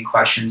like leading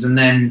questions, and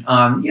then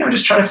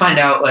just try to find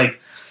out like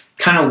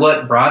kind of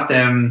what brought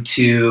them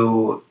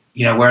to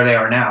where they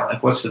are now.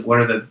 Like what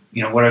are the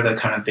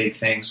kind of big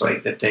things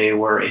like that they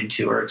were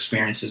into or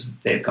experiences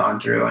that they've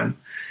gone through, and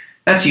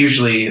that's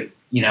usually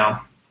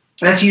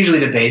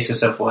the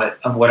basis of what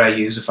I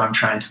use if I'm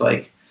trying to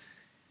like,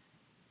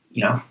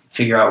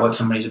 figure out what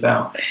somebody's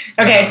about.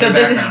 Okay, so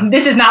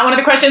this is not one of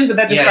the questions, but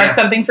that just sparked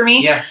something for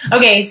me. Yeah.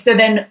 Okay, so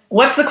then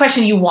what's the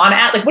question you want to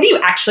ask? Like, what do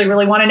you actually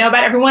really want to know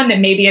about everyone that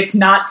maybe it's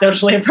not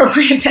socially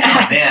appropriate to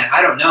ask? Oh, man,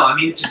 I don't know. I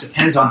mean, it just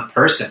depends on the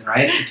person,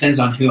 right? It depends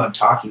on who I'm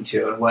talking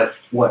to and what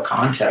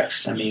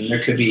context. I mean,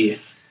 there could be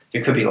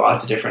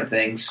lots of different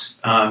things.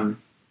 I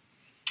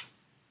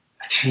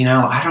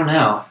don't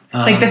know.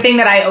 Like the thing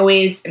that I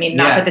always,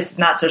 that this is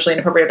not socially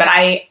inappropriate, but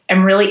I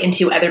am really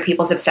into other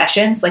people's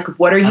obsessions. Like,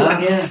 what are you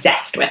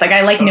obsessed with? Like,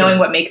 I like knowing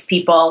what makes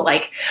people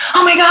like,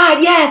 oh my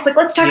God, yes, like,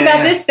 let's talk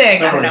about this thing.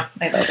 Totally. I don't know.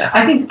 I love that.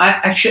 I think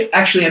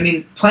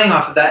actually, playing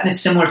off of that, and it's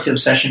similar to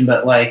obsession,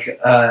 but like,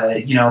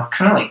 kind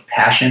of like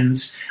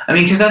passions. I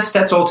mean, because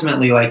that's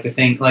ultimately like the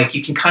thing, like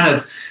you can kind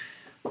of,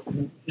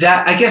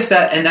 that I guess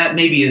that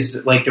maybe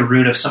is like the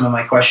root of some of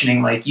my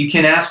questioning. Like you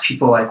can ask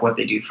people like what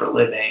they do for a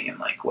living and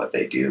like what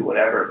they do,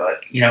 whatever.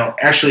 But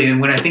actually,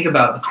 when I think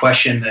about the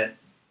question I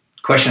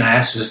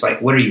asked is just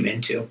like, what are you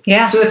into?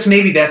 Yeah. So that's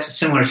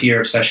similar to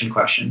your obsession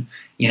question.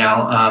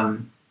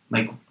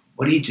 Like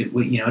what do you do?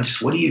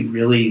 Just what do you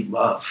really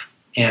love?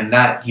 And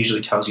that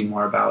usually tells you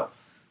more about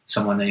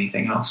someone than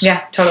anything else.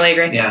 Yeah, totally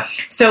agree. Yeah.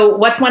 So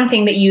what's one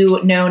thing that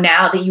you know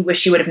now that you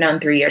wish you would have known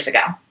 3 years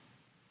ago?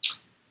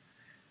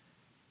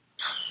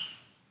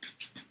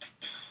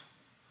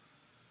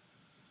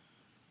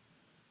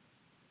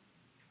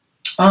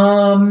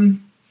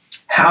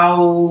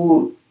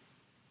 How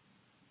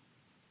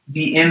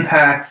the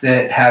impact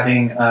that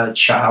having a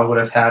child would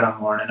have had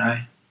on Lauren and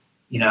I,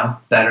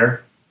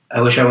 better.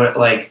 I wish I would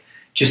like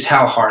just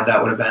how hard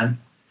that would have been,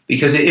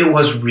 because it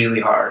was really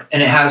hard,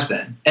 and it has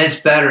been, and it's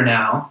better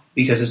now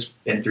because it's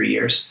been 3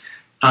 years.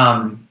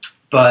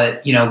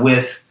 But we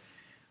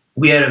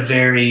had a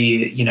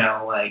very,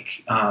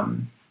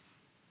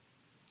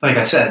 like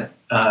I said,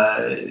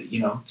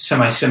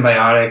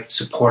 semi-symbiotic,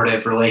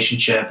 supportive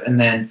relationship. And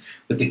then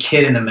with the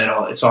kid in the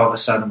middle, it's all of a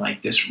sudden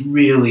like this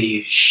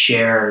really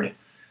shared,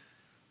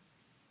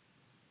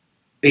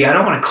 I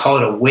don't want to call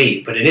it a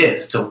weight, but it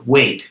is. It's a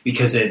weight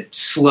because it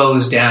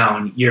slows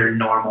down your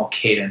normal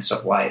cadence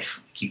of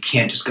life. You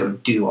can't just go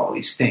do all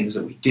these things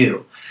that we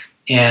do.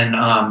 And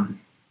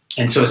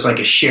so it's like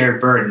a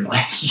shared burden.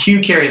 Like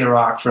you carry the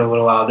rock for a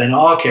little while, then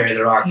I'll carry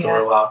the rock for a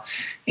little while.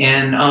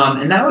 And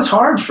that was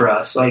hard for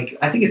us. Like,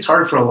 I think it's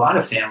hard for a lot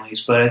of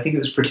families, but I think it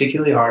was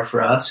particularly hard for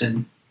us.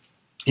 And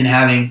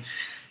having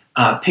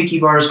Picky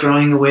Bars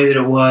growing the way that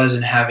it was,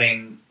 and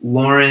having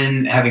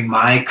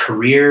my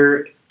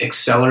career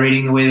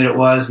accelerating the way that it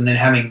was, and then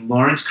having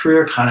Lauren's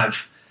career kind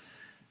of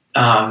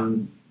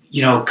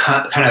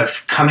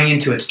coming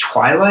into its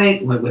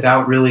twilight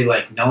without really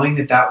like knowing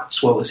that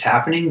that's what was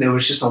happening. There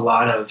was just there's a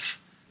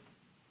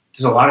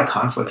lot of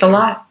conflict.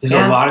 There's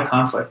a lot of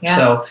conflict. Yeah.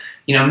 So,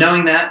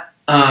 knowing that,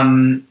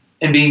 and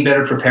being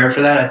better prepared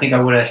for that, I think I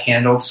would have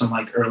handled some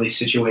like early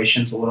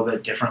situations a little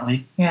bit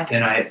differently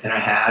than I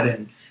had,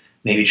 and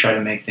maybe try to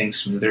make things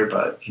smoother,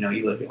 but you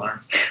live, you learn.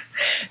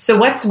 So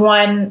what's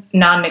one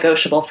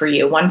non-negotiable for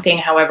you? One thing,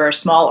 however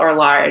small or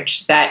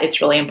large, that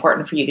it's really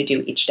important for you to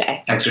do each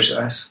day?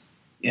 Exercise.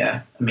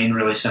 Yeah. I mean,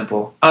 really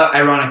simple.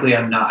 Ironically,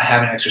 I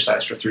haven't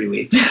exercised for 3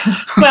 weeks.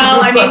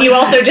 Well, I mean, you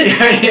also just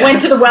went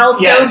to the well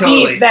so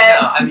totally. deep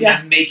that... No,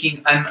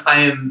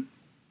 I am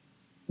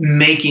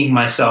making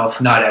myself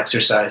not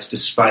exercise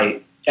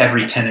despite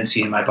every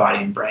tendency in my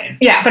body and brain.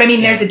 Yeah, but I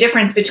mean, there's a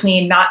difference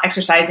between not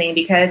exercising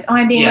because,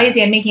 I'm being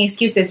lazy, I'm making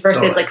excuses,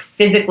 versus like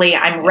physically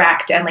I'm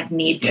wrecked and like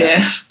need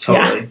to...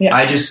 Totally. Yeah.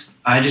 I just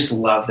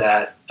love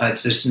that.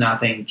 It's just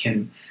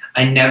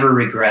I never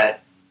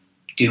regret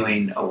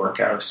doing a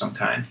workout of some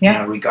kind,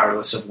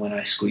 regardless of when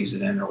I squeeze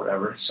it in or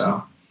whatever.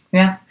 So,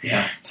 yeah.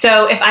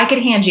 So if I could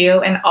hand you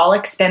an all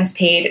expense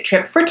paid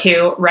trip for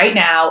 2 right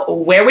now,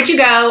 where would you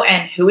go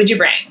and who would you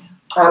bring?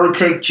 I would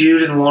take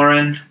Jude and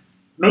Lauren.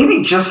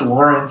 Maybe just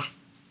Lauren,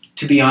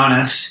 to be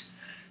honest.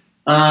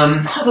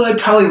 Although I'd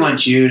probably want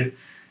Jude.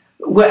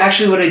 What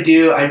I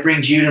do, I'd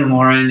bring Jude and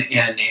Lauren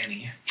and a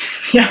nanny.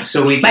 Yeah.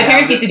 So my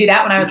parents used to do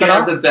that when I was little. We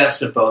could have the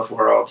best of both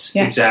worlds.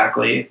 Yeah.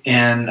 Exactly.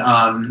 And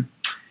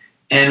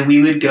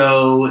we would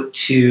go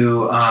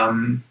to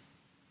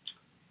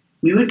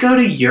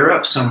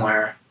Europe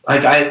somewhere.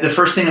 Like the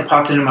first thing that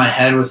popped into my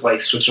head was like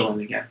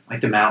Switzerland again,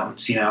 like the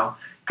mountains,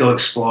 go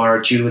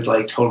explore. Jude would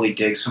like totally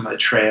dig some of the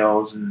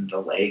trails and the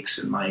lakes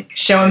and like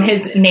show him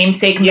his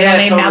namesake middle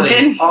name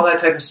mountain, all that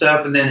type of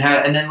stuff, and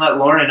then let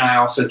Lauren and I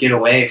also get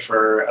away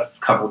for a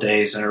couple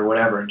days or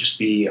whatever and just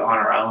be on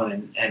our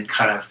own and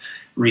kind of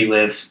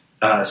relive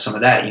some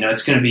of that.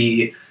 It's going to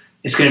be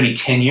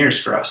 10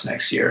 years for us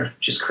next year,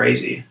 which is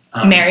crazy.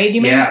 Married,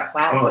 you mean? Yeah,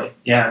 wow. Totally.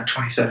 Yeah, in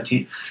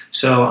 2017.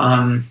 So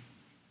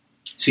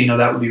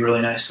that would be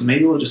really nice. So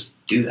maybe we'll just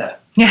do that.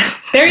 Yeah,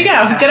 there you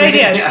go. Good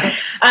ideas.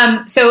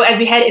 So as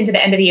we head into the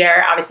end of the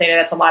year, obviously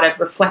that's a lot of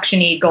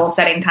reflection-y,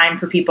 goal-setting time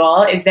for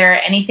people. Is there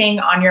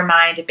anything on your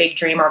mind, a big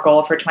dream or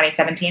goal for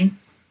 2017?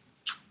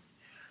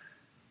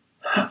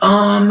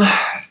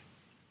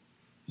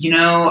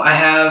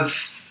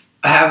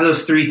 I have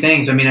those 3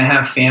 things. I mean, I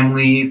have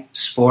family,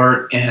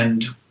 sport,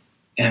 and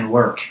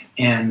work,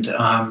 and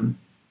I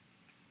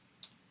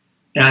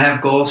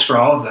have goals for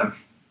all of them.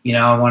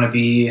 I want to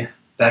be a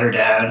better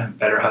dad,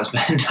 better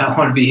husband. I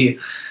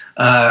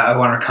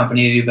want our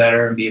company to do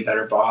better and be a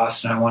better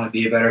boss, and I want to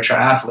be a better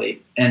triathlete.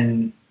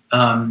 And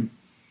I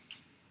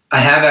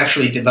have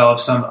actually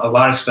developed a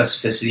lot of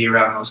specificity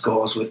around those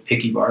goals with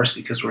Picky Bars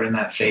because we're in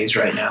that phase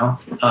right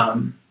now.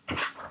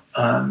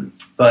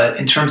 But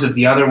in terms of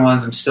the other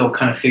ones, I'm still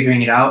kind of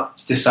figuring it out,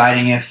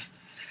 deciding if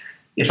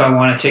I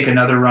want to take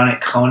another run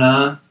at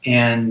Kona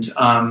and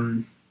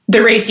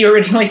the race you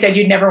originally said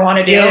you'd never want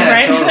to do,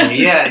 right?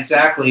 Totally. Yeah,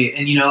 exactly.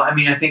 And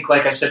I think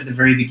like I said at the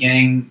very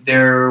beginning,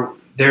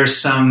 there's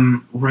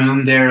some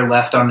room there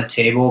left on the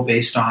table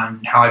based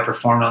on how I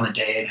performed on the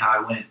day and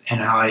how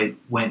I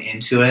went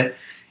into it.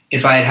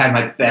 If I had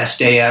my best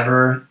day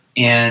ever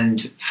and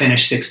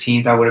finished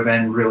 16th, I would have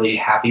been really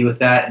happy with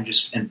that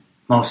and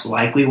most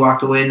likely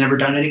walked away and never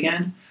done it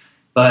again.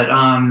 But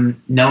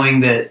knowing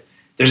that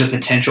there's a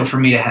potential for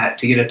me to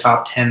get a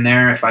top 10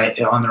 there if I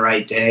on the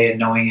right day, and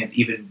knowing it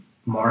even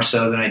more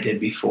so than I did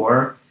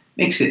before,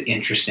 makes it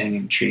interesting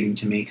and intriguing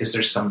to me because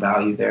there's some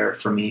value there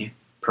for me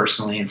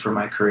personally and for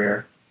my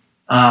career.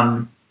 But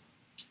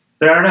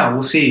I don't know.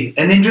 We'll see.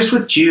 And then just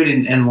with Jude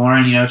and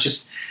Lauren,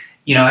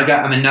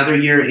 I'm another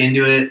year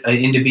into it,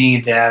 into being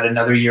a dad,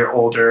 another year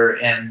older,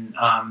 and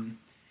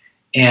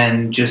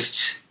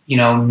just,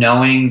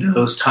 knowing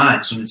those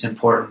times when it's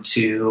important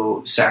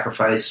to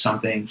sacrifice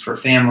something for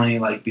family,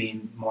 like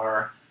being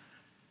more,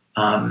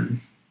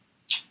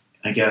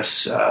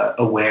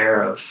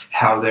 aware of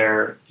how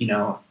their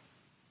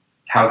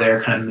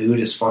kind of mood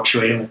is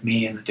fluctuating with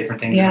me and the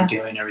different things that I'm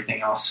doing and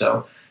everything else.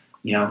 So,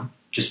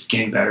 just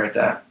getting better at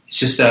that. It's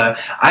just,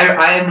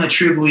 I am a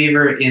true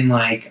believer in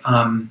like,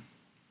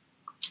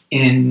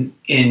 in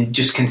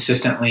just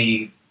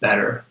consistently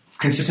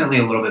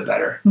a little bit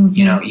better,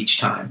 each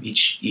time,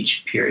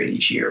 each period,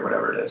 each year,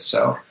 whatever it is.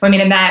 So,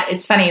 and that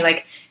it's funny,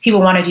 like people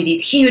want to do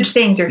these huge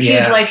things or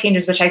huge life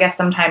changes, which I guess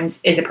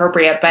sometimes is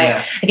appropriate, but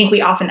I think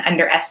we often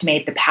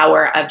underestimate the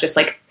power of just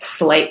like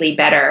slightly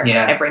better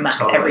every month,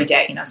 every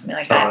day, something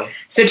like that.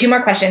 So 2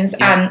 more questions.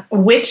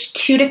 Which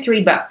 2 to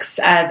 3 books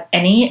of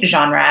any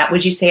genre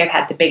would you say have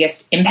had the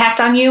biggest impact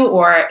on you?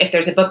 Or if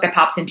there's a book that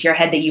pops into your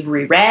head that you've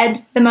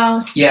reread the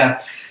most?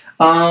 Yeah.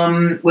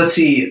 Let's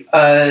see.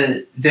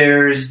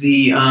 There's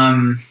the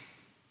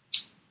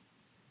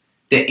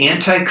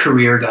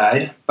Anti-Career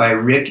Guide by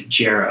Rick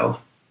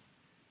Jarrow.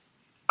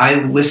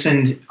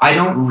 I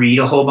don't read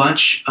a whole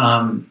bunch.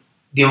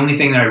 The only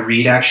thing that I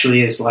read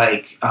actually is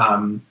like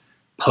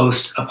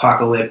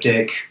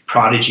post-apocalyptic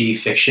prodigy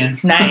fiction.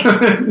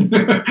 Nice.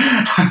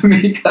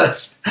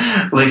 Because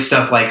like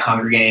stuff like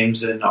Hunger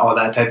Games and all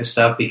that type of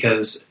stuff,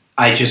 because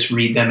I just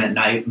read them at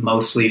night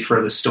mostly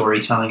for the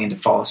storytelling and to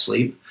fall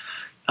asleep.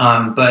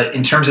 But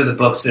in terms of the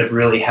books that have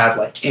really had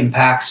like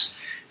impacts,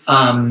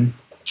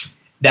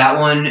 that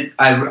one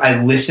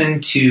I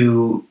listened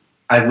to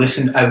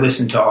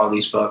all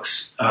these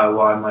books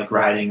while I'm like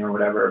riding or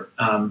whatever.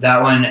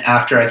 That one,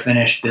 after I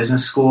finished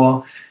business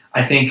school,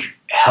 I think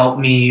helped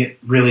me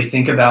really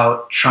think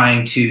about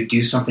trying to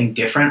do something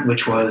different,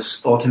 which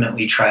was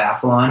ultimately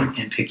triathlon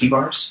and picky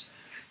bars.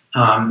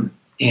 So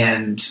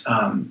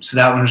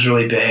that one was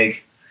really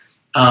big.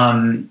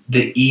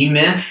 The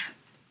E-Myth,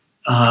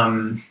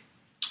 and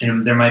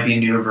there might be a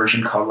newer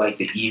version called like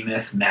the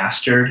E-Myth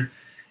Mastered.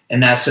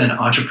 And that's an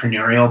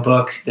entrepreneurial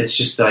book that's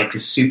just like the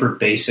super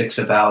basics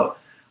about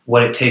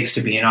what it takes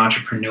to be an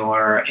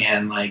entrepreneur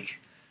and like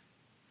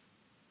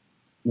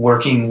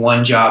working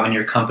one job in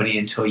your company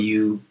until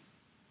you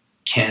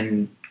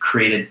can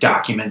create a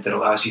document that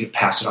allows you to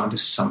pass it on to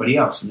somebody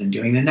else, and then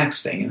doing the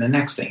next thing and the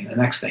next thing and the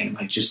next thing,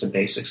 like just the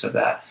basics of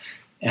that.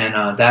 And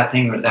that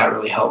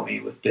really helped me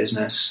with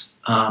business.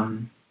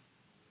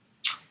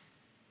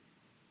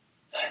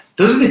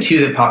 Those are the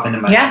two that pop into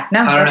my head. Yeah,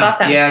 no, that's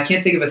awesome. Yeah, I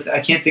can't think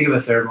of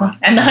a third one.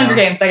 And the Hunger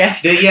Games, I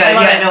guess. No,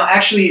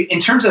 actually, in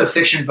terms of a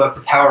fiction book,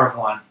 The Power of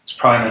One is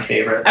probably my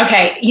favorite.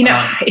 Okay,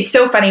 it's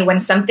so funny when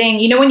something,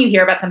 when you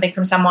hear about something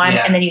from someone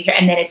and then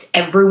and then it's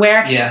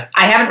everywhere. Yeah.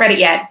 I haven't read it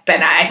yet,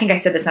 but I think I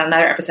said this on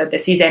another episode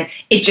this season.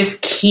 It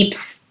just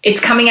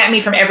it's coming at me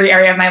from every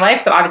area of my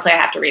life, so obviously I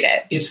have to read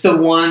it. It's the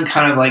one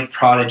kind of like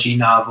prodigy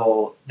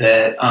novel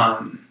that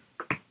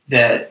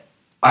that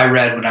I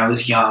read when I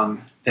was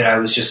young, that I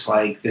was just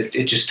like,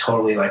 it just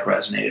totally like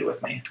resonated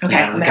with me.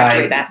 Okay, the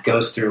guy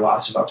goes through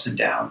lots of ups and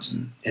downs,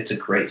 and it's a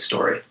great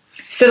story.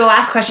 So the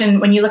last question,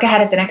 when you look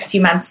ahead at the next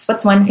few months,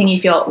 what's one thing you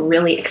feel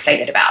really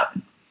excited about?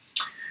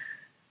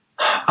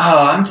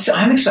 Oh,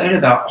 I'm excited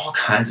about all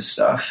kinds of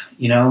stuff.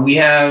 We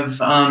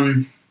have,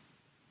 I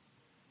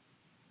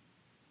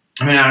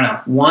don't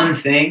know, one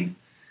thing.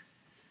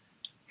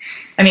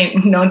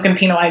 No one's going to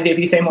penalize you if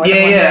you say more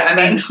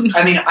than one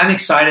thing. I'm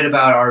excited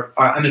about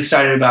I'm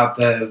excited about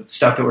the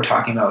stuff that we're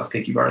talking about with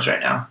Picky Bars right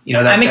now.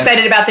 I'm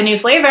excited about the new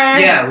flavor.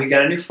 Yeah, we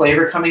got a new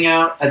flavor coming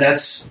out. I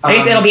guess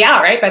it'll be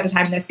out, right, by the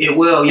time this. It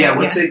will. Yeah.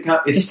 What's it?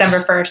 It's December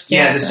 1st.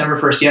 Yeah, December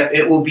 1st. Yeah,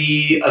 it will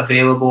be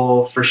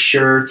available for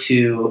sure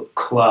to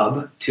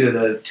Club,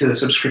 to the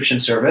subscription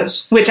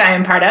service, which I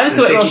am part of.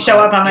 So it will show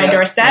up on my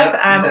doorstep.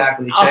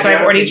 Exactly. Also, I've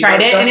already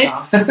tried it, and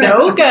it's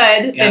so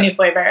good. The new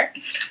flavor.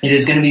 It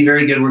is going to be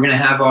very good. We're going to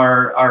have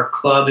our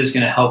club is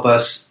going to help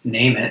us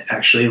name it,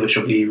 actually, which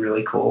will be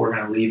really cool. We're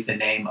going to leave the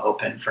name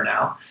open for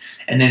now.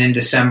 And then in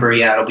December,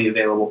 it'll be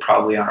available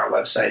probably on our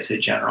website to the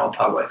general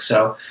public.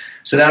 So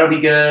that'll be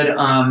good.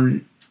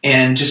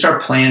 And just our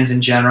plans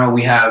in general,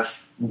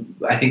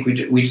 I think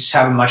we just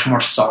have a much more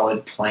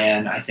solid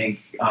plan. I think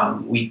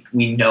we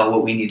know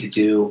what we need to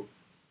do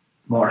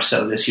more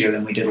so this year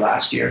than we did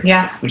last year,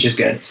 which is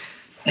good.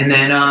 And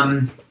then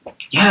I'm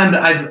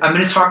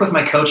going to talk with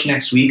my coach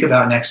next week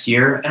about next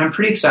year, and I'm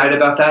pretty excited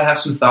about that. I have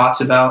some thoughts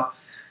about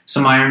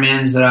some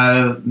Ironmans that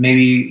I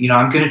maybe,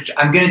 I'm going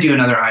to do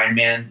another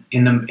Ironman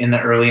in the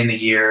early in the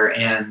year,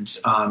 and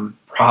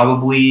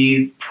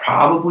probably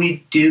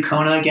do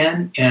Kona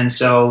again. And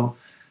so,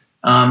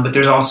 but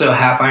there's also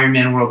half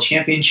Ironman World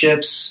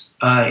Championships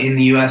in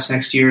the U.S.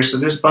 next year, so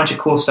there's a bunch of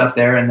cool stuff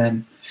there. And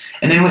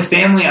then with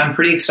family, I'm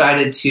pretty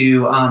excited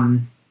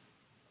to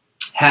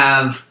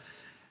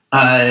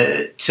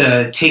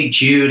to take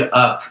Jude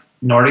up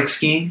Nordic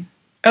skiing.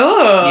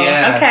 Oh,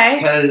 yeah, okay.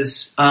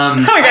 Because oh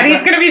my god,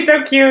 he's gonna be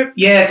so cute.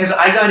 Yeah, because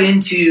I got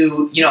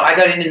into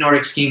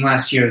Nordic skiing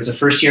last year. It was the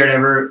first year I'd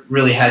ever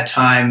really had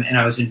time, and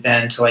I was in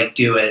Bend to like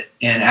do it.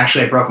 And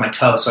actually, I broke my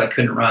toe, so I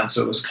couldn't run.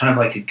 So it was kind of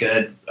like a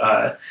good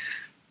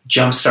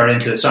jump start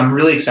into it. So I'm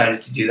really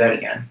excited to do that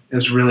again. It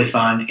was really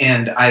fun,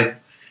 and I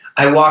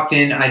walked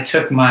in. I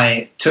took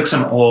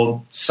some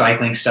old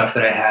cycling stuff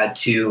that I had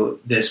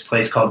to this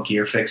place called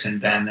Gear Fix in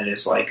Bend, that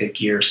is like a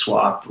gear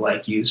swap,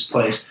 like used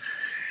place.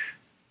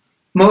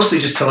 Mostly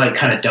just to like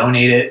kind of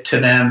donate it to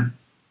them.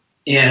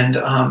 And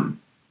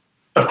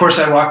of course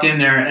I walked in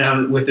there and I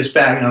was with this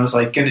bag, and I was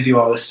like going to do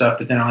all this stuff,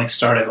 but then I like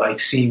started like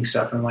seeing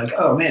stuff, and I'm like,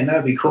 oh man, that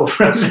would be cool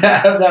for us to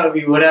have. That would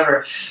be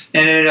whatever.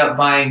 And I ended up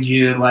buying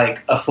you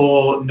like a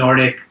full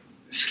Nordic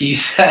ski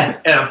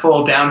set and a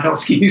full downhill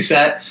ski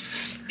set,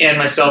 and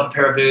myself a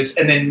pair of boots,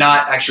 and then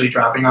not actually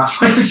dropping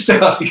off my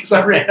stuff because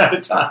I ran out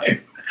of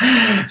time.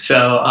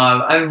 So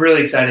I'm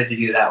really excited to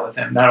do that with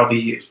him. That'll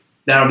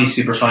be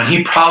super fun.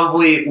 He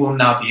probably will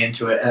not be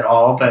into it at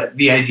all, but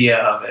the idea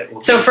of it will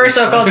be full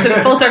circle to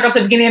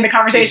the beginning of the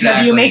conversation.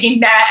 Exactly. Of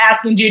you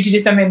asking Jude to do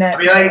something that... I'll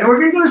be like, we're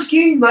going to go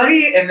skiing,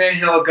 buddy. And then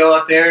he'll go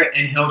up there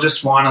and he'll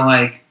just want to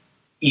like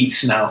eat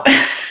snow.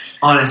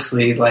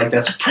 Honestly, like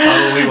that's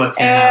probably what's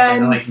going to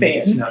happen. Like,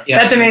 snow. Yeah,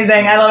 that's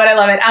amazing. I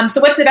love it. So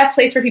what's the best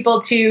place for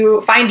people to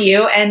find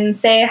you and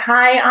say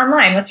hi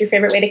online? What's your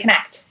favorite way to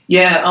connect?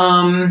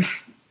 Yeah,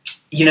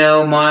 you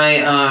know,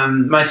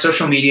 my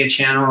social media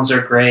channels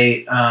are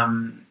great.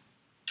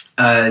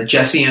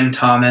 Jesse M.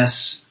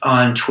 Thomas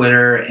on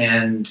Twitter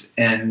and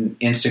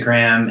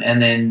Instagram,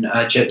 and then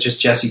just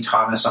Jesse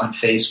Thomas on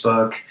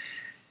Facebook.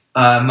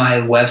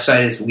 My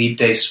website is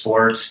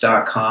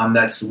leapdaysports.com.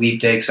 That's Leap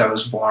Day because I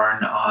was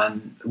born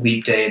on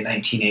Leap Day in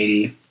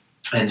 1980.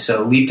 And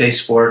so Leap Day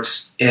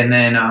Sports. And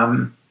then,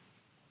 and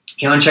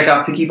check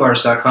out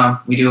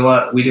pickeybars.com. We do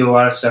a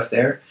lot of stuff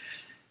there.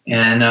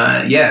 And,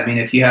 I mean,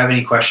 if you have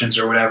any questions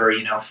or whatever,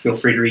 feel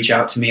free to reach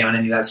out to me on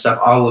any of that stuff.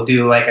 I'll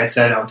do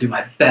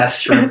my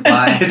best to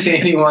reply to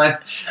anyone.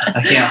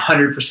 I can't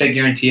 100%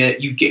 guarantee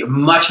it. You get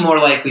much more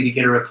likely to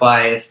get a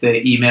reply if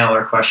the email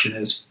or question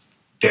is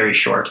very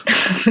short.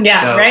 Yeah,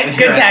 so, right?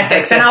 Good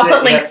tactics. And I'll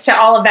put links to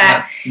all of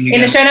that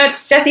in the show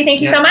notes. Jesse, thank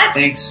you so much.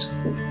 Thanks.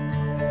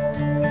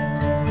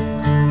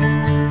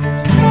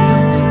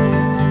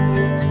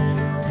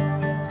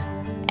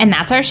 And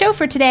that's our show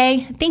for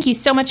today. Thank you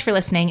so much for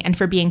listening and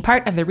for being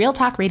part of the Real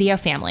Talk Radio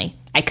family.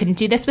 I couldn't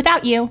do this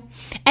without you.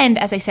 And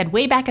as I said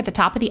way back at the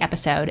top of the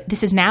episode,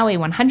 this is now a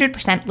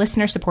 100%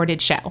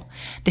 listener-supported show.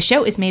 The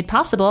show is made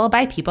possible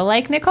by people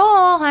like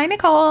Nicole. Hi,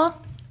 Nicole.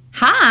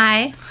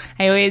 Hi.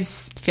 I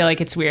always feel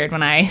like it's weird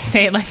when I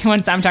say it, like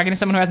once I'm talking to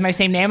someone who has my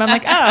same name, I'm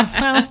like, oh,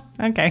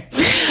 well, okay.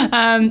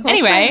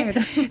 Anyway,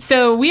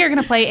 so we are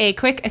going to play a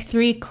quick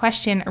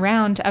 3-question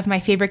round of my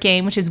favorite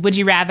game, which is Would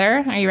You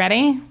Rather. Are you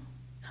ready?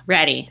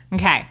 Ready.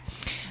 Okay.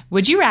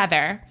 Would you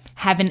rather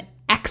have an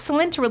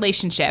excellent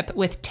relationship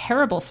with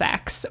terrible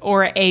sex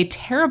or a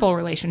terrible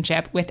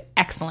relationship with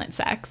excellent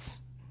sex?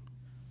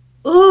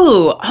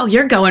 Ooh. Oh,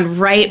 you're going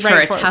right for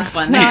a tough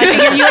one. No,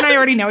 you and I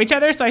already know each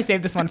other, so I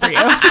saved this one for you.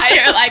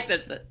 I like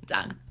this.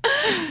 Done.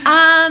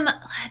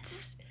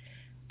 Let's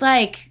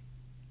like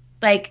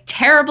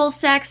terrible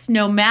sex,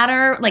 no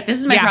matter, like, this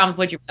is my problem with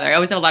Would You Rather. I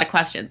always have a lot of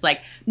questions.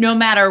 Like, no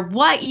matter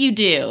what you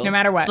do. No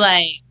matter what.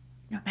 Like,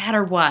 no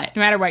matter what. No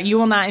matter what. You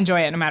will not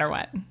enjoy it no matter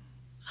what.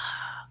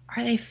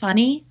 Are they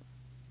funny?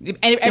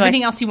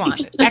 Everything else you want.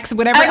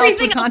 Whatever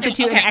else would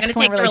constitute an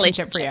excellent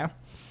relationship for you.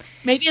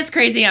 Maybe it's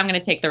crazy. I'm going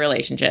to take the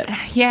relationship.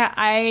 Yeah,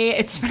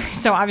 it's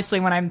so obviously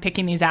when I'm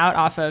picking these out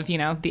off of, the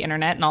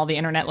internet and all the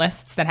internet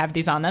lists that have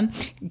these on them,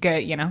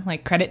 good,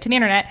 like credit to the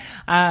internet.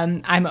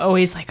 I'm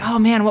always like, oh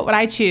man, what would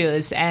I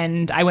choose?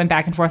 And I went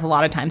back and forth a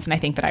lot of times, and I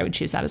think that I would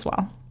choose that as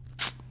well.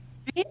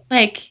 Right?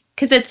 Like,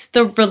 because it's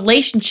the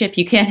relationship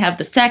you can't have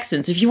the sex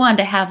in. So if you wanted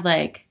to have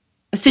like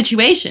a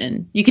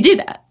situation, you could do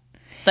that.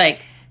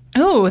 Like,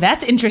 oh,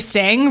 that's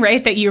interesting,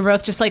 right? That you were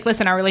both just like,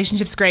 listen, our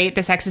relationship's great.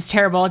 The sex is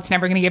terrible. It's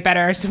never going to get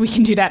better. So we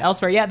can do that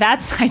elsewhere. Yeah,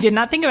 I did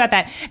not think about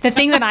that. The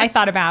thing that I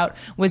thought about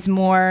was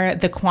more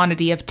the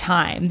quantity of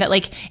time that,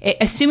 like,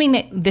 assuming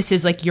that this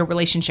is like your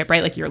relationship,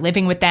 right? Like you're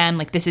living with them,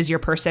 like this is your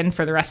person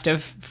for the rest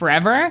of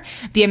forever.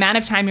 The amount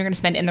of time you're going to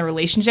spend in the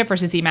relationship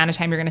versus the amount of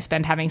time you're going to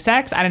spend having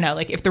sex. I don't know.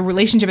 Like if the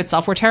relationship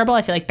itself were terrible,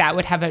 I feel like that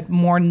would have a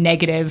more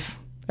negative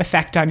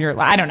effect on your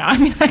life. I don't know. I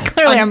mean, like,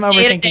 clearly I'm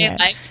overthinking it.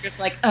 Life, you're just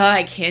like, oh,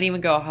 I can't even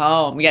go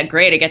home. Yeah,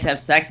 great. I get to have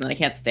sex and then I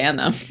can't stand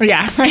them.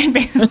 Yeah, right.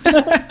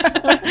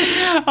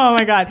 Oh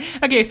my God.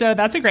 Okay, so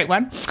that's a great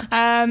one.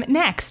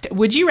 Next,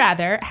 would you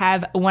rather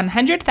have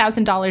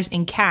 $100,000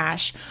 in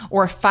cash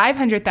or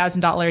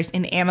 $500,000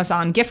 in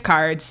Amazon gift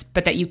cards,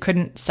 but that you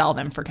couldn't sell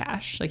them for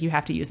cash? Like you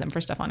have to use them for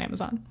stuff on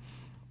Amazon.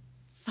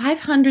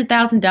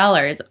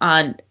 $500,000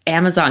 on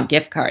Amazon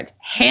gift cards.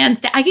 Hands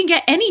down. I can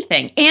get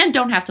anything and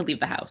don't have to leave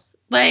the house.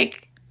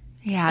 Like,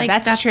 yeah, like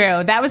that's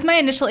true. That was my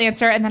initial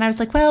answer. And then I was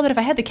like, well, but if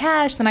I had the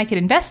cash, then I could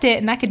invest it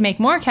and that could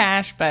make more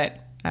cash. But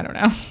I don't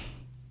know.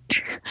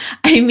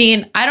 I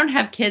mean, I don't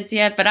have kids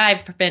yet, but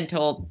I've been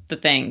told the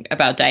thing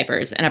about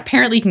diapers. And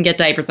apparently you can get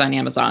diapers on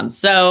Amazon.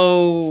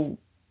 So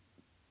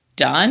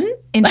done.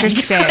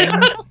 Interesting.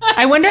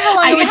 I wonder how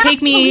long it would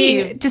take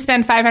me to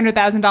spend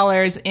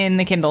 $500,000 in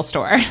the Kindle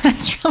store.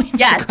 That's really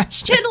yes,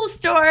 question. Kindle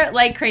store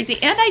like crazy.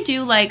 And I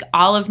do like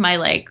all of my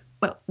like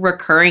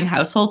recurring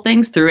household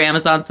things through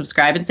Amazon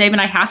Subscribe and Save.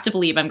 And I have to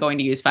believe I'm going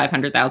to use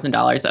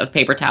 $500,000 of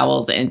paper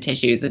towels and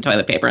tissues and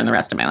toilet paper in the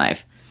rest of my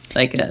life.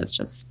 Like, it's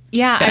just...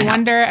 Yeah, I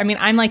wonder... I mean,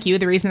 I'm like you.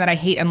 The reason that I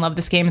hate and love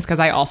this game is because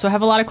I also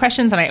have a lot of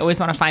questions, and I always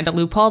want to find a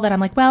loophole that I'm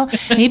like, well,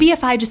 maybe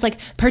if I just, like,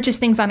 purchase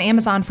things on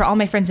Amazon for all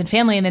my friends and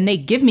family, and then they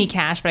give me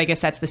cash, but I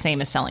guess that's the same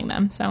as selling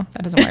them, so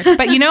that doesn't work.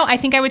 But, I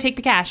think I would take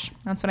the cash.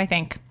 That's what I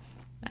think.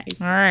 Nice.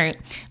 All right.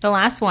 The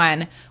last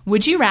one.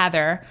 Would you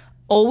rather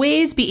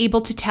always be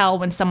able to tell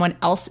when someone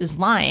else is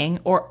lying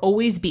or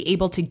always be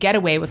able to get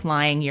away with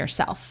lying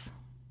yourself?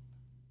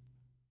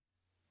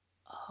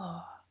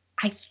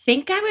 I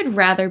think I would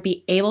rather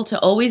be able to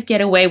always get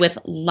away with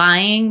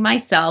lying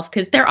myself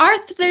because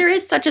there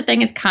is such a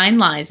thing as kind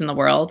lies in the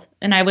world.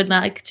 And I would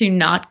like to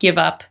not give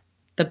up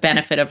the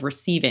benefit of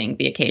receiving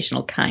the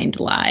occasional kind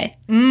lie.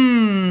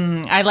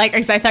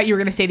 because I thought you were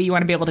going to say that you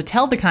want to be able to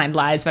tell the kind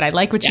lies, but I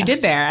like what you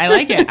did there. I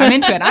like it. I'm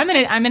into it. I'm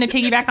gonna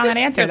piggyback on that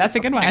answer. That's a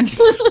good one.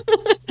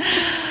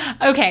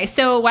 Okay,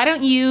 so why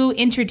don't you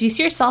introduce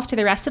yourself to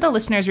the rest of the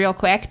listeners real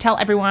quick? Tell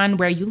everyone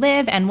where you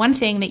live and one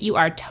thing that you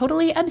are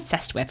totally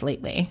obsessed with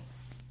lately.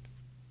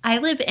 I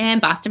live in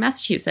Boston,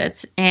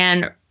 Massachusetts,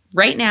 and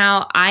right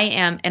now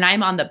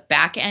I'm on the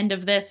back end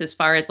of this as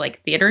far as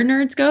like theater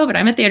nerds go, but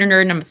I'm a theater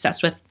nerd and I'm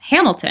obsessed with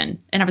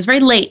Hamilton. And I was very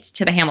late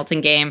to the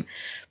Hamilton game,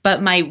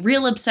 but my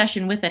real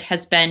obsession with it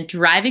has been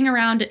driving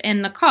around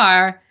in the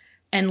car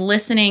and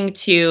listening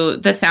to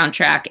the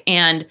soundtrack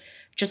and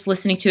just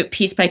listening to it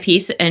piece by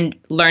piece and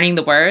learning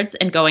the words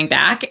and going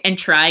back and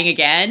trying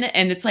again.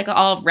 And it's like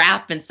all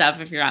rap and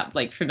stuff if you're not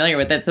like familiar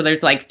with it. So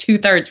there's like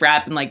 2/3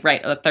 rap and like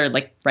a third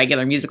like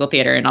regular musical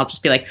theater. And I'll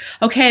just be like,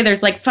 okay,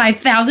 there's like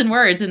 5,000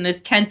 words in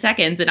this 10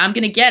 seconds and I'm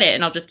going to get it.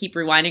 And I'll just keep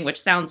rewinding,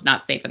 which sounds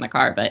not safe in the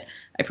car, but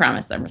I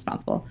promise I'm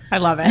responsible. I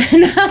love it.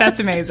 That's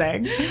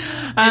amazing.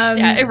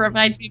 It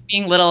reminds me of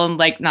being little and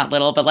like not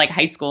little, but like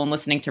high school and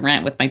listening to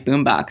Rent with my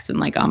boombox and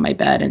like on my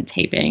bed and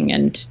taping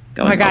and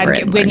going over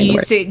it. When you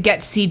used to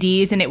get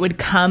CDs and it would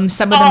come,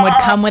 some of them would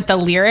come with the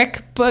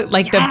lyric book,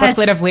 like the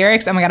booklet of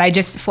lyrics. Oh my God, I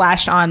just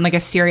flashed on like a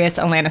serious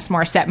Alanis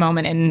Morissette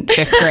moment in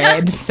 5th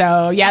grade.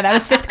 So yeah, that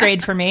was 5th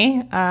grade for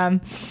me.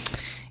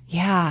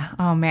 Yeah.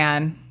 Oh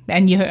man.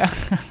 And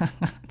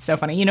it's so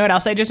funny. You know what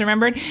else I just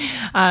remembered?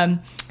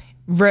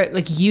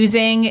 Like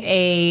using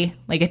a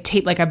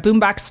tape, like a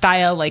boombox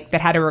style, like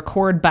that had a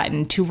record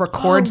button to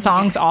record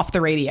songs off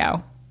the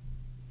radio.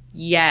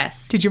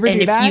 Yes. Did you ever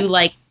do that? If you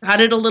like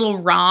got it a little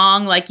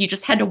wrong, like you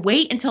just had to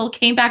wait until it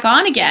came back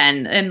on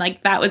again. And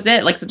like, that was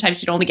it. Like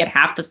sometimes you'd only get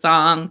half the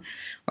song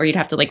or you'd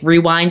have to like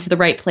rewind to the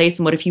right place.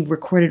 And what if you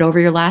recorded over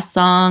your last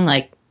song?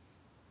 Like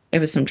it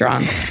was some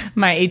drama.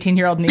 My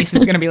 18-year-old niece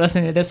is going to be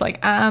listening to this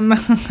like, I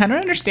don't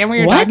understand what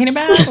you're talking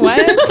about.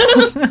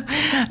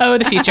 What? Oh,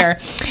 the future.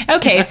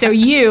 Okay, so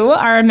you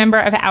are a member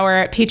of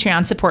our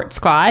Patreon support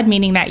squad,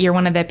 meaning that you're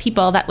one of the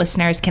people that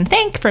listeners can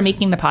thank for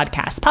making the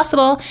podcast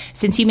possible,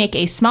 since you make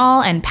a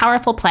small and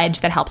powerful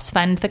pledge that helps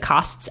fund the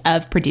costs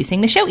of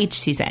producing the show each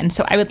season.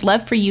 So I would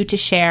love for you to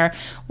share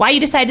why you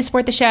decided to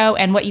support the show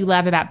and what you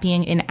love about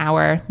being in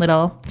our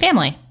little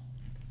family.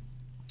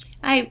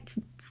 I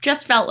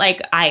just felt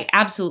like I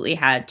absolutely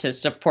had to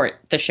support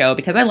the show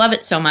because I love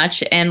it so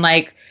much. And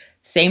like,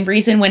 same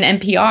reason when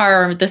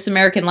NPR or This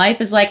American Life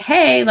is like,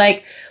 hey,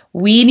 like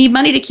we need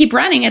money to keep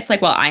running. It's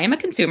like, well, I am a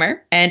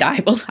consumer and I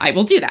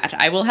will do that.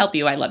 I will help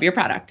you. I love your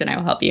product and I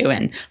will help you.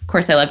 And of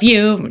course I love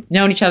you. We've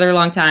known each other a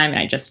long time. And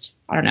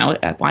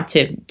I want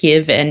to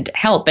give and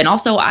help. And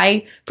also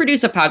I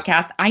produce a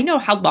podcast. I know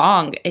how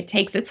long it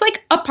takes. It's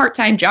like a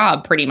part-time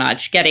job pretty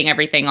much, getting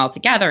everything all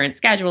together and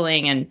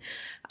scheduling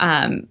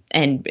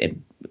and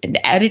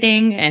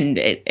editing, and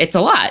it's a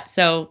lot.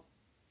 So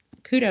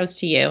kudos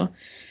to you.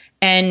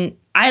 And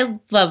I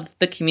love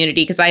the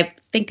community because I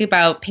think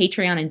about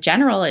Patreon in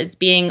general as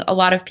being a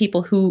lot of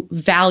people who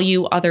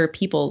value other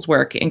people's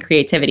work and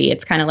creativity.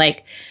 It's kind of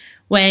like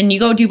when you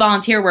go do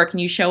volunteer work and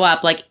you show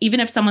up, like even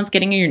if someone's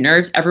getting on your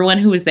nerves, everyone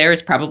who is there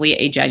is probably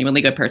a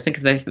genuinely good person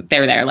because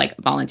they're there like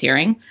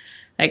volunteering.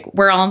 Like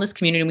we're all in this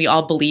community and we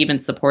all believe in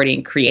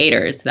supporting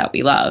creators that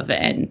we love.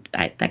 And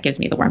that gives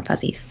me the warm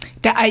fuzzies.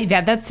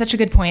 That's such a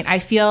good point. I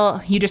feel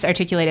you just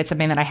articulated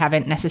something that I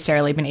haven't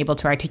necessarily been able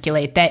to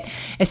articulate, that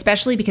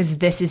especially because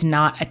this is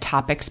not a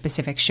topic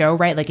specific show,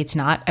 right? Like it's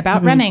not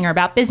about running or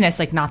about business.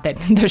 Like not that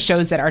those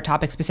shows that are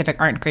topic specific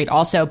aren't great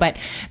also, but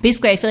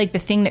basically I feel like the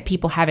thing that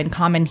people have in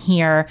common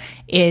here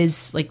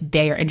is like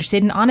they are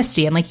interested in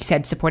honesty. And like you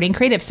said, supporting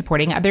creatives,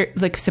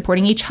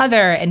 supporting each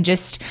other. And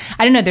just,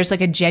 I don't know, there's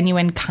like a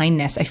genuine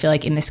kindness I feel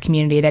like in this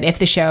community that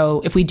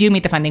if we do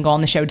meet the funding goal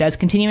and the show does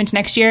continue into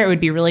next year, it would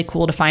be really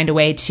cool to find a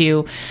way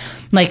to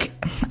like,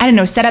 I don't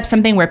know, set up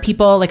something where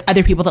people, like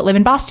other people that live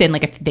in Boston,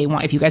 like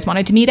if you guys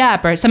wanted to meet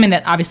up or something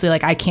that obviously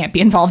like I can't be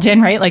involved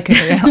in, right? Like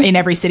in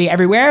every city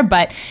everywhere,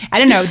 but I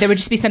don't know, there would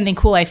just be something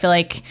cool. I feel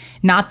like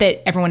not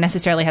that everyone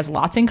necessarily has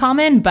lots in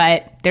common,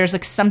 but there's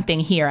like something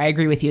here. I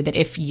agree with you that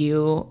if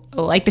you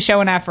like the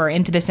show enough or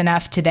into this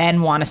enough to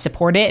then want to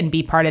support it and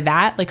be part of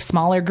that like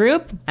smaller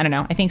group, I don't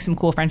know, I think some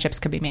cool friendships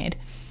could be made.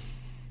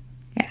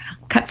 Yeah,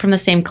 cut from the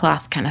same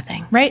cloth kind of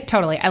thing. Right,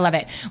 totally. I love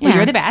it. Well,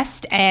 you're the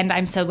best, and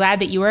I'm so glad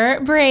that you were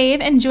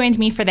brave and joined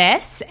me for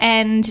this.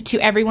 And to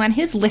everyone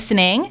who's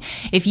listening,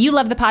 if you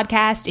love the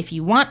podcast, if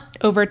you want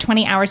over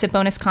 20 hours of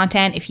bonus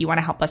content, if you want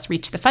to help us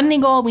reach the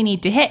funding goal we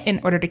need to hit in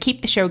order to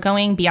keep the show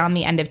going beyond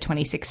the end of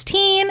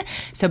 2016,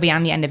 so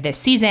beyond the end of this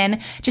season,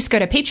 just go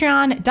to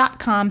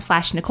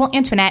patreon.com/Nicole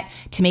Antoinette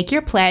to make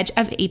your pledge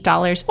of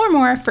 $8 or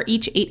more for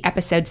each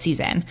 8-episode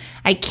season.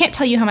 I can't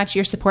tell you how much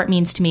your support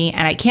means to me,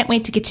 and I can't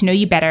wait to get to know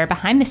you better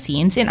behind the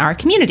scenes in our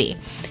community.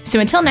 So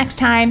until next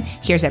time,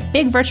 here's a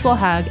big virtual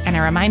hug and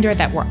a reminder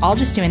that we're all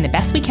just doing the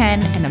best we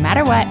can, and no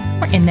matter what,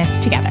 we're in this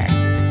together.